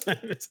just fell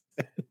out of his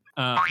head.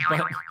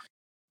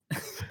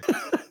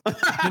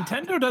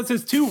 Nintendo does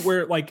this too,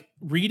 where like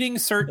reading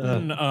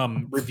certain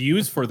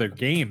reviews for their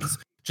games,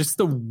 just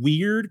the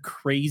weird,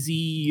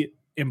 crazy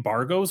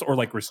embargoes or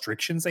like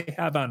restrictions they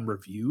have on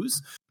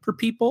reviews for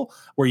people,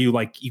 where you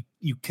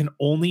can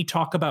only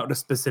talk about a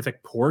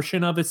specific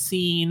portion of a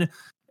scene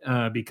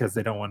because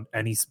they don't want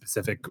any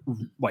specific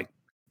like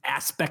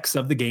aspects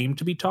of the game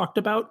to be talked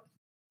about.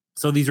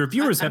 So these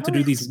reviewers have to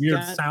do these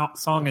weird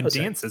song and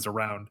dances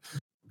around.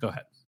 Go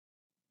ahead.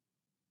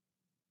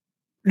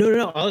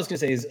 No. All I was going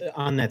to say is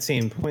on that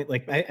same point,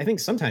 like I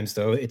think sometimes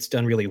though it's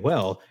done really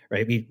well,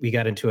 right? We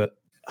got into a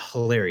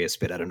hilarious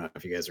bit. I don't know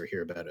if you guys were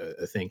here about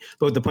a thing,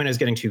 but the point I was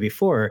getting to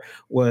before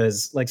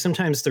was like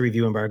sometimes the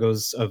review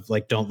embargoes of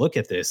like don't look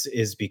at this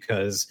is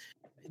because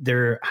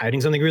they're hiding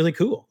something really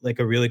cool, like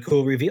a really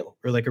cool reveal,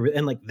 or like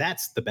and like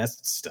that's the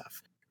best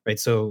stuff, right?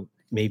 So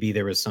maybe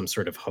there was some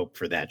sort of hope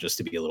for that, just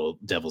to be a little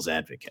devil's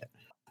advocate.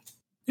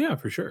 Yeah,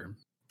 for sure.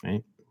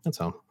 Right.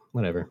 That's all.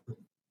 Whatever.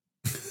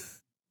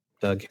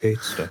 Doug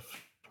hates stuff.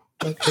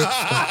 Doug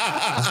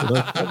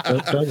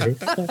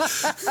hates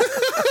stuff.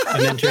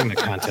 I'm entering the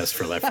contest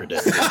for Left 4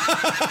 Dead.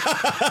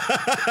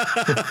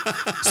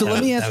 So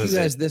let me ask you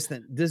guys this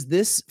then. Does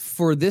this,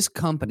 for this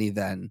company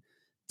then,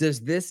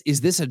 is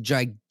this a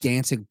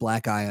gigantic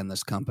black eye on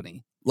this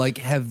company? Like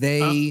have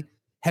they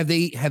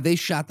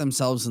shot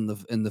themselves in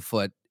the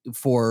foot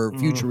for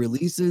future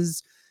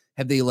releases?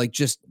 Have they like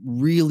just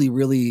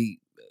really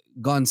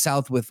gone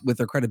south with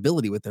their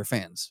credibility with their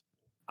fans?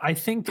 I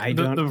think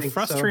the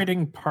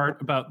frustrating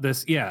part about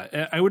this,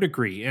 I would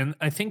agree. And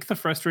I think the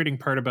frustrating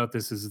part about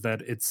this is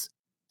that it's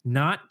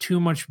not too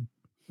much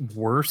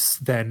worse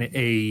than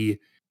a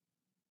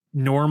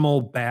normal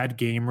bad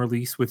game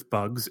release with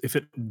bugs if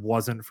it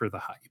wasn't for the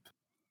hype.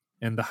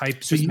 And the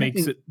hype just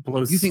makes it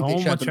blows. You think so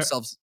they shot much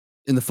themselves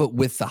in the foot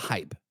with the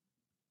hype?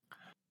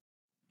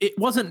 It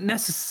wasn't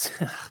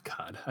necessary.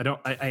 God,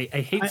 I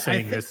hate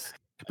saying this,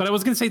 but I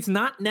was going to say it's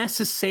not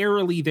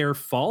necessarily their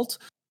fault.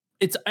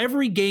 It's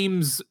every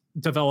game's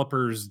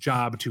developer's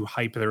job to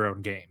hype their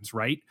own games,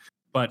 right?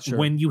 But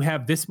when you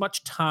have this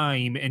much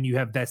time and you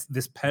have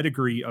this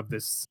pedigree of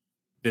this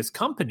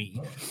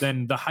company,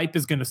 then the hype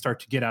is going to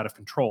start to get out of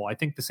control. I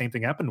think the same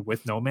thing happened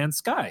with No Man's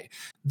Sky.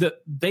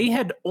 They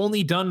had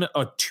only done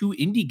 2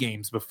 indie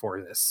games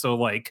before this. So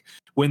like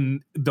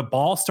when the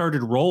ball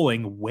started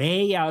rolling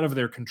way out of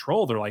their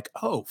control, they're like,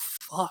 oh,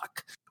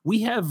 fuck, we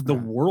have the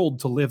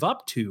world to live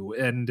up to.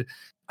 And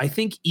I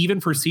think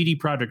even for CD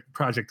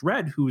Projekt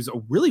Red, who's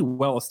a really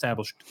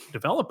well-established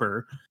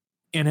developer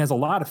and has a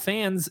lot of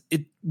fans,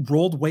 it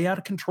rolled way out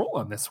of control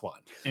on this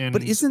one.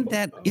 But isn't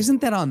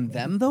that on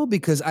them though?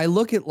 Because I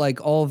look at like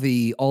all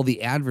the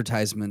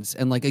advertisements,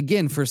 and like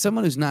again, for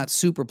someone who's not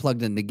super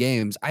plugged into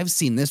games, I've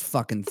seen this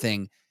fucking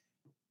thing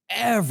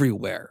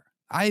everywhere.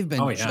 I've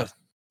been it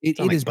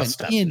has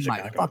been in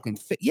my fucking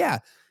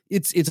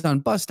it's on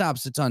bus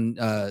stops, it's on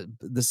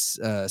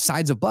the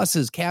sides of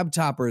buses, cab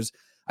toppers.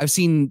 I've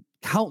seen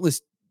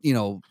countless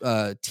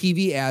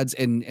TV ads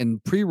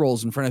and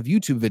pre-rolls in front of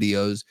YouTube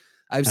videos.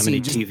 How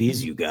many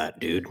TVs you got,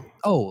 dude?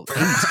 Oh,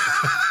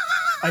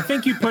 I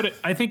think you put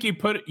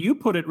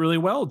it really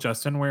well,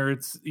 Justin, where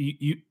it's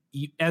you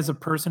as a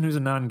person who's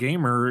a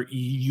non-gamer,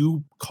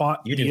 you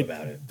caught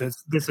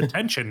this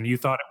attention. You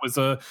thought it was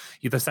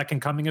the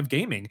second coming of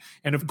gaming.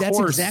 And of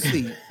course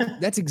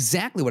that's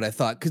exactly what I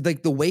thought. Cause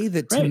like the way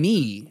that to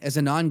me as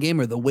a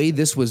non-gamer, the way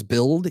this was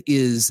billed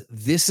is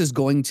this is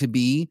going to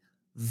be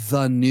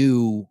the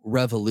new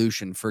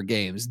revolution for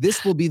games.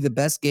 This will be the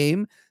best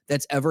game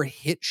that's ever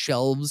hit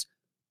shelves.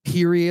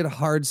 Period.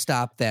 Hard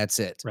stop. That's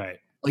it. Right.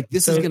 Like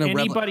this is going to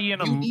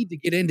you need to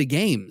get into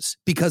games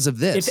because of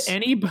this.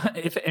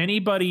 If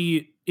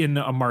anybody in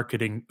a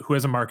marketing who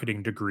has a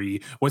marketing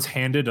degree was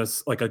handed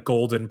us like a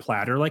golden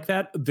platter like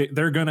that,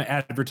 they're going to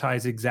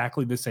advertise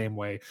exactly the same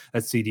way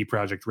that CD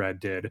Projekt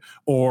Red did.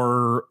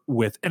 Or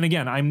with, and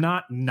again, I'm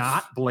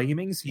not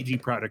blaming CD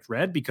Projekt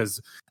Red because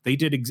they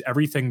did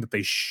everything that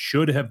they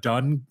should have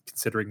done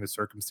considering the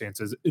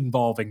circumstances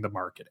involving the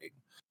marketing.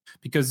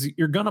 Because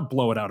you're going to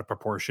blow it out of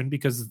proportion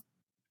because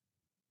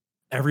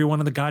everyone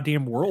in the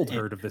goddamn world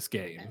heard of this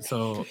game.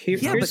 So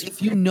yeah, but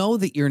if you know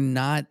that you're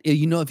not,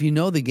 if you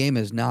know the game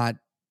is not,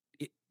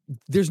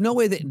 there's no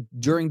way that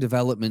during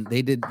development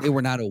they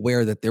were not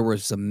aware that there were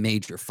some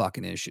major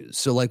fucking issues.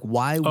 So like,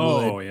 why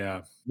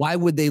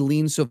would they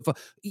lean so far?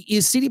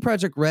 Is CD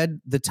Projekt Red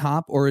the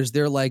top, or is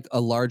there like a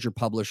larger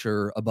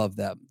publisher above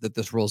them that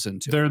this rolls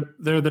into?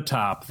 They're the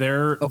top.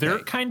 They're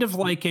kind of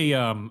like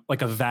a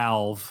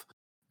Valve.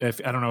 If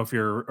I don't know if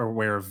you're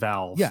aware of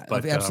Valve. Yeah,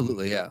 but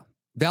absolutely, yeah.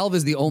 Valve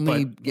is the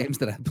only games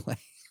that I play.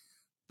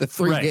 The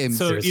three games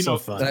so, that so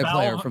fun. That I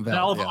play are from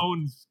Valve.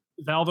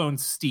 Valve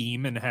owns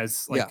Steam and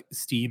has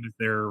Steam as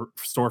their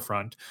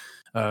storefront.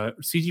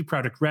 CD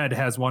Projekt Red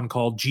has one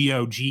called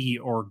GOG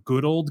or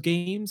Good Old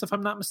Games, if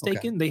I'm not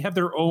mistaken. They have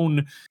their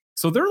own.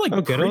 So they're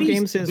like Good Old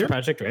Games is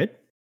Project Red.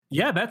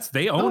 Yeah,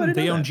 they own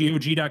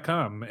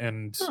GOG.com,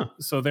 and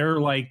so they're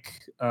like.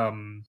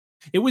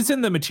 It was in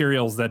the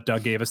materials that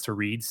Doug gave us to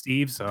read,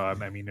 Steve. So I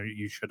mean,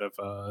 you should have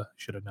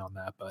known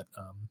that, but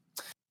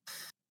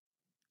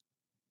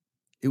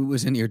it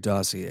was in your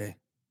dossier.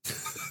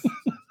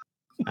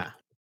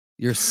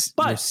 Your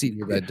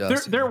CD Red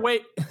dossier.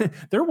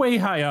 They're way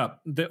high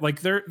up.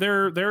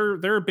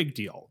 They're a big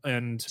deal,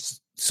 and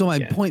so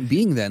my point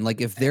being, then,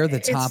 like if they're the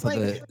top of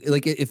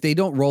if they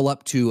don't roll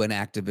up to an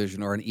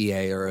Activision or an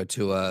EA or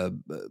to a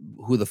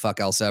who the fuck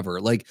else ever,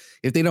 like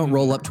if they don't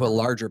roll up to a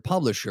larger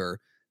publisher.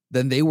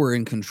 Then they were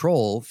in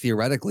control,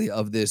 theoretically,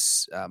 of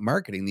this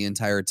marketing the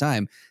entire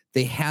time.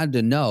 They had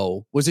to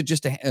know. Was it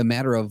just a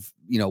matter of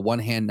one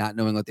hand not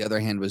knowing what the other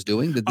hand was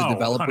doing? Did the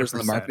developers 100%.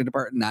 And the marketing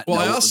department not? Well,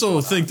 I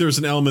also think there's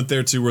an element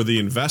there too where the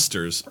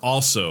investors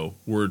also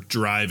were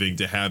driving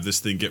to have this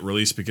thing get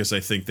released because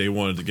I think they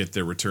wanted to get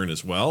their return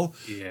as well.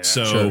 Yeah,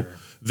 so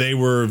they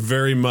were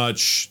very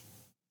much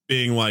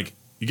being like,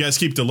 "You guys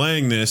keep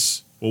delaying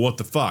this. Well, what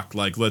the fuck?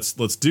 Like, let's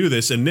do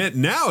this." And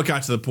now it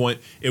got to the point,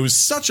 it was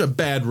such a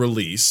bad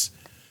release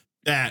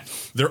that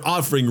they're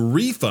offering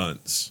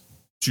refunds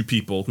to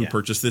people who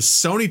purchased this.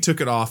 Sony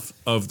took it off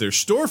of their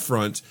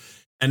storefront,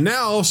 and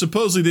now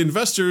supposedly the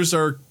investors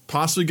are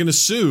possibly going to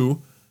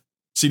sue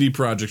CD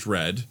Projekt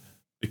Red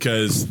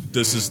because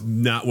this is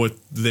not what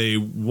they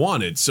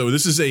wanted. So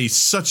this is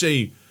such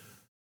a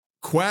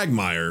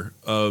quagmire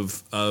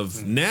of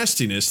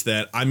nastiness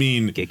that, I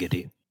mean,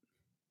 giggity.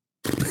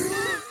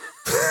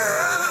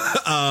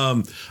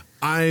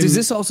 Does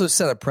this also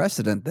set a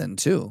precedent then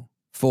too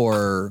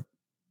for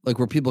like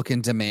where people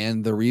can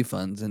demand the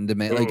refunds and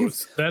demand like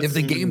if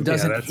the game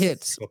doesn't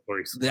hit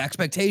the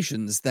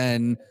expectations,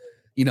 then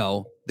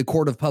the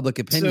court of public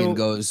opinion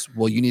goes,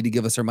 well, you need to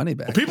give us our money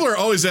back. Well, people are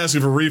always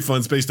asking for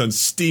refunds based on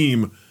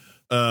Steam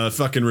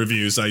fucking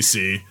reviews. I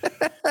see.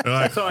 They're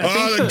like,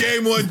 the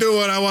game wasn't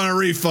doing, I want a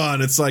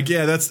refund. It's like,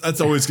 yeah,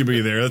 that's always gonna be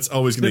there. That's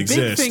always gonna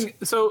exist.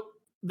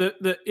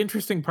 The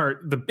interesting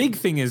part, the big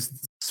thing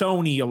is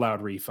Sony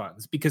allowed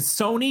refunds because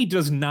Sony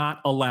does not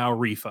allow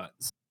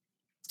refunds.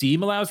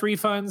 Steam allows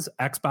refunds.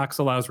 Xbox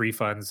allows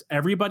refunds.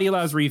 Everybody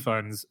allows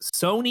refunds.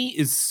 Sony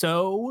is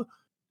so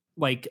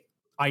like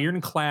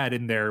ironclad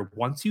in there.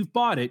 Once you've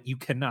bought it, you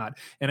cannot.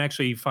 And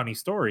actually, funny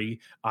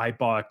story, I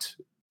bought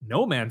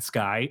No Man's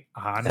Sky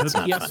on the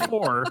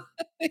PS4.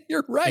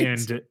 You're right.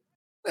 And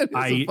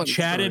I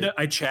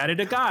chatted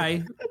a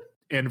guy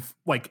and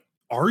like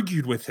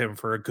argued with him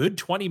for a good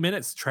 20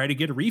 minutes to try to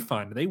get a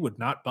refund. They would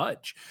not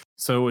budge.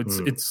 So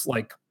it's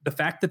like the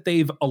fact that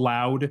they've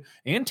allowed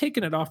and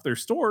taken it off their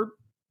store.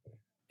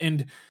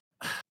 And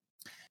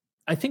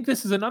I think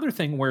this is another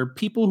thing where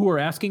people who are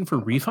asking for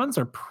refunds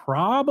are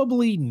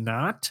probably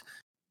not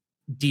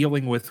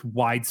dealing with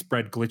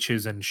widespread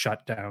glitches and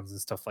shutdowns and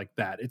stuff like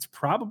that. It's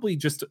probably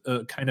just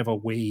a kind of a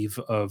wave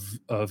of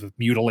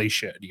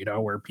mutilation,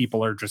 where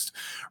people are just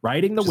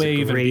riding the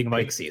wave. A great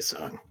Mike C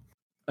song.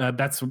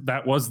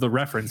 That was the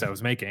reference I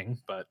was making,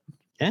 but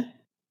yeah,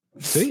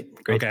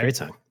 sweet, great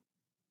song.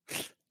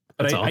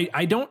 But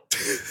I don't.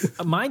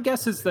 My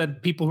guess is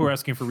that people who are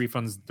asking for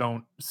refunds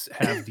don't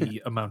have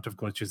the amount of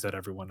glitches that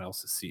everyone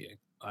else is seeing.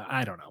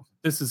 I don't know.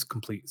 This is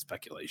complete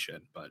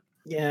speculation, but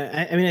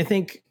yeah, I mean, I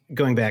think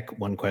going back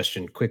one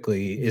question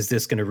quickly, is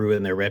this going to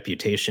ruin their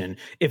reputation?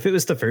 If it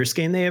was the first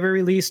game they ever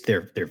released,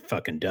 they're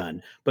fucking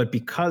done. But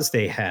because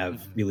they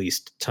have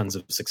released tons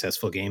of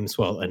successful games,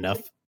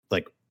 enough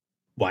like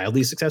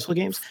wildly successful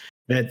games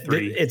that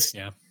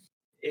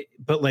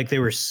but like they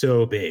were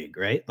so big,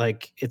 right?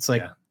 Like it's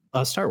like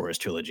a Star Wars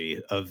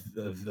trilogy of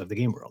the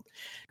game world.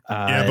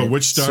 But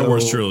which Star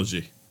Wars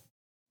trilogy?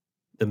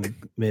 the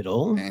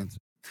middle.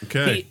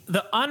 Okay.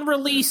 The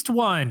unreleased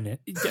one.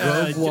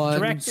 Rogue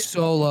One,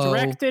 Solo.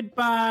 Directed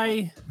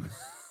by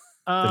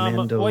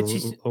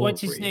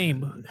what's his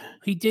name?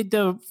 He did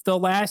the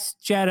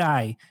Last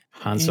Jedi.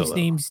 Han Solo.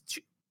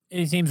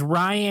 His name's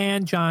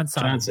Rian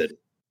Johnson.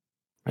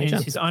 And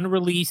it's his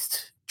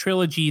unreleased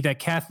trilogy that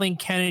Kathleen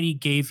Kennedy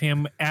gave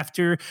him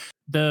after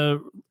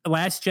the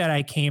Last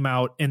Jedi came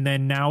out, and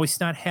then now it's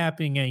not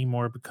happening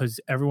anymore because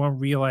everyone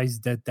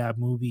realized that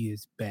movie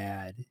is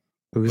bad.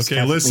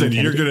 Okay, listen,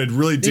 you're going to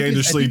really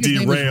dangerously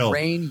derail.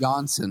 Rain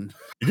Johnson.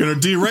 You're going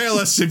to derail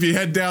us if you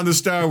head down the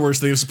Star Wars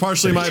thing. It's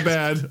partially my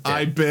bad. Yeah.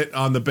 I bit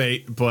on the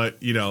bait, but,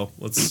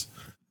 let's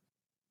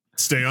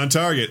stay on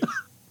target.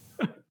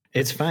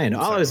 It's fine.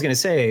 All I was going to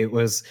say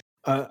was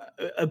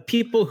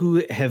people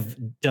who have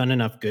done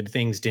enough good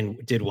things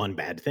did one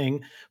bad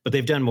thing, but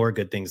they've done more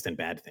good things than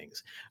bad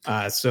things.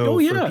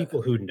 For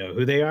people who know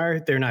who they are,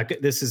 they're not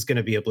good. This is going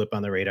to be a blip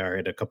on the radar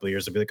in a couple of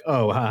years. They'll be like,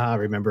 oh, haha,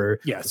 remember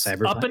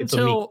Cyberpunk? Up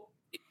until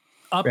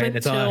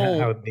that's all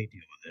how they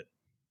deal with it.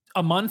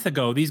 A month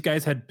ago, these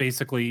guys had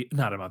basically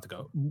not a month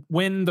ago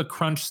when the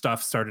crunch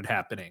stuff started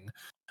happening.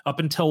 Up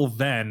until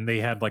then, they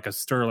had like a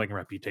sterling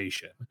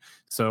reputation.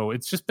 So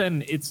it's just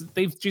been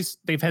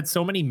they've had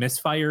so many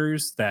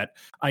misfires that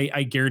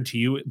I guarantee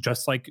you,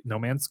 just like No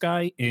Man's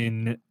Sky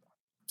in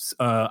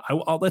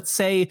let's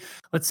say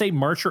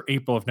March or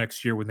April of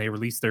next year when they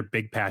release their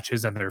big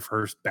patches and their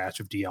first batch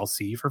of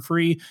DLC for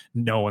free,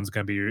 no one's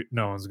gonna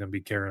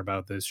be caring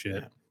about this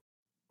shit.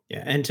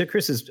 Yeah, and to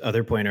Chris's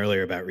other point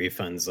earlier about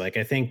refunds, like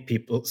I think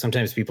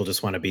sometimes people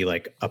just want to be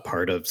like a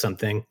part of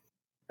something,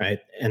 right?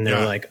 And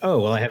they're like, oh,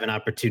 well, I have an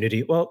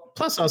opportunity. Well,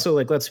 plus also,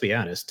 like, let's be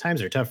honest,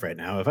 times are tough right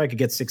now. If I could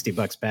get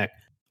 $60 back,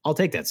 I'll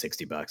take that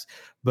 $60.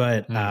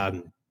 But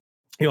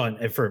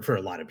for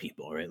a lot of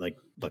people, right? Like,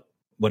 look,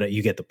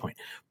 you get the point.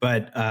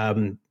 But I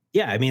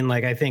mean,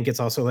 like, I think it's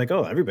also like,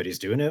 oh, everybody's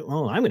doing it.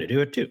 Well, I'm going to do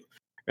it too,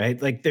 right?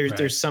 Like,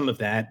 there's some of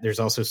that. There's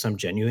also some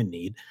genuine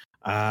need.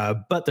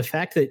 But the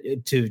fact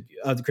that, to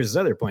Chris's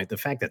other point, the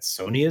fact that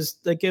Sony is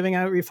like giving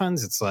out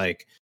refunds, it's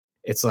like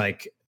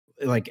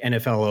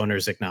NFL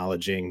owners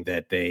acknowledging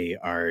that they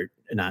are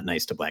not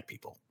nice to black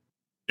people.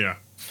 Yeah.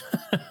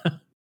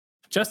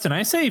 Justin,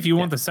 I say if you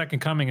want the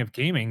second coming of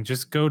gaming,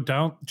 just go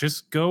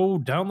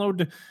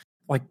download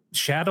like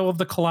Shadow of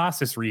the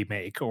Colossus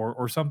remake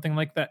or something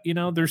like that.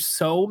 There's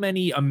so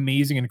many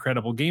amazing,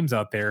 incredible games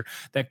out there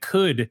that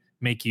could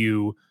make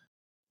you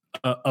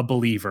a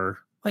believer.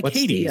 Like what's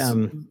Hades.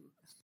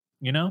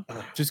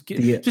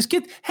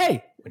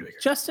 Hey,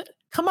 Justin,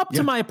 come up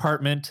to my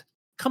apartment.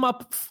 Come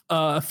up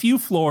a few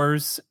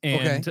floors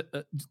and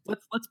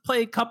let's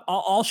play a cup.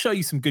 I'll show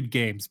you some good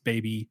games,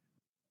 baby.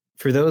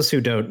 For those who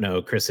don't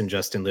know, Chris and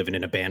Justin live in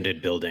an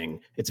abandoned building.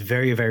 It's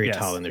very, very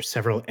tall, and there's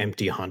several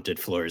empty haunted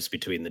floors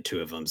between the two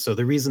of them. So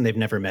the reason they've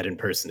never met in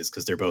person is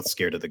because they're both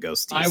scared of the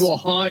ghosties. I will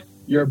haunt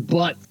your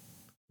butt.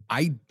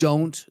 I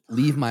don't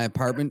leave my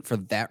apartment for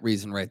that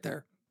reason right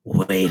there.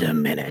 Wait a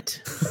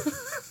minute.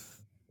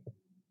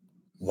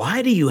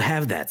 Why do you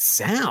have that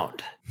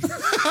sound?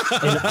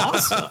 An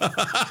awesome,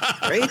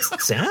 great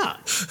sound.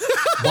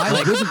 Why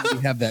wouldn't we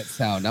have that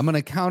sound? I'm going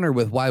to counter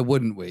with why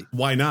wouldn't we?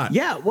 Why not?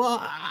 Yeah,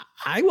 well,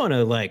 I want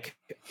to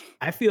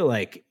I feel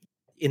like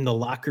in the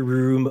locker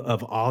room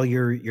of all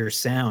your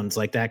sounds,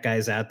 like that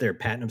guy's out there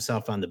patting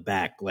himself on the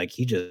back. Like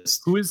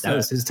who is that?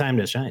 Was his time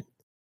to shine.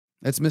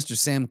 That's Mr.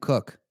 Sam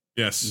Cooke.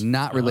 Yes.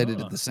 Not related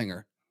to the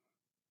singer.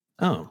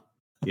 Oh,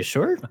 you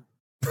sure?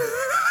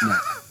 No.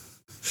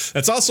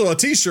 That's also a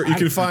t-shirt you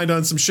can find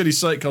on some shitty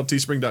site called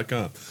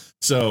teespring.com.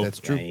 So that's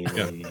true.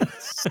 Yeah.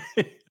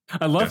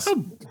 I love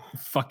how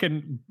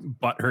fucking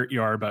butthurt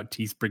you are about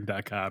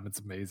teespring.com. It's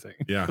amazing.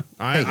 Yeah.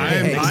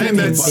 I'm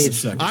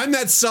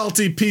that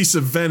salty piece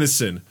of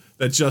venison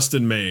that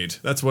Justin made.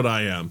 That's what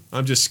I am.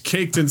 I'm just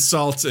caked in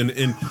salt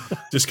and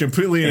just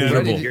completely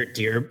inedible. Your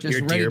dear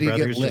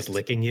brother's just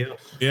licking you.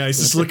 Yeah, he's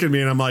just looking at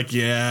me and I'm like,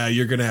 yeah,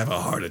 you're gonna have a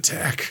heart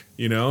attack,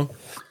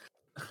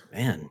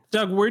 Man,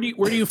 Doug, where do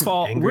you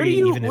fall?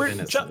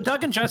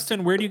 Doug and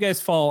Justin, where do you guys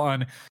fall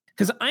on?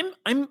 Because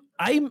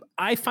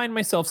I find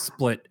myself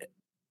split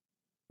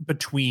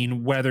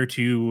between whether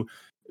to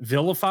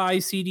vilify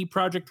CD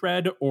Projekt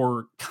Red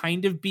or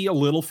kind of be a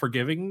little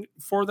forgiving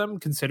for them,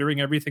 considering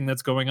everything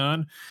that's going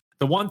on.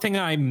 The one thing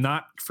I'm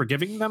not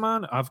forgiving them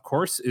on, of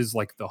course, is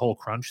like the whole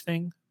crunch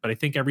thing. But I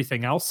think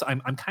everything else,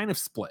 I'm kind of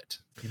split.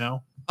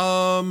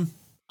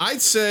 I'd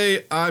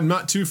say I'm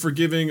not too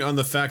forgiving on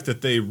the fact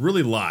that they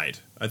really lied.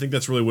 I think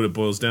that's really what it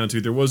boils down to.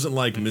 There wasn't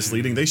like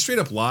misleading. They straight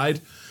up lied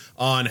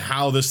on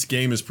how this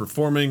game is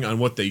performing, on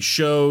what they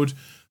showed.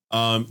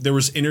 There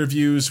was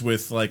interviews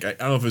with like, I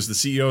don't know if it was the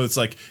CEO that's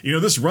like,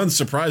 this runs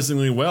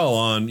surprisingly well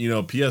on,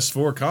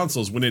 PS4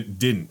 consoles when it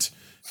didn't.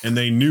 And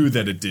they knew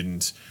that it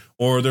didn't.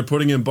 Or they're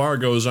putting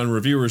embargoes on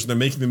reviewers and they're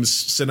making them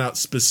send out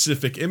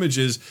specific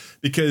images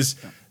because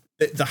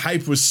the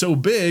hype was so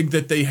big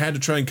that they had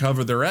to try and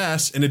cover their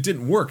ass and it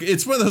didn't work.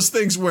 It's one of those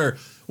things where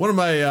one of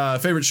my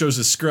favorite shows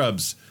is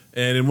Scrubs.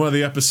 And in one of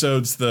the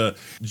episodes, the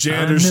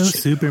janitor's... I'm no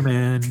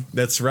Superman.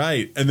 That's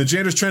right. And the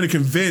janitor's trying to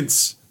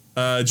convince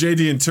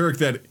JD and Turk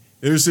that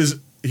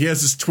he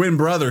has this twin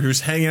brother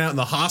who's hanging out in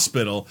the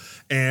hospital,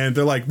 and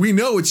they're like, "We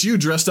know it's you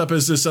dressed up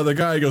as this other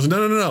guy." He goes,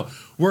 "No.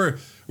 We're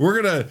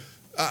gonna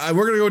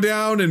go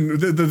down, and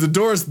the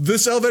doors.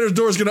 This elevator's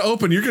door is gonna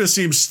open. You're gonna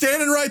see him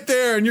standing right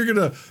there, and you're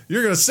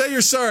gonna say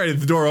you're sorry."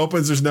 The door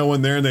opens. There's no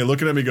one there, and they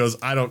look at him. He goes,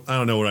 "I don't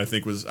know what I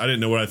didn't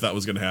know what I thought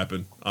was gonna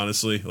happen.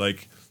 Honestly,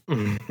 like."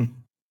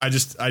 I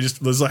just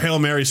there's a Hail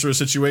Mary sort of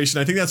situation.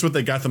 I think that's what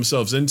they got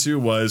themselves into,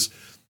 was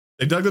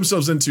they dug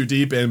themselves in too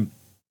deep. And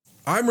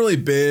I'm really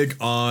big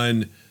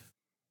on,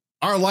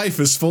 our life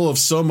is full of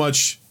so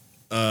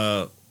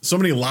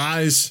many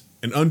lies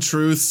and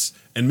untruths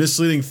and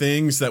misleading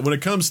things that when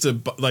it comes to,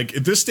 like,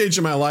 at this stage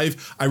of my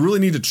life, I really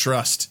need to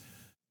trust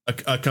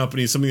a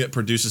company, something that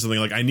produces something.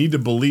 Like, I need to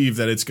believe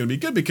that it's going to be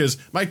good because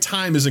my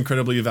time is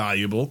incredibly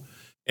valuable.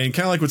 And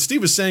kind of like what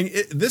Steve was saying,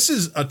 this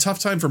is a tough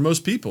time for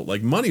most people,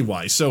 like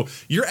money-wise. So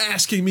you're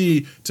asking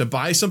me to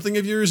buy something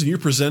of yours and you're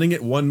presenting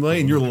it one way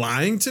and you're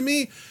lying to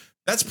me?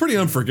 That's pretty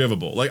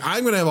unforgivable. Like,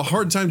 I'm going to have a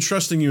hard time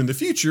trusting you in the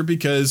future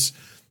because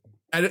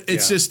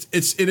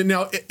it's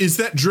now, is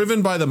that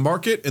driven by the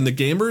market and the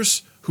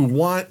gamers who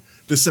want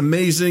this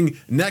amazing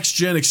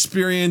next-gen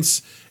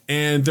experience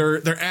and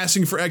they're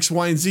asking for X,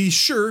 Y, and Z?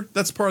 Sure,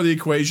 that's part of the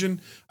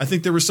equation. I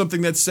think there was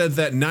something that said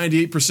that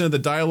 98% of the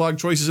dialogue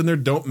choices in there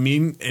don't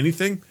mean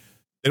anything.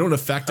 They don't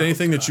affect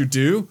anything that you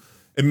do.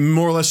 It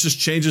more or less just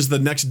changes the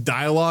next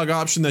dialogue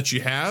option that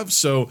you have.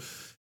 So,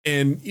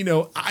 and,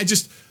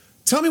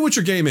 tell me what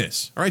your game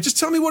is. All right, just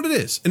tell me what it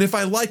is. And if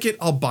I like it,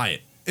 I'll buy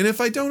it. And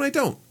if I don't, I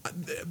don't.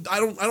 I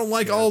don't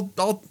like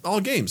all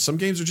games. Some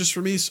games are just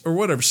for me or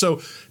whatever.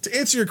 So to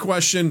answer your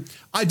question,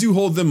 I do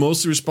hold them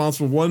mostly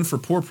responsible, one, for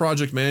poor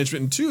project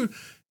management, and two,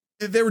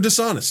 they were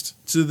dishonest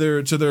to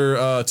their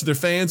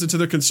fans and to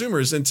their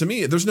consumers. And to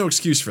me, there's no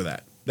excuse for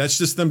that. That's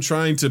just them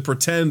trying to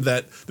pretend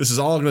that this is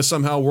all going to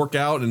somehow work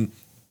out, and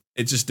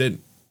it just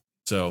didn't.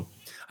 So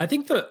I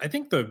think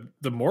the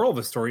moral of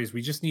the story is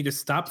we just need to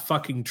stop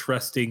fucking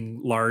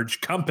trusting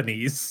large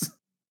companies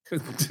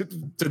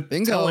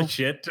to tell us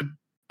shit.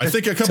 I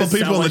think a couple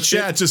people in the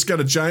chat just got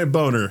a giant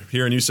boner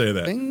hearing you say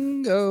that.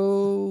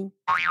 Bingo.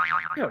 I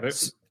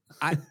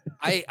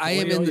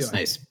am in this.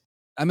 Nice.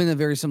 I'm in a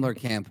very similar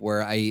camp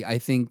where I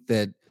think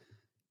that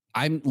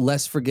I'm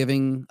less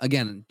forgiving.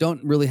 Again,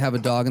 don't really have a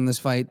dog in this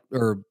fight,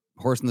 or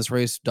horse in this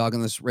race, dog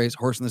in this race,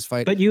 horse in this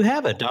fight. But you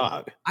have a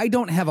dog. I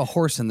don't have a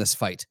horse in this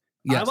fight.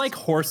 Yes. I like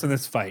horse in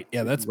this fight.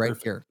 Yeah, that's right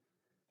perfect. Here.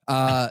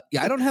 I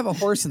don't have a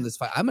horse in this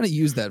fight. I'm going to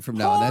use that from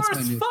now on. That's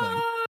my new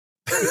thing.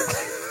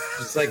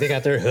 It's like they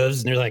got their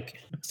hooves and they're like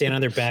standing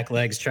on their back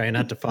legs, trying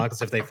not to fall,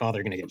 because if they fall,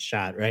 they're going to get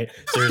shot, right?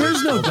 So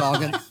there's no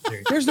dog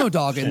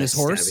in this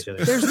horse.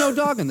 There's no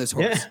dog in this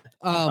horse.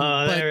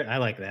 I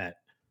like that.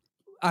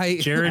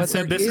 Jared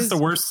said this is the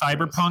worst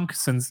cyberpunk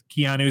since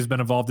Keanu's been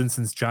involved in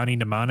since Johnny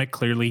Mnemonic.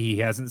 Clearly, he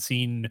hasn't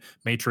seen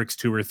Matrix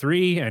 2 or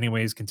 3.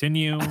 Anyways,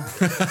 continue.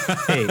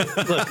 Hey,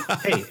 look.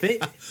 Hey,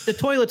 the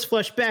toilets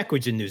flush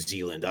backwards in New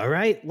Zealand. All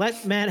right,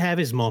 let Matt have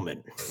his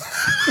moment.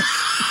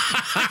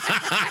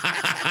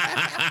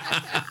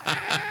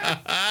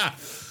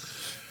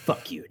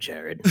 Fuck you,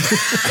 Jared.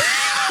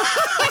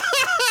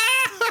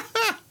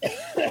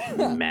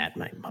 Matt,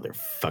 my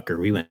motherfucker.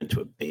 We went to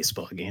a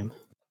baseball game.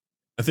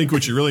 I think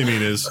what you really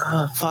mean is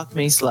fuck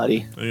me,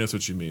 slutty. I think that's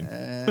what you mean.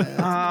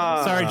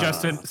 Sorry,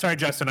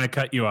 Justin. I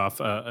cut you off.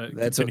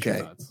 That's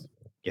okay.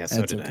 Yeah,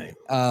 so did I.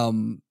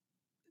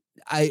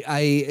 I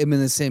am in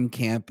the same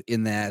camp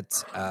in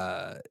that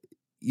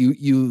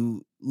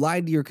you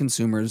lied to your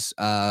consumers.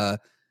 And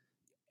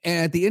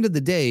at the end of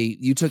the day,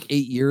 you took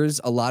 8 years,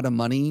 a lot of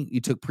money.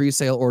 You took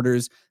pre-sale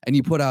orders, and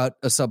you put out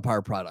a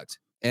subpar product.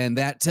 And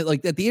that,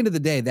 like, at the end of the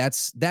day,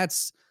 that's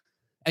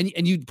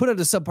and you put out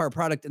a subpar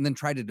product and then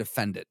try to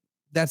defend it.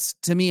 That's,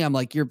 to me, I'm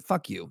like,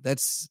 fuck you.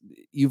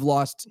 You've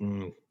lost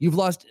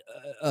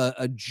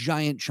a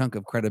giant chunk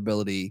of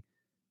credibility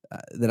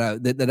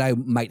that I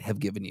might have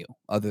given you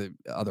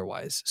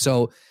otherwise.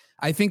 So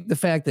I think the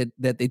fact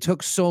that they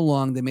took so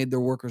long, they made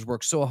their workers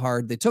work so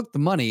hard, they took the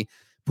money,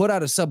 put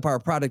out a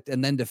subpar product,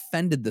 and then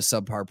defended the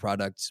subpar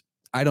product.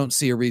 I don't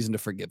see a reason to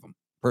forgive them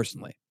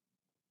personally.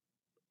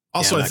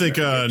 Also, I think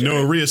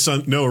Noah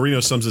Reno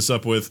sums this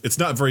up with, it's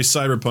not very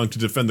cyberpunk to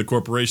defend the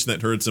corporation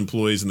that hurt its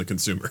employees and the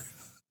consumer.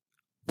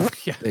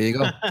 Yeah, there you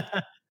go.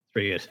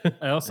 Pretty good.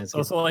 I also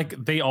like,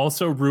 they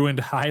also ruined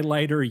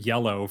highlighter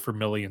yellow for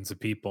millions of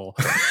people.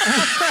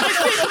 I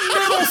think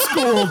middle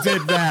school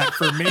did that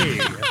for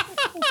me.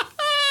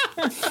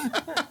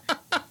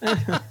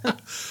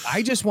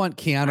 I just want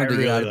Keanu to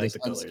get out of this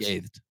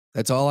unscathed.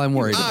 That's all I'm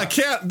worried about.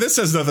 This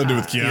has nothing to do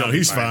with Keanu.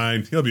 He's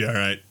fine. He'll be all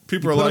right.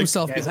 People are put like,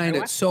 himself behind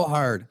it so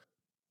hard.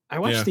 I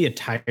watched the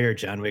entire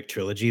John Wick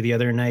trilogy the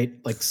other night,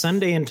 like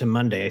Sunday into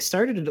Monday. I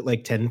started it at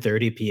like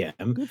 10:30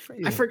 p.m. Good for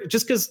you. I forgot,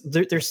 just because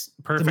there's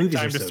perfect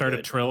time to start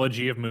a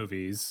trilogy of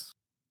movies.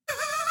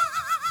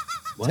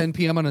 10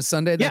 p.m. on a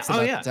Sunday. That's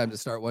the time to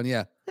start one.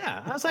 Yeah.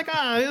 Yeah. I was like,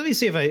 let me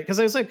see because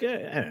I was like,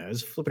 I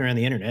was flipping around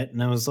the internet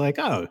and I was like,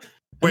 I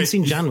haven't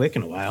seen John Wick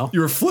in a while.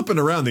 You were flipping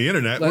around the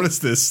internet. What is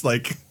this?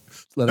 Like,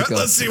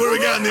 let's see what we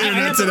got on the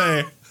internet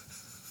today.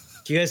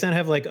 Do you guys not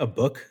have like a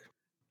book?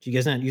 Do you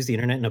guys not use the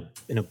internet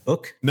in a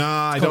book?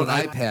 Nah, I It's don't. called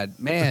an iPad.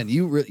 Man,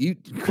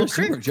 Chris,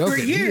 you were joking.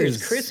 For He years,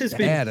 is Chris has bad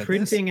been at this.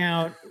 printing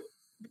out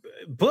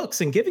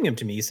books and giving them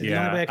to me. So the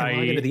only way I can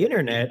log into the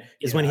internet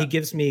is when he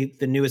gives me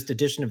the newest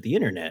edition of the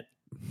internet.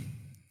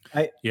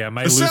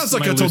 It sounds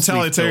like a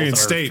totalitarian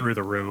state through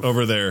the roof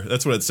over there.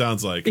 That's what it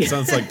sounds like. It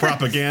sounds like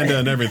propaganda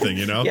and everything,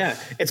 you know? Yeah,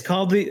 it's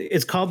called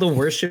the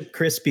Worship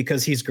Chris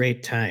because he's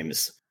great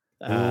times.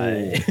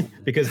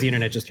 Because the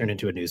internet just turned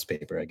into a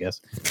newspaper, I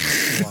guess.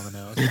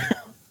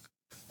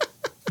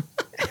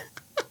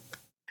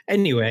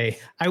 Anyway,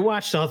 I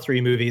watched all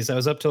 3 movies. I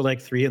was up till like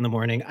 3 a.m.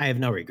 I have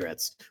no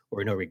regrets,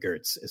 or no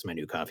regrets, as my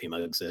new coffee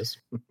mug says.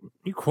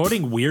 You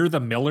quoting We're the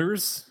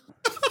Millers?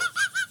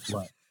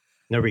 What?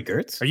 No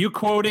regrets? Are you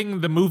quoting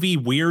the movie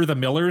We're the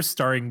Millers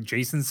starring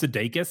Jason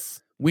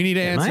Sudeikis? We need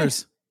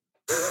answers.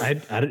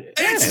 Answer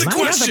the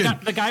question. Yeah,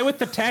 the guy with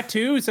the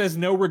tattoo says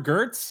no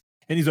regrets,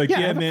 and he's like,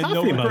 "Yeah, man,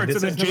 no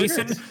regrets."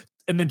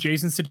 And then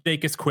Jason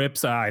Sudeikis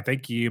quips, "I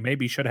think you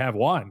maybe should have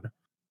one."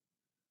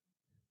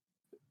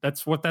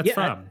 That's what that's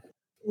from.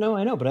 No,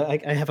 I know,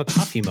 but I have a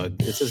coffee mug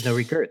that says no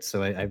regrets.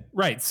 So I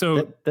right.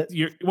 So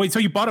so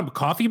you bought a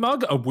coffee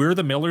mug, a We're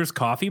the Millers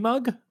coffee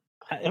mug?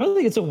 I don't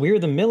think it's a We're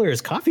the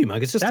Millers coffee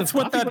mug. It's just that's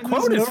what that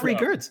quote is. No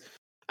regrets.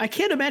 I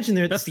can't imagine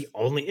that's the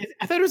only.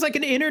 I thought it was like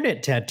an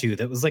internet tattoo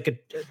that was like a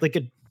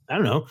I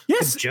don't know.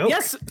 Yes, a joke.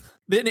 Yes.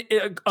 Then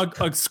a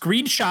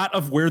screenshot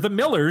of Where the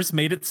Millers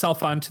made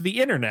itself onto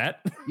the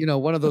internet. You know,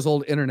 one of those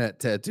old internet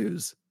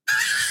tattoos.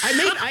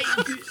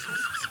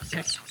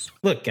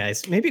 Look,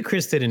 guys, maybe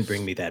Chris didn't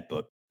bring me that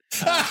book.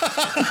 So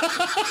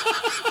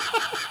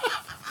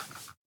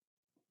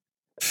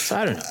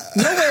I don't know.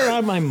 Nowhere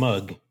on my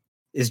mug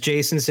is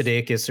Jason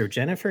Sudeikis or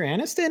Jennifer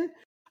Aniston.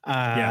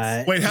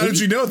 Yes. Wait, how did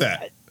you know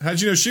that? How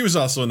did you know she was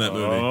also in that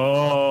movie?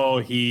 Oh,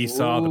 he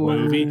saw the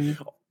movie.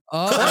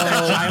 Oh,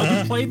 that child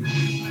who played.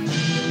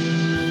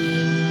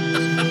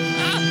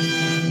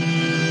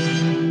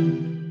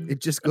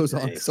 It just goes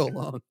on so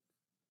long.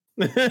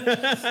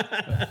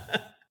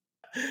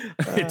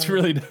 It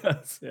really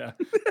does. Yeah.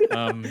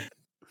 But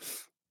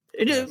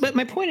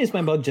my point is, my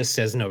mug just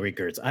says no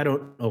regrets. I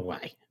don't know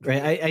why.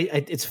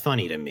 Right? It's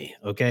funny to me.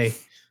 Okay.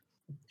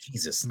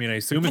 Jesus. I mean, I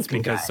assume it's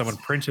because someone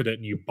printed it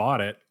and you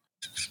bought it.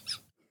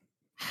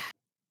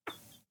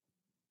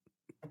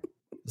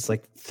 It's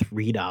like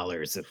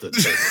 $3 at the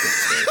thrift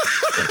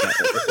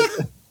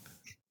store.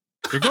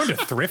 You're going to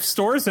thrift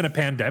stores in a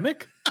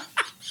pandemic?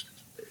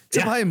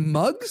 To buy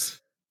mugs?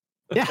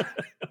 Yeah.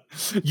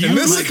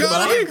 Used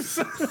mugs?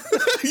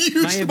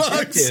 Used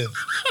mugs.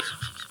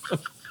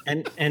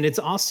 And it's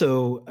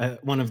also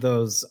one of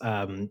those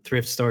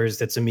thrift stores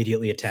that's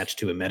immediately attached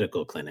to a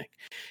medical clinic.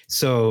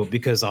 So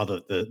because all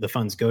the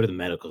funds go to the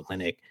medical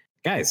clinic,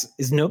 guys,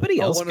 is nobody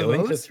else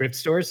going to thrift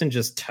stores and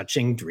just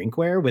touching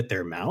drinkware with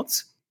their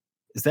mouths?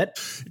 Is that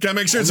you gotta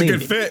make sure it's a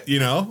good fit, you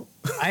know?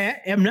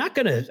 I'm not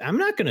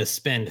gonna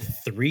spend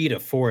 $3 to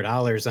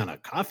 $4 on a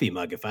coffee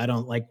mug if I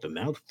don't like the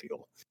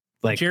mouthfeel.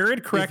 Like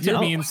Jared corrected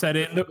me and said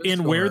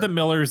in Where the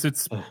Millers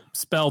it's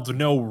spelled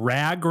no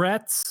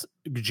regrets.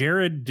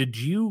 Jared, did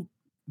you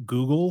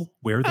Google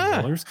Where the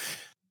Millers?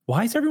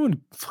 Why is everyone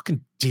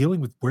fucking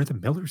dealing with Where the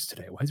Millers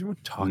today? Why is everyone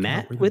talking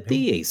Matt about with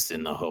the ace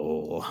in the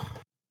hole?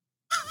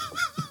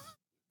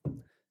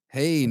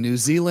 Hey, New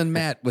Zealand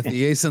Matt with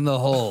the ace in the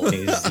hole.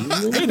 Hey,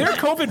 they're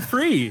COVID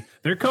free.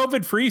 They're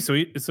COVID free, so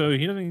he doesn't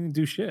even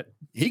do shit.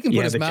 He can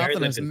put his mouth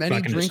in as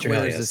many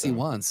drinkwares as he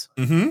wants.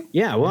 Mm-hmm.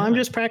 Yeah, well, I'm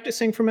just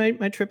practicing for my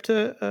trip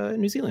to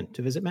New Zealand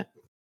to visit Matt.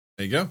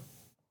 There you go.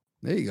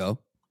 There you go.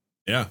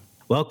 Yeah.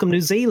 Welcome,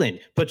 New Zealand.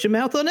 Put your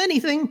mouth on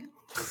anything.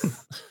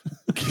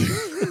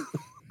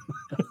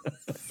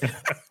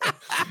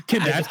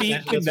 Can that be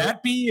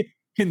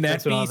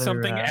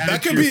something?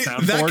 That could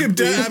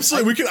be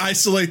absolutely. We could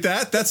isolate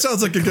that. That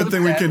sounds like a good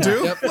thing we can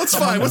do. Yep. That's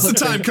fine. What's the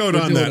time code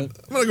on that?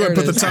 I'm gonna go and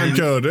put the time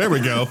code. There we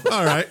go.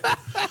 All right.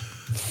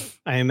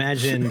 I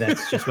imagine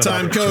that's just what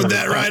time code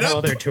that right up.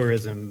 Other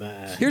tourism.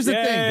 Here's the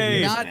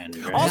thing.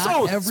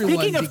 Also,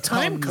 speaking of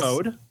time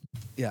code.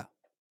 Yeah.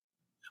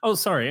 Oh,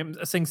 sorry. I'm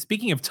saying,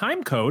 speaking of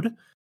time code,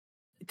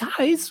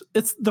 guys,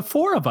 it's the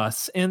 4 of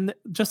us, and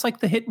just like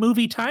the hit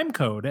movie Time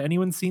Code.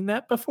 Anyone seen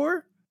that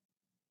before?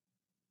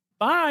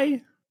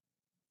 Bye.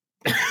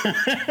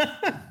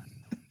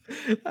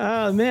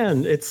 Oh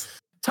man, it's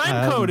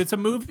Time Code. It's a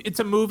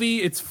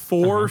movie. It's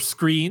 4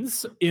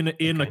 screens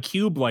in a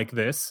cube like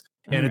this,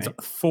 and it's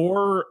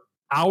 4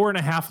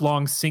 hour-and-a-half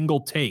long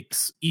single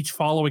takes, each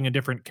following a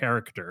different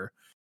character.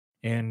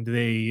 And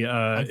they,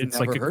 it's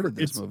never like heard of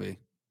this movie.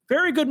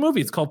 Very good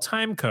movie. It's called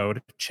Time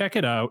Code. Check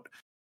it out.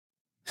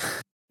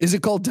 Is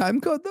it called Time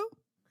Code though?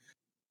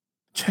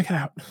 Check it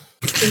out.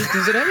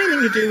 Does it have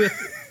anything to do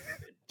with?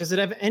 Does it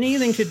have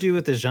anything to do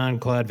with the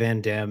Jean-Claude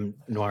Van Damme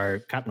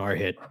cop noir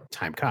hit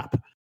Time Cop?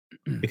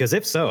 Because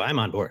if so, I'm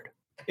on board.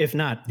 If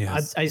not,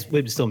 yes. I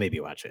would still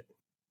maybe watch it.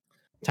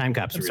 Time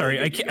Cop's. I'm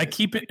sorry, I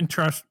keep it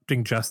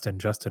interrupting Justin.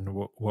 Justin,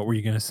 what were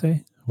you going to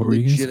say? What were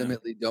you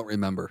legitimately don't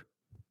remember.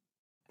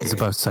 It's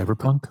about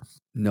Cyberpunk.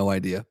 No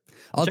idea.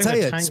 I'll tell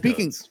you.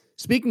 Speaking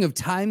Speaking of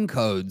time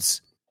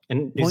codes,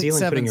 and New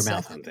Zealand putting your 0.7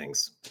 mouth on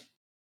things.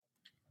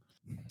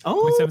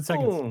 Oh, 0.7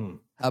 seconds.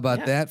 How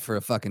about that for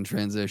a fucking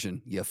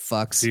transition? You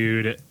fucks.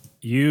 Dude,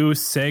 you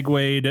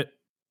segued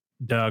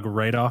Doug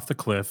right off the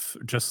cliff,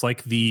 just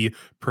like the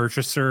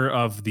purchaser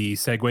of the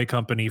Segway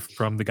company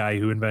from the guy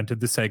who invented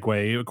the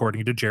Segway,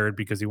 according to Jared,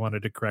 because he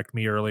wanted to correct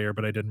me earlier,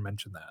 but I didn't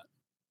mention that.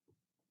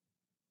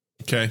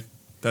 Okay.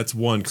 That's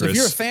one, Chris. So if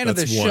you're a fan of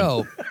this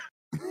show,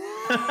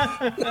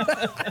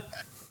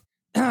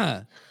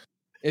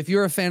 if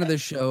you're a fan of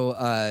this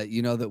show,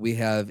 you know that we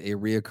have a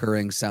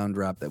reoccurring sound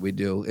drop that we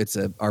do. It's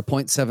our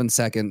 0.7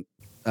 second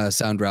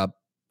sound drop,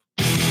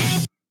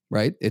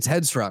 right? It's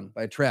Headstrong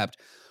by Trapped.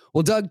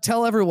 Well, Doug,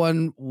 tell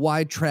everyone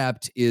why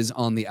Trapped is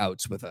on the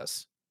outs with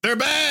us. They're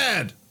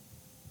bad.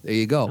 There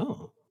you go.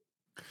 Oh.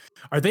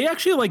 Are they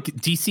actually like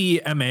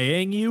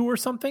DCMAing you or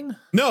something?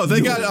 No, they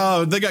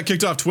got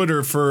kicked off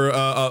Twitter for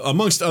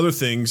amongst other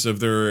things of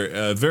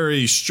their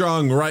very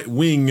strong right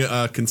wing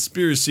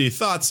conspiracy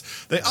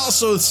thoughts. They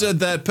also said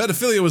that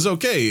pedophilia was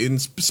okay, and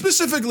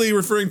specifically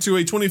referring to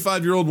a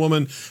 25-year-old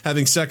woman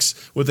having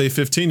sex with a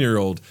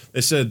 15-year-old.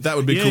 They said that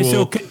would be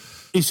cool.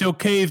 It's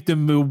okay if the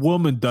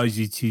woman does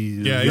it to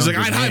you. Yeah, he's like,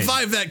 I'd high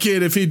five that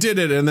kid if he did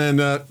it, and then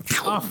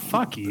oh,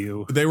 fuck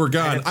you. They were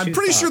gone. I'm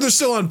pretty sure they're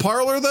still on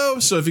Parler though.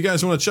 So if you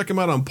guys want to check them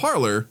out on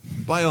Parler,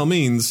 by all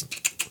means,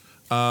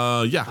 you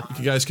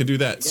guys can do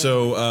that.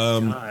 So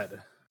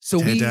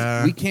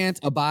we can't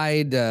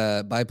abide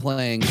by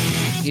playing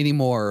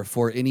anymore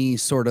for any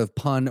sort of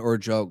pun or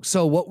joke.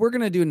 So what we're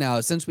gonna do now,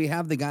 since we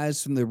have the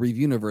guys from the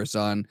Reviewniverse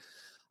on,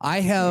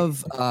 I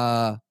have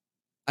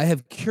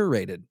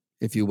curated,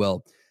 if you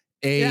will,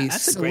 a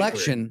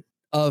selection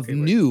of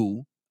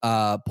new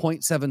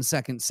 0.7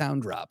 second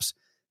sound drops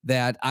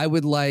that I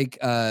would like.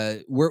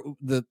 We're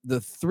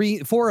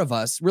the four of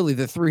us, really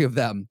the three of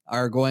them,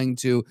 are going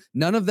to.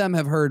 None of them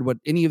have heard what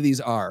any of these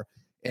are,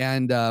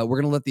 and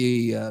we're going to let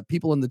the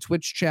people in the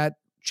Twitch chat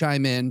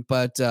chime in.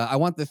 But I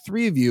want the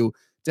three of you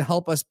to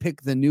help us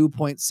pick the new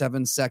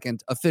 0.7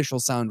 second official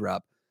sound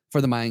drop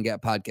for the Mind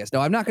Gap podcast.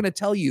 Now, I'm not going to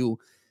tell you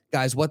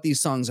guys what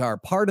these songs are.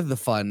 Part of the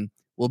fun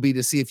will be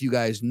to see if you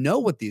guys know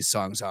what these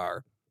songs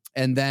are,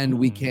 and then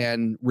we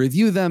can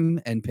review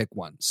them and pick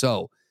one.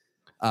 So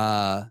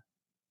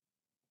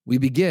we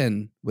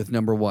begin with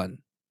number one.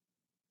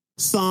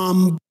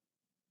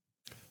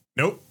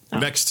 Nope.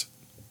 Next.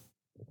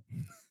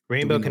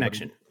 Rainbow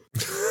Connection.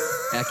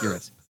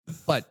 Accurate.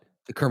 But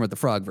the Kermit the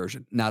Frog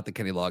version, not the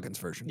Kenny Loggins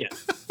version. Yeah.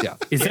 Yeah.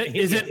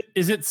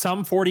 Is it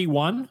Sum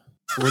 41?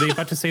 Were they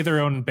about to say their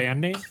own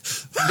band name?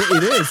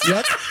 It is.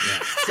 Yep.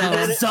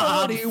 Yeah.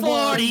 Sum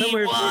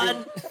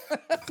 41.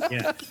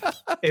 Yeah.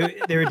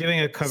 They were doing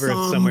a cover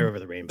of Somewhere Over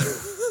the Rainbow.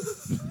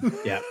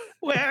 Yeah.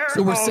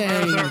 So we're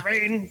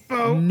saying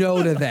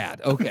no to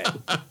that. Okay.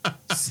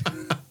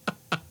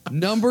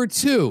 Number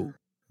two.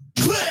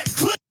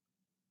 It's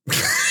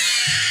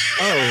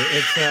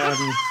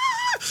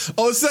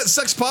that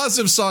sex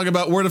positive song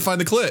about where to find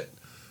the clit.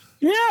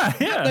 Yeah.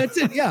 That's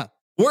it. Yeah.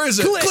 Where is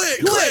it? Clit.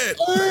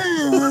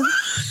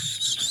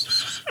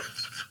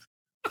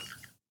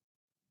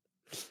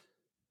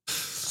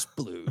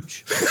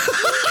 Splooge.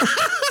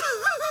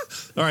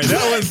 All right,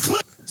 that one's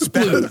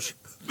Splooge.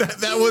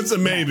 that one's a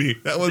maybe.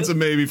 That one's a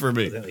maybe for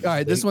me. All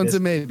right, this one's a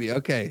maybe.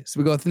 Okay,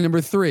 so we go with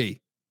number three.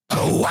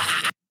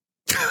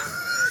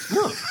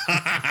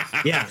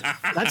 Yeah,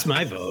 that's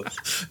my vote.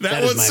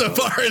 That one's so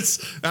far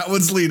that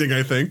one's leading,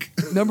 I think.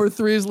 Number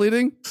three is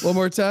leading. One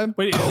more time.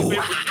 Wait.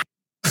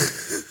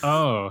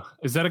 Oh,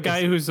 is that a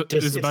guy who's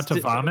about to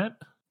vomit?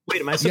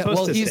 Wait, am I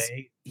supposed to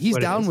say? He's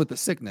down with the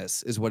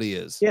sickness, is what he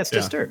is. Yeah, it's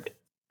disturbed.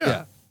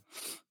 Yeah.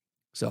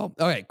 So,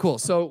 all right, cool.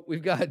 So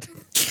we've got,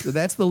 so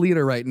that's the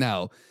leader right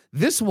now.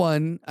 This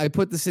one, I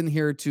put this in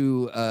here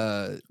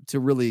to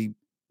really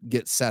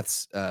get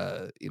Seth's,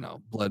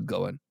 blood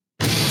going.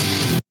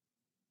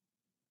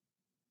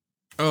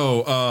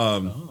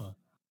 Oh,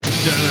 that's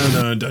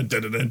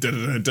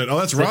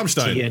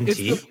Rammstein.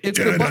 It's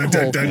the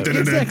butthole bit.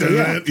 Exactly,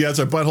 yeah. Yeah, it's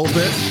a butthole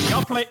bit.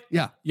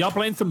 Y'all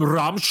playing some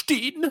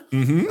Rammstein?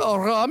 Mm-hmm. Oh,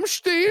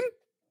 Rammstein.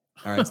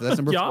 All right, so that's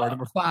number four.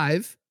 Number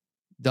five.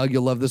 Doug,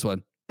 you'll love this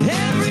one.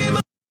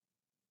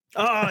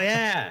 Oh,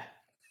 yeah.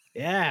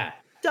 Yeah.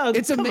 Doug,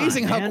 it's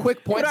amazing how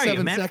quick 0.7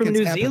 seconds from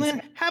New happens.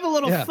 Zealand? Have a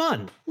little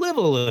fun. Live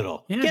a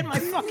little. Yeah. Get my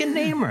fucking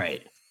name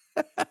right.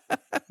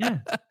 Yeah.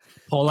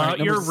 Pull out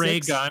your ray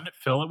 6. gun,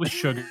 fill it with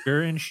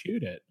sugar, and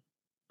shoot it.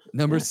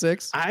 Number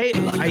 6. Sorry.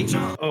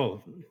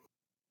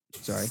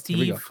 Steve, here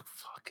we go.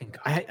 Fucking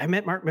God. I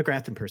met Mark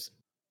McGrath in person.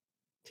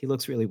 He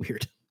looks really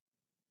weird.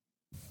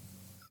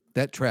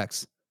 That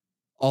tracks.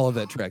 All of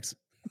that tracks.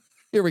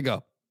 Here we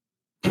go.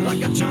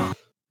 Like a chump.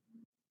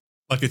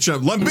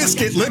 Limp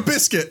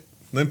Bizkit.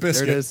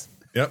 There it is.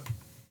 Yep.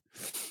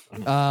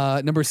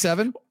 Number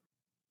 7.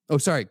 Oh,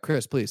 sorry,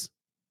 Chris, please.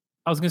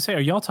 I was gonna say,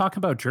 are y'all talking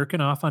about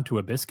jerking off onto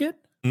a biscuit?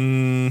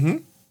 Mm-hmm.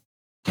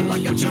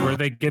 Where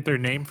they get their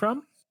name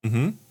from?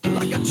 Mm-hmm.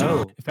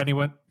 If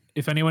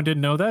If anyone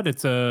didn't know that,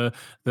 it's the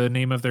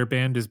name of their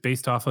band is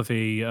based off of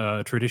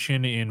a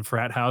tradition in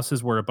frat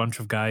houses where a bunch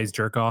of guys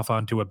jerk off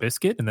onto a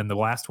biscuit, and then the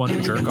last one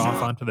to jerk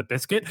off onto the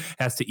biscuit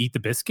has to eat the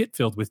biscuit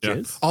filled with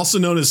jizz. Also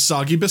known as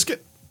soggy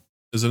biscuit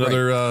is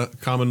another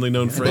commonly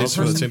known phrase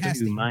for the same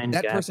thing.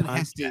 That person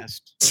has to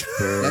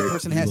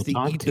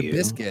eat the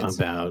biscuits.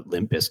 About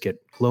Limp Bizkit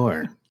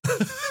lore.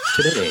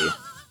 Today,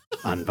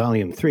 on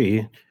Volume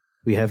 3,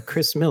 we have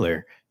Chris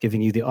Miller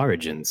giving you the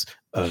origins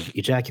of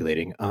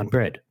ejaculating on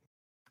bread.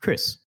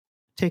 Chris,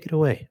 take it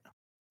away.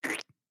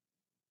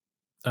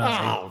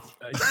 I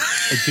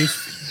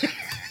Is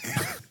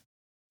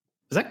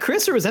that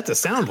Chris or was that the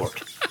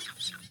soundboard?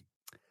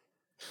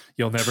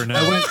 You'll never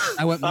know.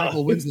 I went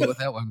Michael Winslow with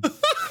that one.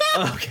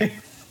 Okay.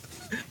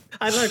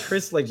 I thought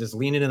Chris like just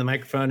lean into the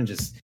microphone and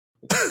just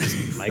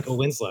Michael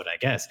Winslow, I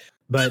guess.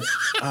 But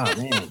oh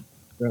man,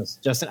 gross.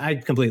 Justin, I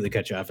completely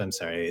cut you off. I'm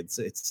sorry. It's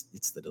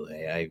the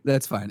delay.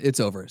 That's fine. It's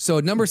over. So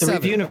number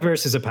 7. The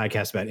Reviewniverse is a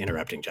podcast about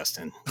interrupting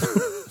Justin.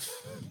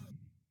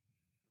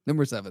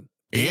 Number 7.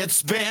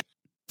 It's been.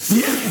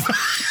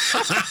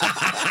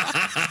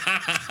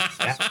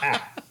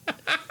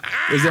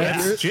 Is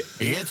that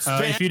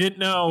if you didn't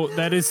know,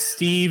 that is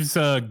Steve's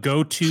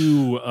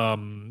go-to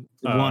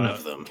one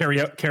of them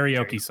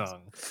karaoke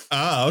song.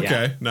 Ah, okay,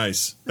 Yeah.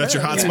 Nice. That's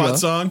your Yeah, hotspot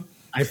song.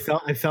 I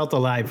felt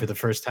alive for the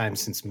first time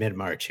since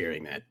mid-March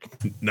hearing that.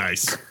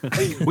 Nice.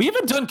 We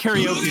haven't done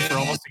karaoke for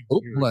almost a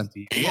year. hold on.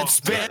 Steve. It's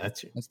been.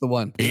 That's the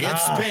one.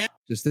 It's been.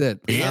 Just it.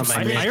 I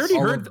already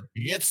heard.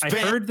 It's I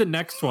been. heard the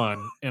next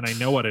one, and I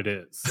know what it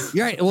is.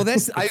 You're right. Well,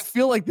 I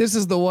feel like this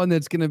is the one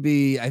that's going to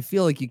be. I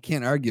feel like you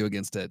can't argue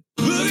against it.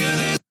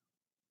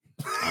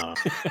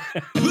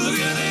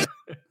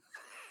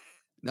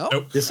 No.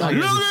 Nope. This song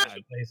is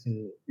place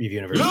in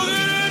Reviewniverse.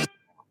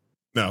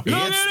 No. Look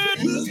at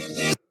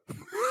it!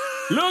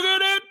 Look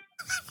at it!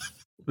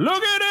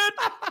 Look at it!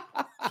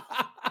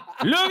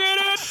 Look at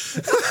it!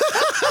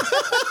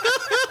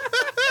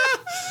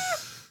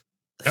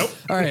 Nope.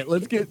 All right,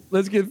 let's get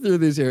through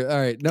this here. All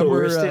right, The number.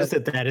 worst is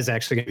that is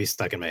actually going to be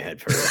stuck in my head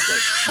for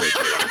like way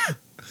too long.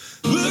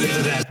 Get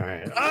to that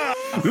part.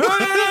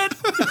 Look at it!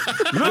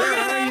 Where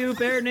are you,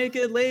 bare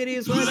naked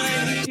ladies? When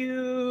I need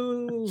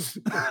you.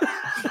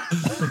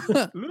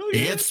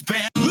 It's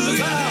been.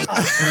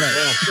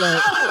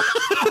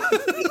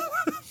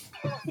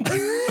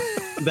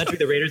 That'd be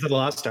the Raiders of the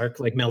Lost Ark,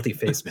 like melty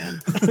face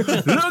man. Look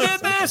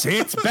at this!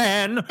 It's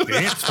Ben!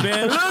 It's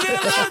Ben! Look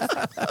at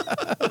that!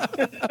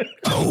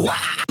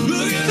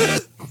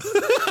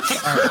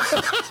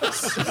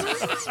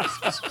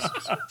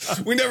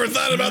 We never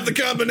thought about the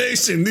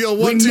combination. The old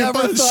We 1-2 never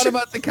punch. thought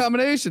about the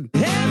combination.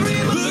 All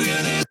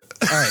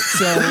right,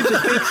 so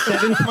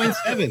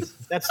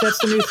 7.7s. That's the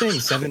new thing.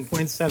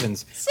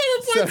 7.7s.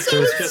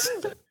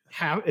 7.7s.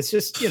 So it's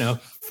just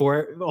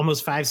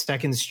almost 5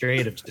 seconds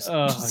straight of just.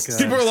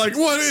 People are like,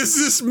 "What is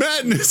this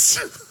madness?"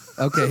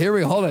 okay, here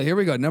we go. Hold on. Here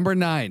we go. Number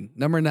 9.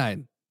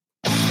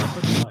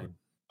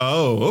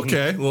 Oh,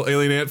 okay. Little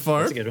alien ant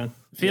fart. That's a good one.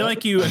 I feel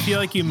like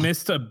you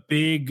missed a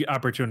big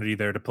opportunity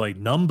there to play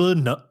number.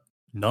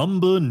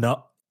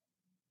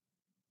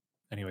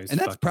 Anyways, And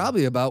that's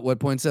probably about what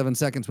 0.7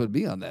 seconds would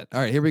be on that. All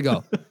right, here we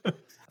go.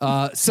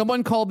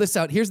 Someone called this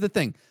out. Here's the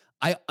thing.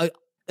 I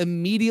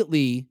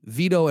immediately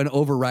veto and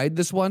override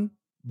this one,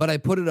 but I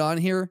put it on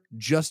here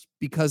just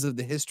because of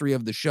the history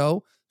of the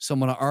show.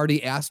 Someone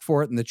already asked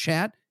for it in the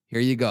chat.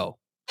 Here you go.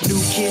 New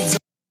kids.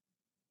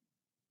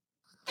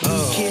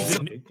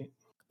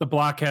 The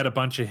block had a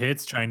bunch of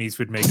hits. Chinese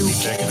would make me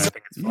sick, and I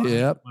think it's fun.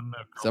 Yep.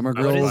 Summer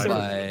Girls Outside.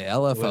 by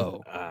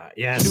LFO.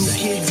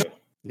 Yes.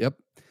 Yep.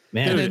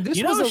 Man, And then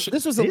this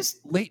was a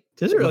late.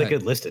 This is a really Go ahead.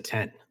 good list of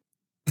 10.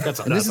 That's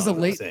all. And this that's is a all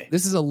I'm late. gonna say.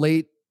 This is a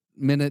last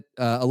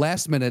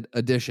minute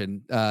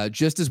edition.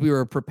 Just as we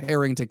were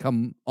preparing to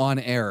come on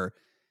air,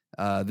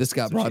 this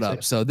got brought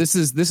up. So this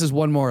is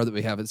one more that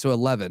we have. So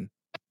 11.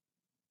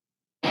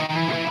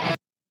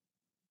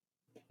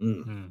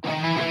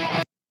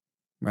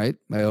 Right,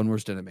 my own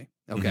worst enemy.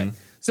 Okay,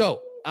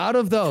 So out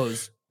of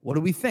those, what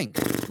do we think?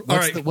 All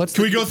right. Can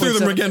we go through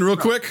them again real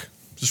quick?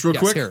 Just real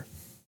quick. Here.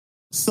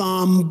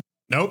 Some.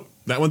 Nope.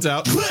 That one's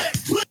out.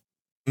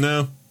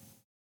 No.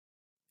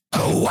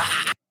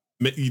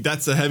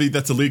 That's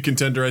a lead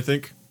contender, I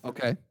think.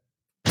 Okay.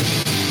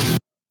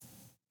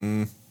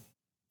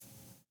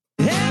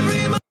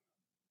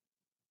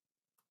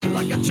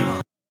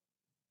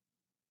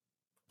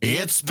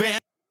 It's been.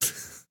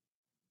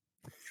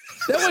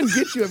 That one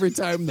gets you every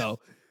time, though.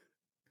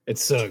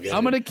 It's so good.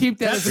 I'm gonna keep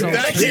that. Keep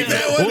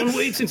that one. 1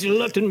 week since you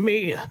left in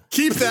me.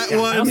 Keep that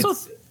one.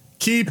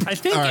 I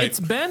think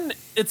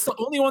it's the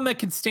only one that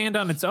can stand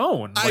on its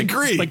own. I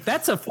agree. Like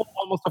that's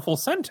almost a full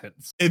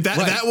sentence.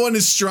 That one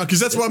is strong because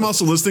that's what I'm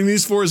also listening to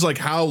these for. Is like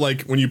how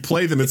when you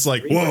play them, it's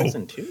like whoa,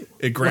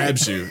 it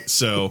grabs you.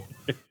 So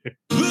it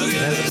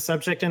has a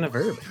subject and a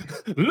verb.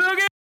 Look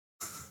at.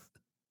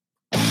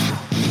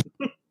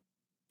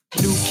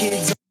 New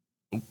kids.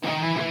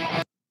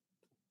 There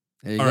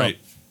you all go. right.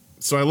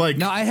 So I like.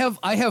 Now I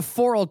have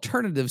 4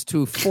 alternatives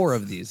to 4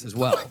 of these as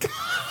well.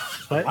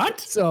 What?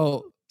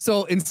 So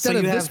So instead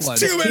of this one,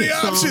 too many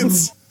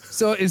options.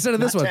 So instead of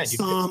this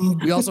one,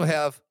 we also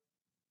have.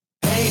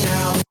 Hey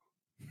now.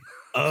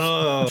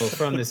 Oh,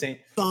 from the same.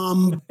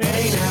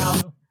 Hey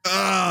now.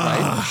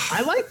 Right?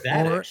 I like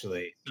that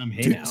actually.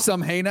 Hey now.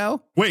 Some hey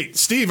now. Wait,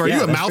 Steve, are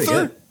you a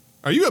mouther?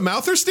 Are you a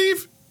mouther,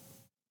 Steve?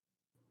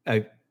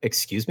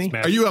 Excuse me?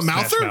 Are you a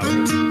mouther?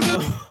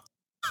 I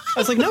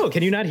was like, no,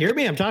 can you not hear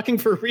me? I'm talking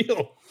for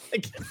real.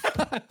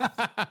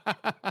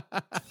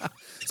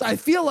 So I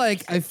feel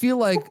like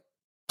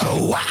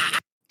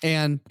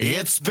and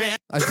It's been.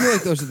 I feel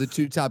like those are the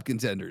two top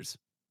contenders.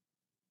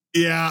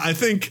 Yeah, I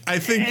think.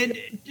 And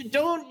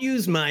don't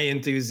use my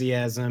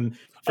enthusiasm.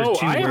 For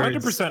I two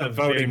 100% am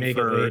voting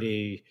for.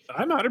 lady,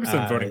 I'm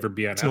 100% voting for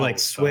BNL to like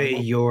sway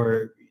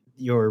your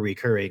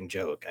recurring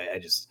joke. I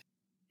just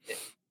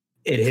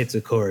it hits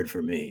a chord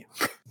for me.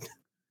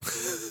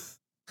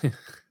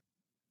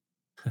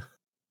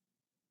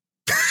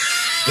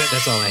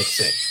 That's all I have to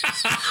say.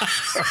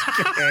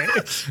 Okay.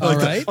 All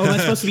right. Oh, am I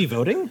supposed to be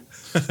voting?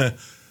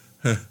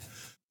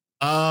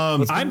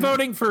 I'm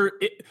voting for.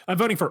 I'm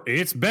voting for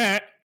It's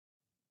Bet.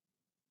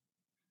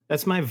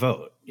 That's my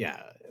vote.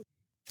 Yeah.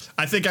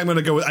 I think I'm going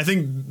to go with. I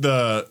think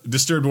the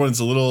Disturbed one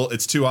is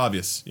it's too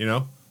obvious. You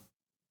know,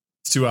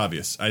 it's too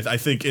obvious. I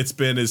think It's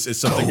Been is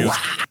something.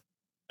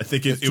 I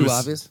think it too was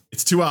obvious.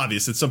 It's too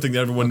obvious. It's something that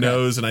everyone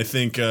knows, and I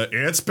think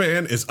It's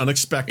Been is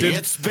unexpected.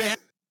 It's been.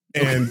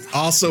 And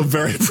also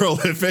very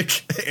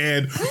prolific.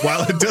 And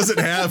while it doesn't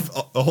have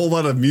a whole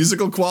lot of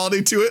musical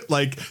quality to it,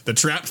 like the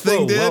Trapped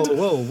thing did,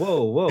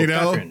 whoa, you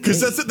know,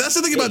 because that's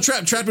the thing about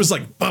Trapped. Trapped was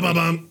like bum bum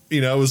bum.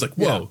 You know, it was like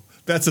whoa. Yeah.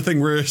 That's the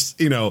thing where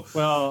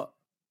Well,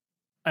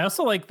 I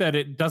also like that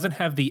it doesn't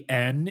have the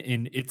N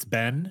in It's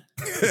Been.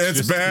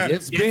 It's been.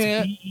 It's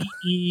been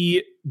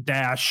E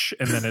dash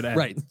and then it ends.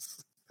 Right.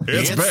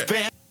 It's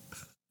been.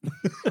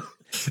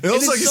 It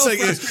looks like he's saying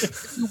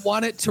you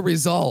want it to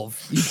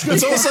resolve.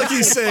 It's almost like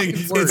he's saying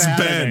it's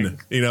Ben.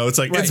 You know, it's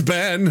like it's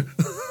Ben.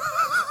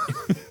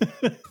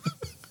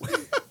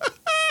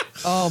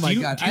 Oh my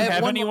God! Do you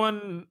have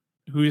anyone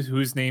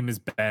whose name is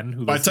Ben?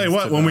 Who I tell you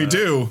what, when we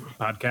do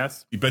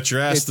podcast, you bet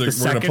your ass we're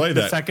going to play the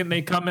that. The second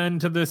they come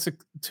into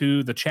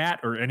the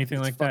chat or anything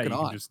like that,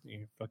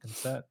 you're fucking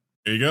set.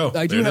 There you go.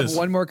 I do have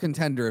one more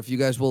contender. If you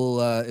guys will,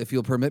 if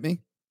you'll permit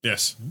me.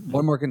 Yes.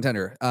 One more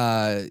contender.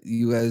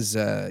 You guys,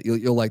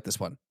 you'll like this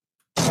one.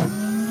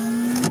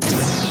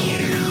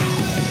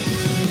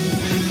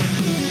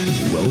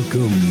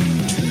 Welcome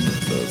to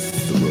the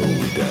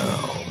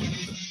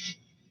Throwdown.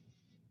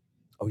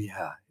 Oh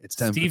yeah, it's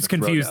time. Steve's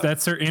confused.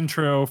 That's their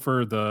intro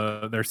for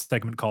their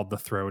segment called the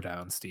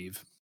Throwdown.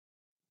 Steve,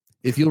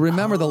 if you'll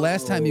remember, the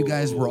last time you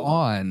guys were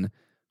on,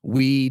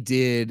 we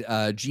did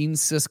Gene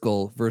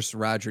Siskel versus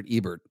Roger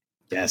Ebert.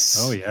 Yes.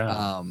 Oh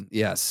yeah.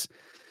 Yes.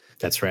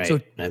 That's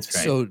right. That's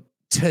right. So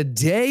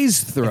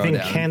today's Throwdown. I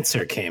think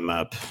cancer came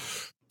up.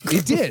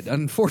 It did,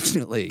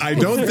 unfortunately. I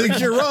don't think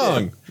you're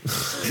wrong.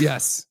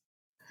 Yes.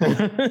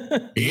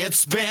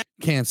 It's been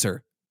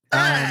cancer.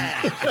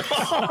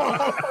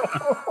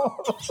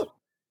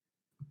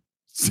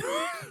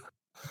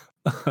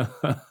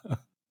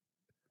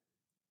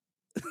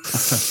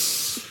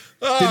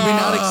 Oh, Did we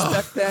not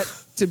expect that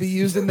to be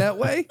used in that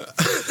way?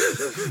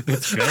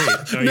 It's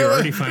great. You're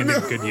already finding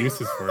good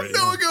uses for it.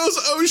 No one goes,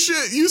 oh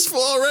shit, useful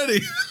already.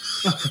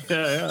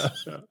 Yeah.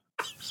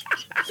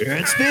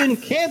 It's been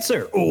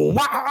cancer. Oh,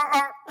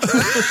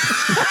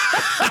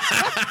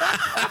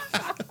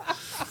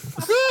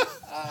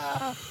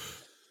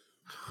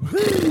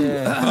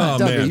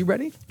 Doug, are you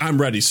ready?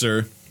 I'm ready,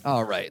 sir.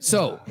 All right.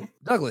 So,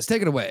 Douglas,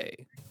 take it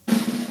away.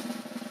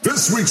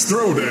 This week's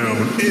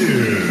Throwdown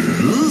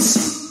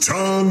is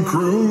Tom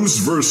Cruise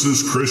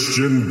versus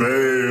Christian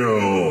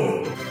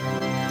Bale.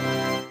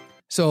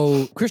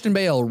 So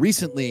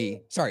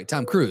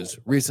Tom Cruise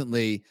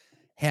recently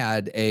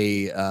had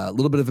a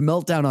little bit of a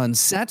meltdown on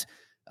set.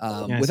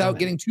 Without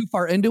getting too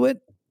far into it,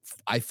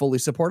 I fully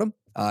support him.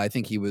 I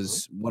think he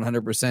was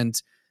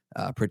 100%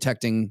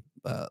 protecting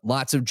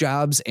lots of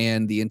jobs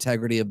and the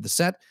integrity of the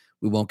set.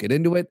 We won't get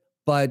into it.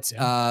 But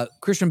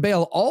Christian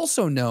Bale,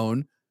 also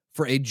known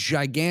for a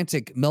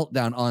gigantic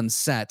meltdown on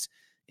set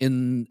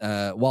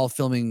while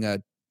filming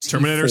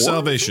Terminator T4?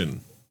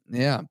 Salvation.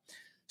 Yeah.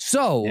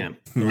 So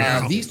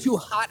these two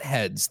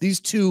hotheads, these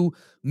two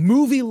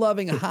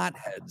movie-loving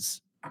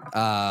hotheads,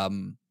 they're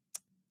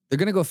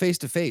going to go face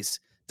to face.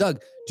 Doug,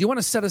 do you want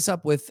to set us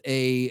up with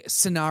a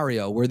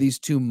scenario where these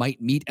two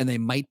might meet and they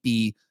might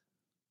be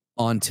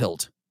on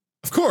tilt?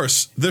 Of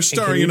course. They're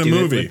starring in a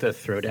movie. With the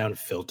Throwdown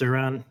filter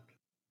on?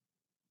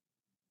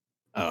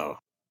 Oh,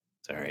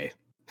 sorry.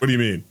 What do you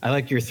mean? I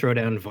like your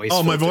Throwdown voice.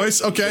 Oh, my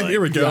voice? Okay,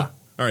 here we go. Yeah.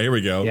 All right, here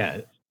we go.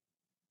 Yeah.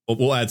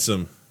 We'll add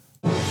some.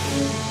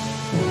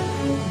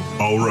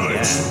 All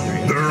right,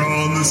 they're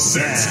on the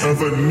set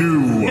of a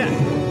new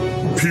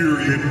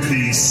period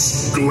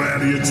piece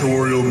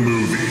gladiatorial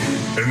movie.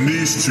 And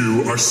these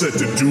two are set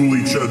to duel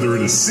each other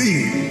in a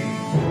scene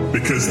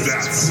because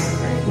that's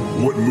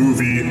what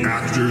movie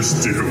actors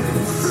do.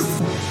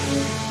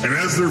 And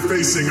as they're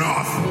facing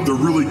off, they're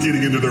really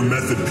getting into their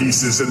method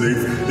pieces, and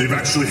they've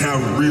actually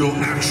have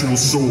actual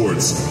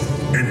swords.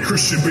 And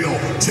Christian Bale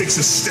takes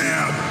a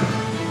stab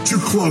too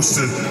close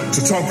to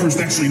Tom Cruise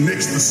and actually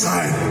nicks the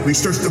side, and he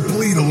starts to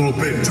bleed a little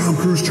bit. And Tom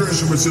Cruise turns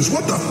to him and says,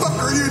 "What the fuck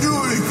are you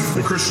doing?"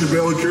 And Christian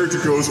Bale in character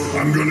goes,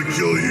 "I'm gonna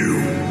kill you,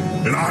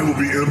 and I will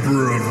be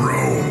Emperor of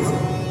Rome."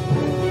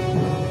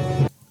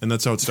 And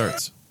that's how it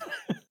starts.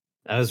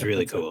 That was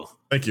really cool.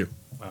 Thank you.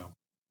 Wow.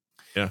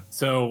 Yeah.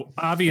 So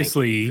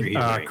obviously,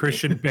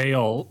 Christian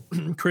Bale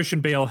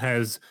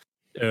has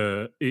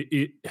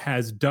it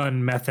has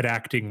done method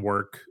acting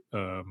work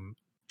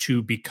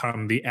to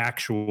become the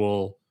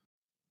actual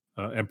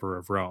Emperor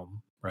of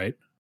Rome, right?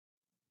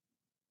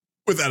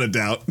 Without a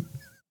doubt.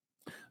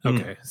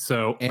 Okay,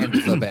 so And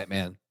the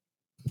Batman.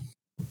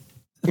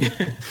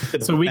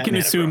 so we can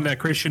assume that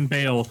Christian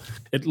Bale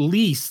at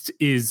least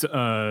is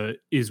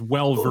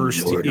well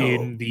versed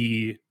in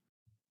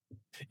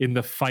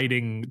the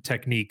fighting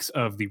techniques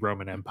of the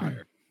Roman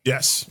Empire.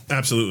 Yes,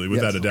 absolutely,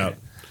 without a doubt.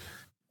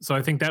 So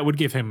I think that would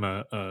give him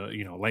a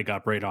leg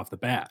up right off the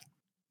bat.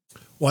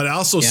 Well, I'd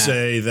also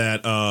say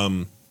that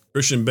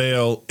Christian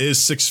Bale is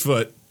 6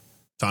 foot.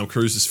 Tom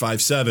Cruise is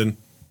 5'7".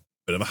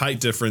 Bit of a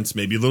height difference,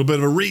 maybe a little bit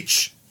of a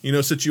reach,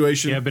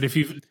 situation. Yeah, but if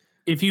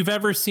you've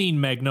ever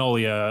seen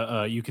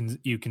Magnolia, you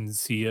can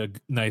see a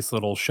nice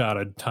little shot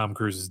of Tom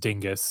Cruise's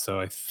dingus. So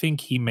I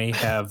think he may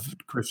have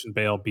Christian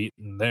Bale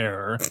beaten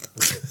there.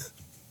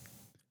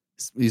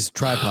 He's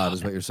tripod,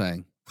 is what you're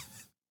saying.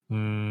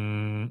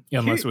 Unless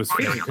it was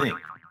Here's the thing.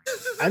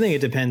 I think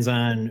it depends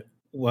on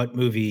what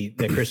movie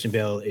that Christian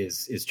Bale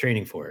is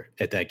training for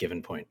at that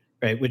given point,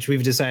 right? Which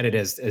we've decided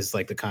as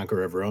like the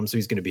Conqueror of Rome, so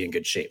he's going to be in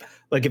good shape.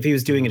 Like if he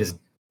was doing it as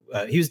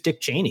he was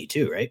Dick Cheney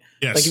too, right?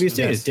 Yes. Like if he was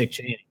doing it as Dick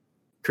Cheney,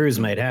 Cruise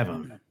might have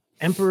him.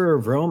 Emperor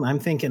of Rome, I'm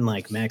thinking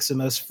like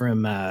Maximus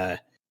from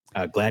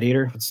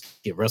Gladiator. Let's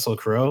get Russell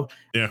Crowe.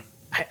 Yeah.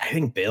 I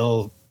think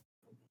Bale.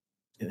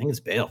 I think it's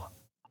Bale.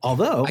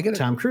 Although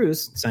Tom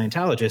Cruise,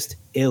 Scientologist,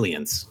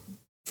 aliens.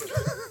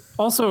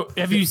 Also,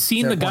 have you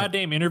seen Fair the point.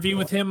 goddamn interview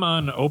with him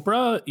on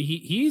Oprah?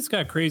 He's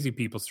got crazy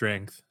people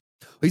strength.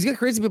 He's got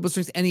crazy people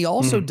strength, and he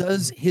also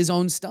does his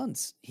own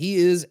stunts. He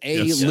is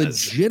a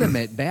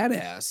legitimate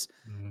badass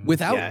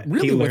without he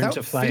learned without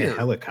to fly fear. a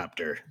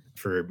helicopter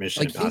for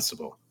Mission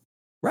Impossible.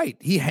 Right.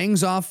 He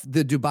hangs off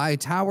the Dubai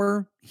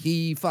Tower.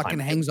 He fucking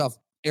hangs off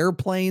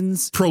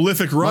airplanes.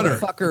 Prolific runner.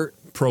 Motherfucker.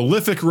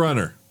 Prolific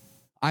runner.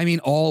 I mean,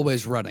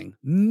 always running,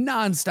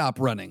 nonstop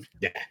running.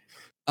 Yeah.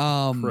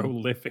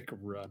 Prolific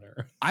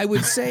runner. I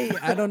would say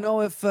I don't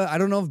know if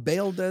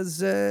Bale does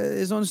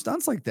his own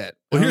stunts like that.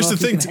 Well, here's the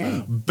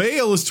thing: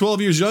 Bale is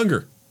 12 years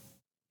younger.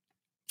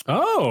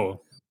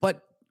 Oh,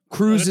 but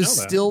Cruise I is didn't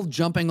know that. still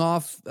jumping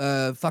off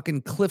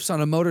fucking cliffs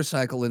on a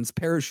motorcycle and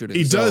parachuting.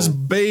 He does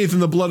bathe in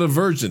the blood of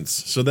virgins,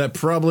 so that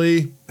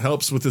probably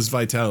helps with his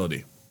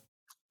vitality.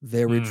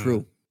 Very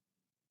true.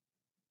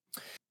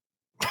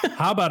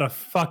 How about a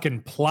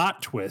fucking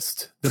plot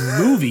twist? The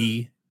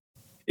movie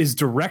is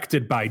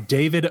directed by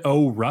David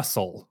O.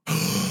 Russell.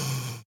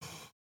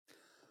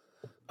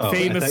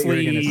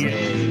 Famously,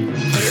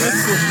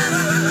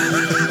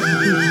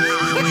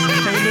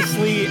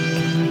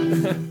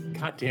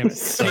 God damn it,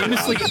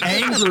 famously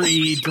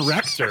angry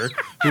director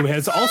who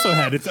has also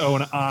had its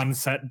own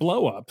on-set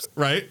blow-ups,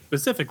 right?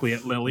 Specifically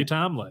at Lily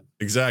Tomlin.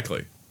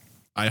 Exactly.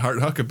 I heart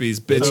Huckabees,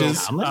 bitches.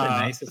 So, Tomlin, the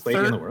nicest lady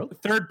in the world.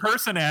 Third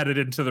person added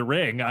into the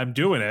ring. I'm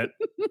doing it.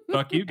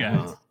 Fuck you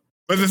guys.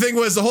 But the thing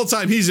was, the whole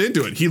time he's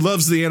into it. He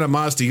loves the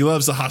animosity. He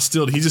loves the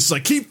hostility. He's just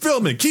like, keep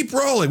filming, keep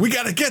rolling. We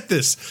got to get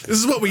this. This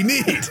is what we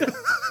need.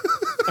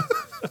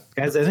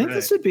 Guys, I think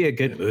this would be a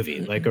good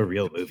movie, like a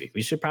real movie.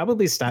 We should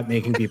probably stop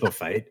making people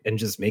fight and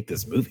just make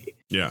this movie.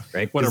 Yeah.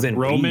 Right? What a then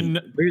Roman...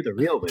 we're the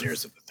real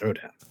winners of the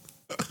throwdown.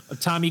 A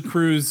Tommy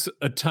Cruise,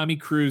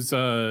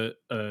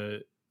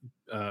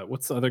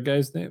 what's the other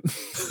guy's name?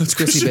 It's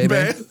Christian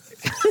Bale.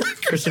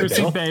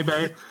 Chrissy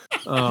Bebe.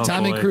 Oh,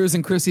 Tommy Cruise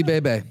and Chrissy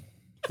Bebe.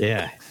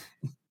 Yeah.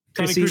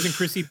 Tommy Cruise and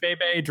Chrissy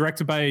Bebe,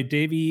 directed by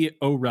Davey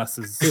O.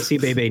 Russes. Chrissy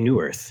Bebe New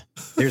Earth.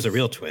 There's a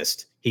real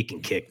twist. He can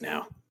kick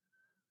now.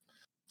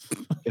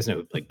 There's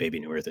no like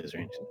Baby New Earth is,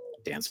 right?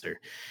 Dancer.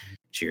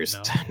 Cheers.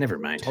 No. Never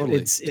mind. Totally.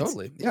 It's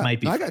Yeah.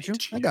 Might be I got you.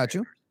 I got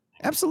you.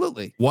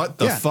 Absolutely. What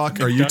the fuck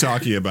are you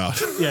talking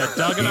about? Yeah,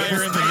 Doug and I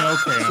are in the no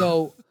camp.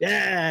 So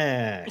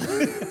yeah.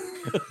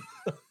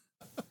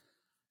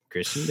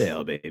 Christian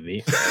Bale,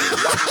 baby.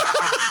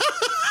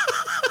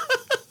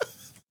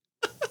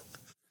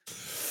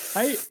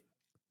 I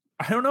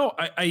don't know.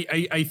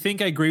 I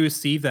think I agree with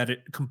Steve that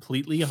it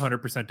completely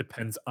 100%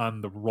 depends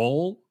on the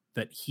role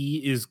that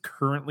he is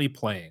currently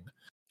playing.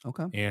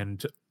 Okay.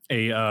 And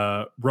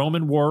a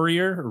Roman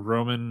warrior, a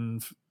Roman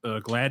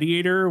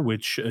gladiator,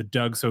 which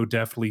Doug so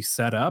deftly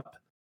set up.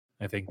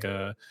 I think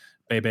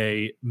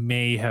Bebe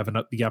may have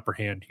the upper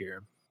hand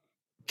here.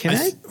 Can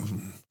I?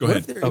 Go what ahead.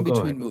 if they're in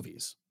between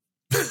movies?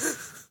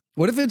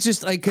 What if it's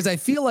just like, because I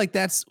feel like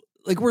that's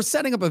like we're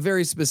setting up a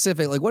very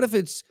specific, like what if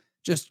it's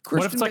just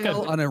Christian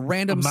Bale on a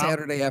random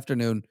Saturday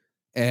afternoon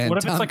And what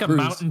if Tom it's like Cruise, a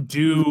Mountain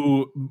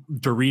Dew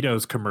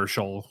Doritos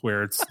commercial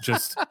where it's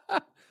just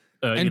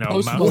and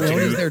Post Mountain Malone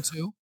is Dew. there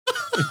too?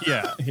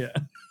 Yeah.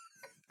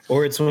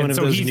 Or it's one And of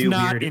so those he's new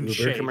not weird in Uber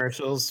shape.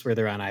 commercials where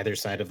they're on either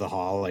side of the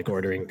hall, like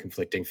ordering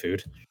conflicting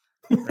food.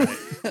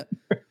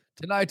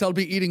 Tonight I'll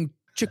be eating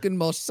chicken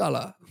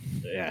masala.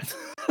 Yeah.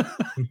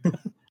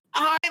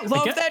 I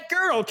love that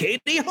girl,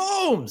 Katie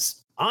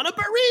Holmes, on a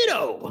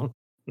burrito.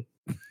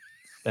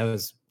 that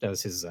was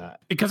his.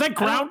 Because I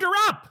ground her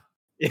up.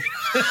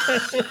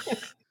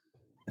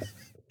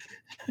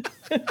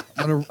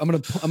 I'm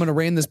gonna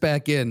rein this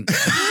back in.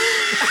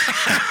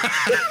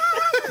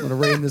 I'm gonna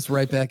rein this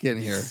right back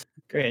in here.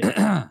 Great.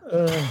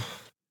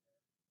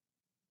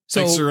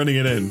 Thanks for running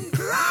it in.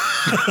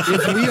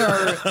 If we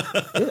are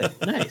Good.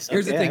 Nice.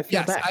 Here's the thing.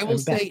 Yes, I will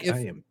say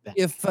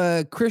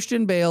if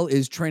Christian Bale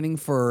is training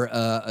for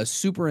a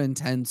super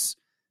intense,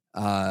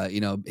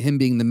 him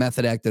being the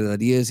method actor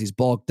that he is, he's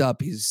bulked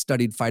up, he's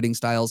studied fighting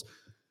styles.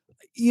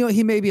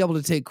 He may be able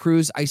to take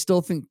Cruise. I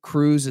still think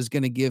Cruise is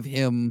going to give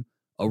him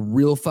a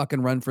real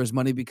fucking run for his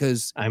money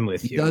because I'm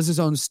with he you. does his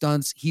own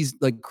stunts. He's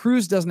like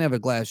Cruise doesn't have a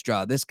glass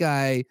jaw. This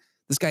guy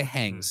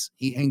hangs.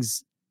 He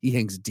hangs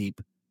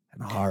deep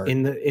and hard.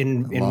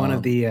 In one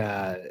of the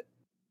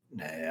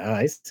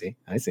I see.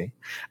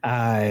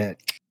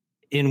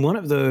 In one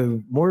of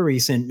the more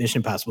recent Mission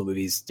Impossible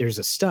movies, there's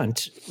a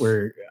stunt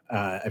where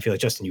I feel like,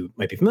 Justin, you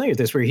might be familiar with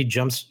this, where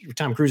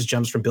Tom Cruise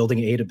jumps from building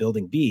A to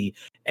building B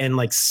and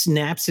like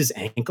snaps his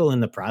ankle in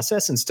the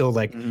process and still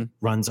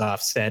runs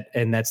off set.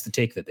 And that's the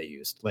take that they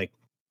used. Like,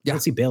 I don't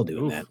see Bale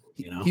doing that,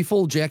 He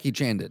full Jackie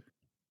Chan'd it.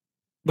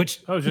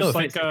 Which, just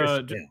like,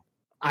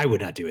 I would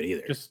not do it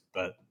either.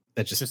 But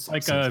that just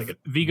like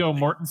Viggo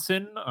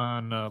Mortensen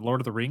on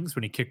Lord of the Rings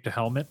when he kicked a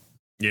helmet.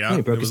 Yeah.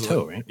 He broke his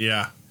toe, right?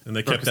 Yeah. And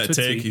they kept that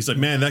take. He's like,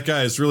 man, that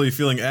guy is really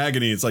feeling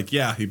agony. It's like,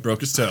 yeah, he broke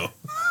his toe.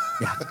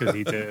 Yeah, because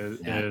he did.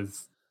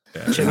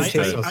 Chevy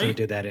Chase also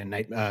did that in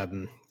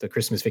the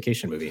Christmas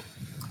Vacation movie.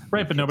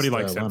 Right, but nobody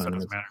likes him, so it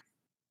doesn't matter.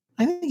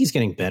 I think he's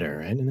getting better,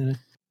 right?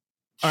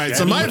 All right,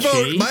 so my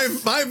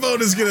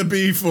vote is going to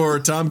be for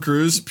Tom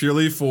Cruise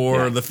purely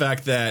for the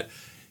fact that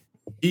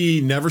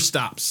he never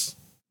stops.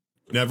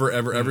 Never,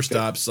 ever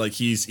stops. Like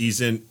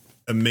he's in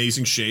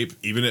amazing shape,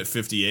 even at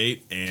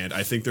 58. And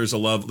I think there's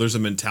a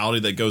mentality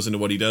that goes into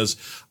what he does.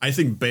 I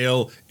think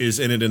Bale is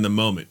in it in the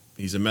moment.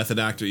 He's a method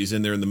actor. He's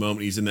in there in the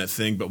moment. He's in that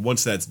thing. But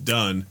once that's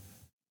done,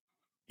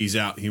 he's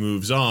out. He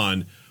moves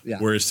on. Yeah.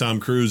 Whereas Tom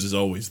Cruise is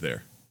always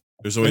there.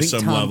 There's always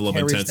some level of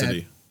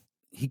intensity.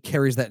 He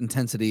carries that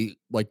intensity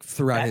like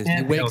throughout his.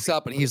 He wakes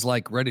up and he's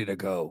like ready to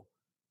go.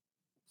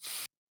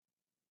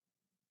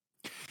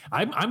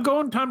 I'm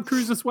going Tom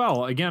Cruise as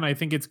well. Again, I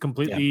think it's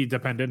completely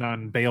dependent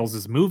on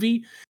Bale's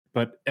movie,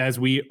 but as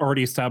we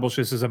already established,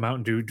 this is a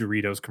Mountain Dew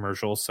Doritos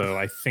commercial, so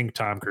I think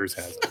Tom Cruise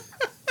has it.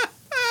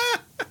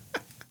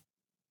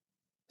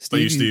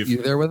 Steve,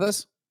 you there with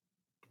us?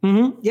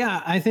 Mm-hmm.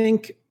 Yeah, I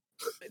think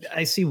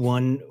I see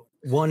one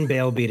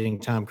Bale beating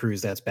Tom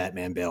Cruise. That's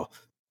Batman Bale,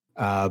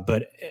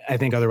 but I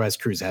think otherwise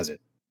Cruise has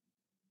it,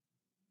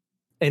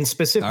 and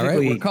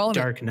specifically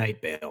Dark Knight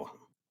Bale.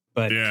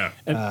 But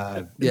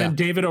and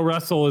David O.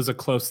 Russell is a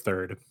close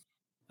third.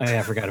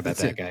 I forgot about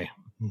that guy.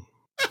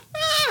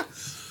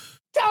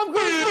 Tom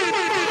Cruise.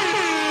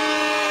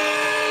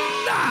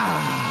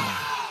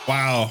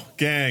 Wow,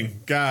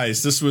 gang,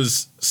 guys, this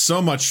was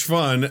so much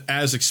fun,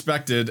 as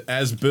expected,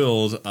 as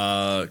billed.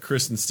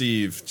 Chris and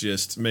Steve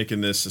just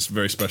making this a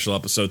very special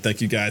episode.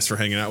 Thank you guys for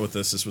hanging out with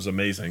us. This was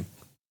amazing.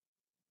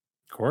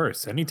 Of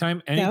course,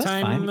 anytime.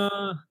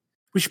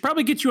 We should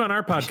probbe get you on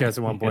our podcast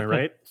at one point,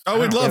 right? Oh,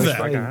 we'd love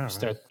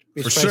that.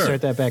 We should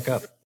start that back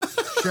up.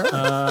 Sure.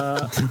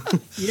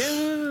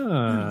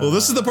 Yeah. Well,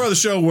 this is the part of the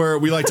show where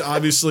we like to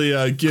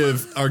obviously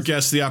give our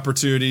guests the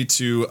opportunity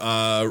to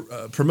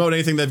promote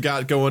anything they've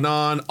got going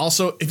on.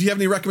 Also, if you have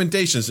any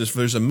recommendations, if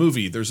there's a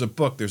movie, there's a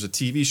book, there's a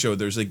TV show,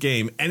 there's a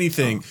game,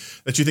 anything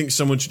that you think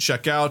someone should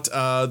check out,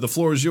 the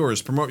floor is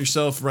yours. Promote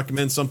yourself,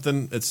 recommend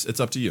something.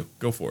 It's up to you.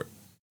 Go for it.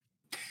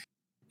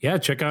 Yeah,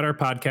 check out our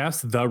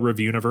podcast, The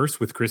Reviewniverse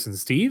with Chris and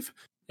Steve.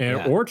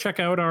 Or check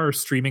out our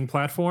streaming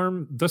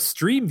platform, The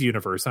Streamed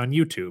Universe on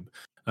YouTube.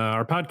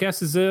 Our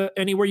podcast is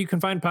anywhere you can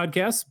find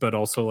podcasts, but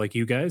also like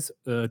you guys,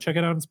 check it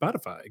out on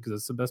Spotify because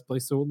it's the best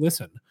place to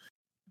listen.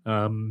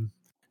 And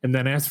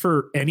then as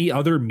for any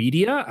other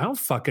media, I don't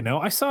fucking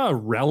know. I saw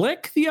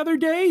Relic the other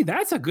day.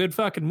 That's a good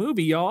fucking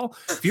movie, y'all.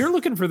 If you're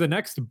looking for the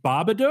next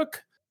Babadook,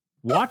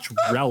 watch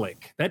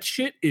Relic. That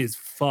shit is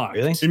fucked.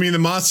 Really? You mean the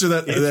monster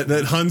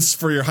that hunts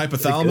for your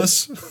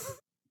hypothalamus?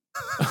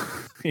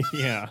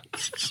 Yeah.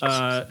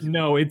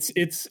 No,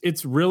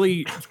 it's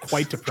really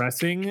quite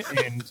depressing,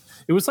 and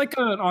it was like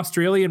an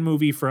Australian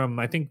movie from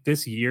I think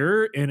this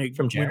year, and it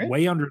went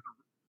way under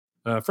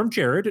from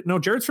Jared. No,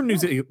 Jared's from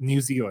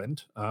New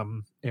Zealand.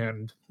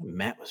 And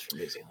Matt was from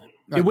New Zealand.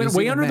 It went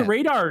way under the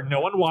radar. No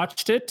one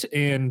watched it,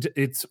 and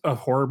it's a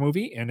horror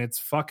movie, and it's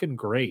fucking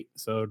great.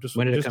 So just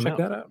check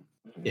that out.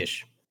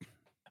 Ish.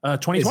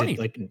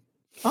 2020.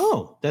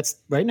 That's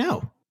right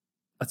now.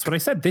 That's what I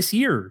said. This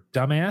year,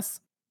 dumbass.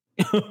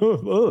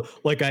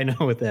 Like I know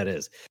what that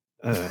is.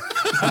 No,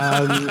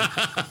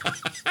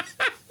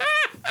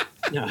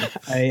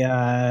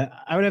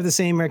 I would have the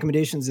same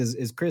recommendations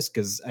as Chris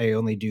because I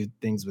only do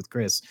things with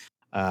Chris.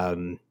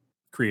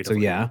 Creatively.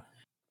 So yeah,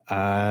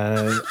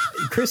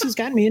 Chris has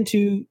gotten me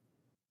into.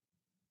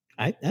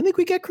 I think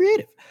we get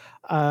creative.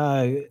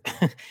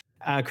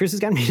 Chris has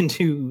gotten me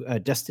into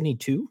Destiny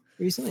 2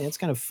 recently. It's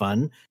kind of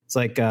fun. It's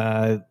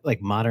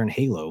like modern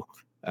Halo.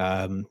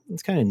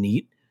 It's kind of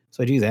neat.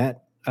 So I do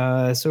that.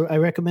 So I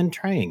recommend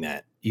trying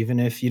that, even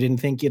if you didn't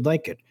think you'd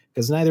like it,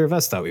 because neither of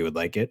us thought we would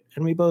like it,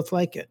 and we both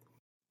like it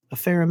a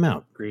fair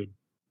amount. Agreed.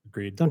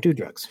 Don't do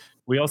drugs.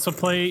 We also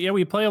play.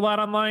 We play a lot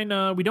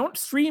online. We don't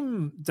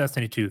stream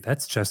Destiny 2.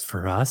 That's just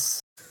for us.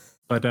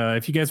 But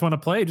if you guys want to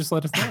play, just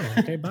let us know.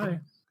 Okay, bye.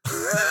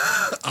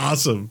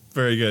 Awesome.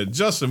 Very good.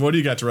 Justin, what do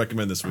you got to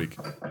recommend this week?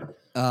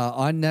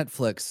 On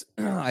Netflix,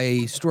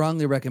 I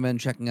strongly recommend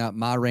checking out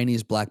Ma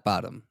Rainey's Black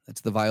Bottom.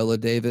 It's the Viola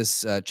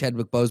Davis,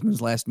 Chadwick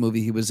Boseman's last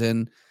movie he was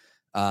in.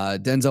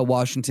 Denzel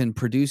Washington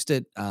produced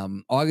it.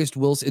 August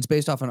Wilson. It's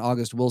based off an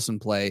August Wilson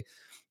play,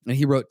 and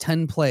he wrote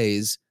 10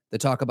 plays that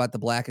talk about the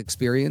Black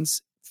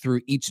experience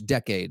through each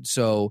decade.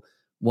 So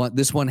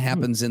this one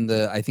happens in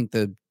I think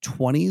the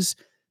 20s.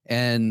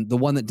 And the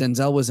one that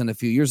Denzel was in a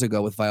few years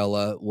ago with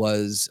Viola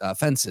was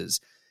Fences.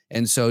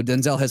 And so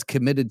Denzel has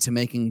committed to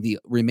making the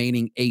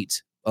remaining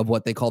 8 of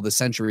what they call the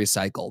century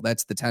cycle.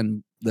 That's the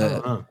 10,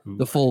 the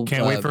full.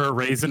 Can't wait for a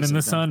raisin in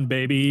the sun,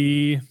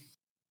 baby.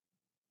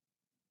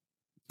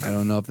 I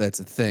don't know if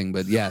that's a thing,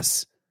 but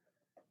yes.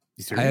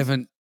 I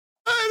haven't.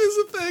 That is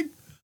a thing.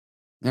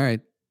 All right.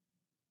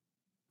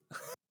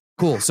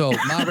 Cool. So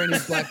Ma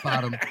Rainey's Black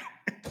Bottom.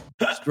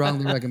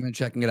 Strongly recommend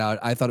checking it out.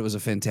 I thought it was a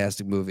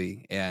fantastic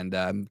movie, and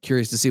I'm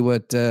curious to see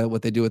what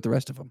they do with the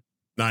rest of them.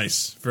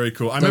 Nice, very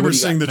cool. I remember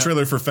seeing the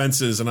trailer for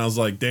Fences, and I was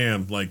like,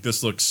 "Damn, like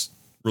this looks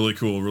really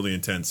cool, really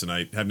intense." And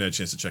I haven't had a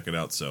chance to check it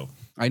out, so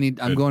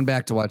I'm going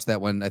back to watch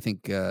that one. I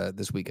think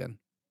this weekend.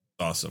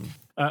 Awesome.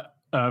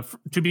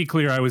 To be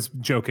clear, I was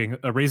joking.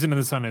 A Raisin in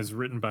the Sun is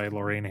written by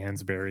Lorraine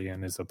Hansberry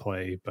and is a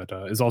play, but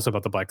is also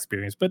about the Black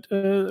experience. But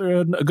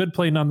a good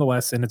play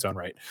nonetheless in its own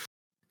right.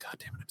 God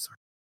damn it! I'm sorry.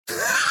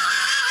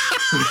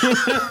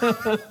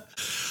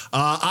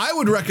 I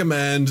would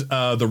recommend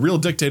the Real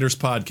Dictators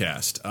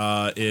podcast.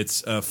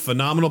 It's a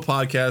phenomenal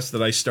podcast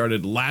that I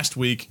started last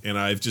week, and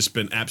I've just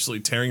been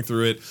absolutely tearing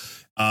through it.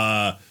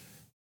 I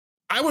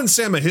wouldn't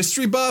say I'm a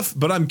history buff,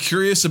 but I'm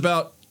curious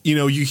about,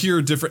 you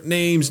hear different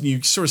names and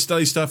you sort of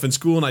study stuff in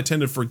school, and I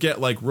tend to forget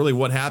like really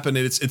what happened.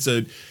 And it's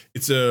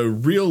a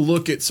real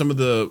look at some of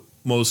the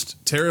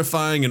most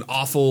terrifying and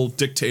awful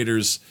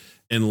dictators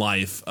in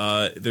life.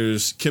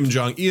 There's Kim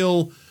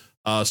Jong-il,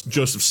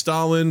 Joseph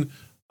Stalin,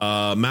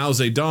 Mao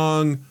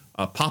Zedong,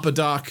 Papa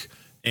Doc,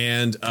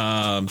 and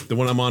the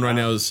one I'm on right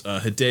now is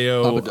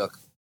Hideo. Babadook.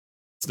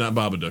 It's not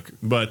Babadook,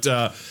 but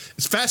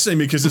it's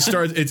fascinating because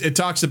it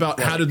talks about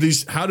how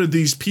did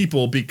these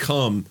people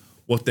become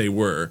what they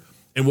were,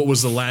 and what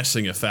was the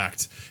lasting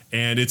effect.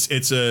 And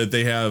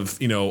they have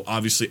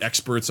obviously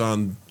experts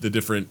on the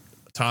different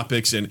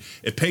topics, and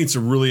it paints a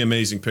really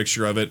amazing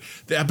picture of it.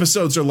 The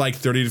episodes are like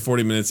 30 to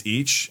 40 minutes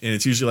each, and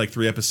it's usually like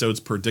 3 episodes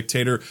per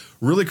dictator.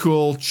 Really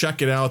cool.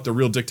 Check it out. The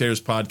Real Dictators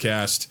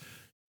podcast.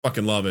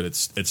 Fucking love it.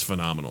 It's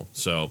phenomenal.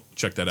 So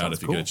check that out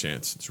if you get a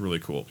chance. It's really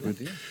cool.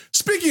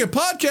 Speaking of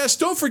podcasts,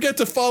 don't forget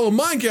to follow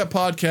Mind Gap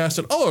Podcast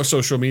on all our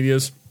social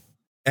medias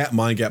at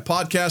Mind Gap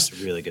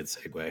Podcast. Really good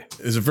segue.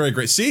 It's a very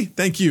great. See,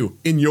 thank you.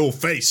 In your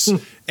face.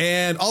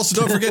 And also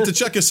don't forget to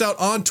check us out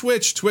on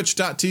Twitch,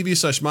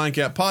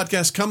 twitch.tv/MindGap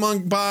Podcast. Come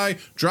on by,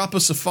 drop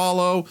us a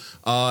follow,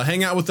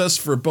 hang out with us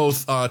for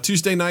both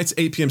Tuesday nights,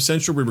 8 p.m.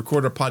 Central. We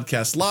record our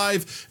podcast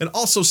live. And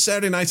also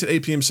Saturday nights at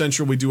 8 p.m.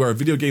 Central, we do our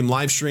video game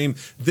live stream.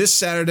 This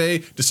Saturday,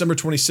 December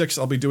 26th,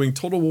 I'll be doing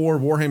Total War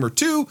Warhammer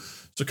 2.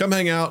 So come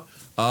hang out.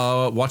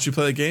 Watch you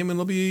play the game, and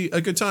it'll be a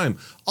good time.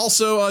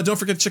 Also, don't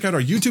forget to check out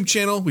our YouTube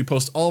channel. We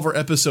post all of our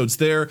episodes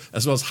there,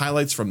 as well as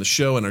highlights from the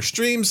show and our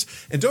streams.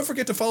 And don't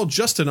forget to follow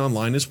Justin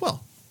online as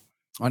well.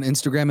 On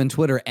Instagram and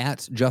Twitter at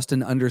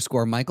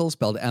Justin_Michael,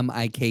 spelled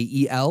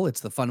Mikel. It's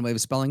the fun way of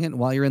spelling it. And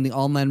while you're in the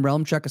online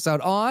realm, check us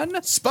out on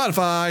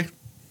Spotify,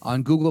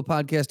 on Google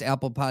Podcast,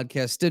 Apple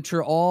Podcast,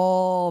 Stitcher,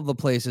 all the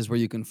places where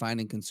you can find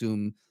and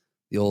consume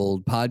the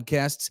old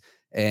podcasts.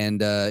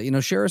 And,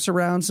 share us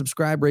around,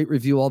 subscribe, rate,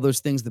 review, all those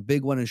things. The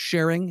big one is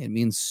sharing. It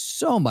means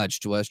so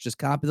much to us. Just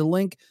copy the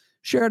link,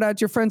 share it out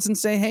to your friends, and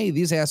say, hey,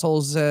 these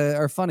assholes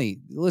are funny.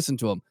 Listen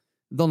to them.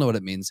 They'll know what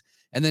it means.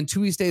 And then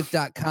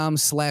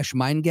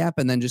 2east8th.com/mindgap.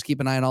 And then just keep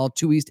an eye on all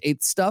 2 East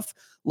 8th stuff.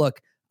 Look,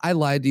 I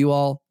lied to you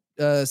all.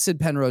 Sid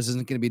Penrose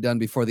isn't going to be done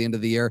before the end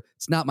of the year.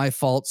 It's not my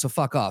fault. So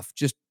fuck off.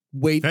 Just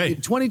wait. Hey.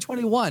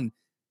 2021.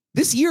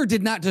 This year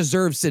did not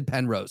deserve Sid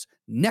Penrose.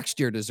 Next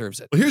year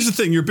deserves it. Well, here's the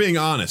thing. You're being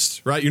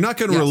honest, right? You're not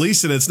going to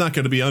release it. It's not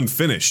going to be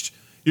unfinished.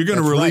 You're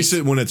going to release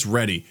it when it's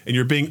ready. And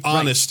you're being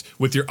honest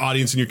with your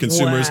audience and your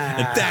consumers. Wow.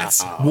 And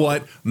that's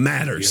what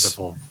matters.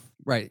 Beautiful.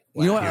 Right.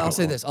 Wow. You know what? I'll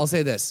say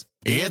this.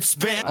 It's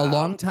been a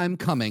long time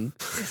coming,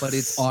 but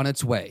it's on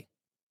its way.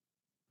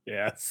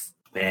 Yes.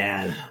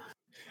 Man.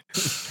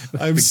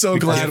 I'm so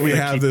glad we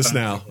have this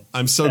now.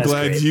 I'm so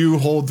glad you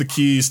hold the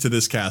keys to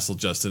this castle,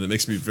 Justin. It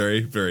makes me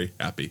very, very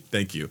happy.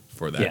 Thank you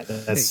for that. Yeah,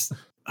 that's.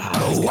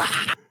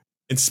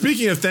 And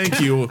speaking of thank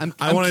you,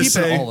 I want to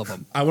say all of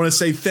them. I want to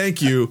say thank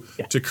you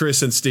to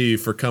Chris and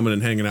Steve for coming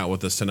and hanging out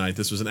with us tonight.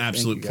 This was an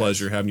absolute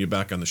pleasure having you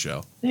back on the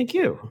show. Thank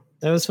you.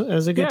 That was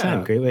a good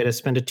time. Great way to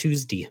spend a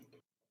Tuesday.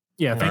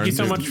 Yeah, thank you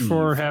so much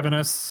for having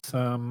us.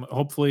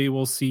 Hopefully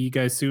we'll see you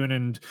guys soon.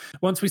 And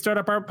once we start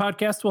up our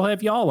podcast, we'll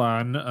have y'all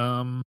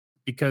on.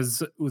 Because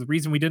the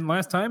reason we didn't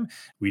last time,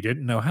 we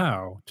didn't know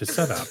how to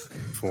set up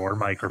 4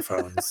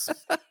 microphones.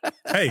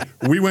 Hey,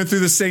 we went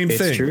through the same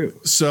thing. It's true.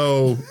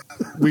 So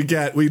we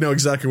know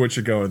exactly what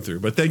you're going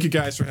through. But thank you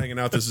guys for hanging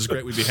out. This is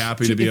great. We'd be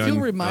happy to be on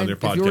their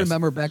podcast. If you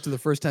remember back to the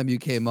first time you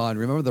came on,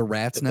 remember the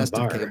rat's nest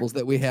of cables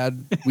that we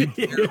had? We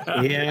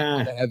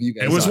Yeah. have you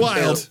guys It was on.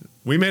 wild.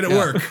 We made it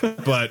work,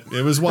 but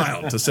it was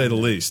wild to say the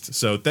least.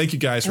 So thank you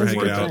guys for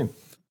hanging out. And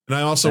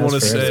I also want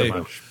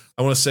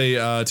to say,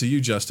 to you,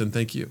 Justin,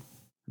 thank you.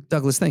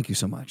 Douglas, thank you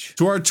so much.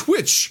 To our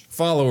Twitch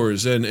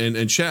followers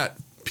and chat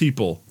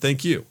people,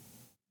 thank you.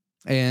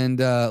 And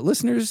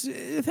listeners,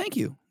 thank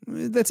you.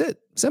 That's it.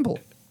 Simple.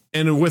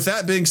 And with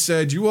that being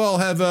said, you all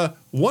have a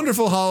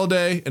wonderful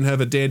holiday and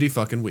have a dandy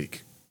fucking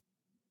week.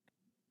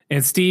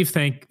 And Steve,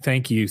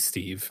 thank you,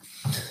 Steve.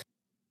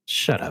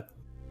 Shut up.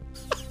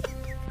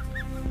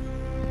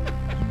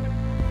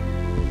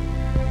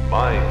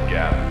 Mind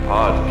Gap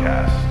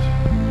Podcast.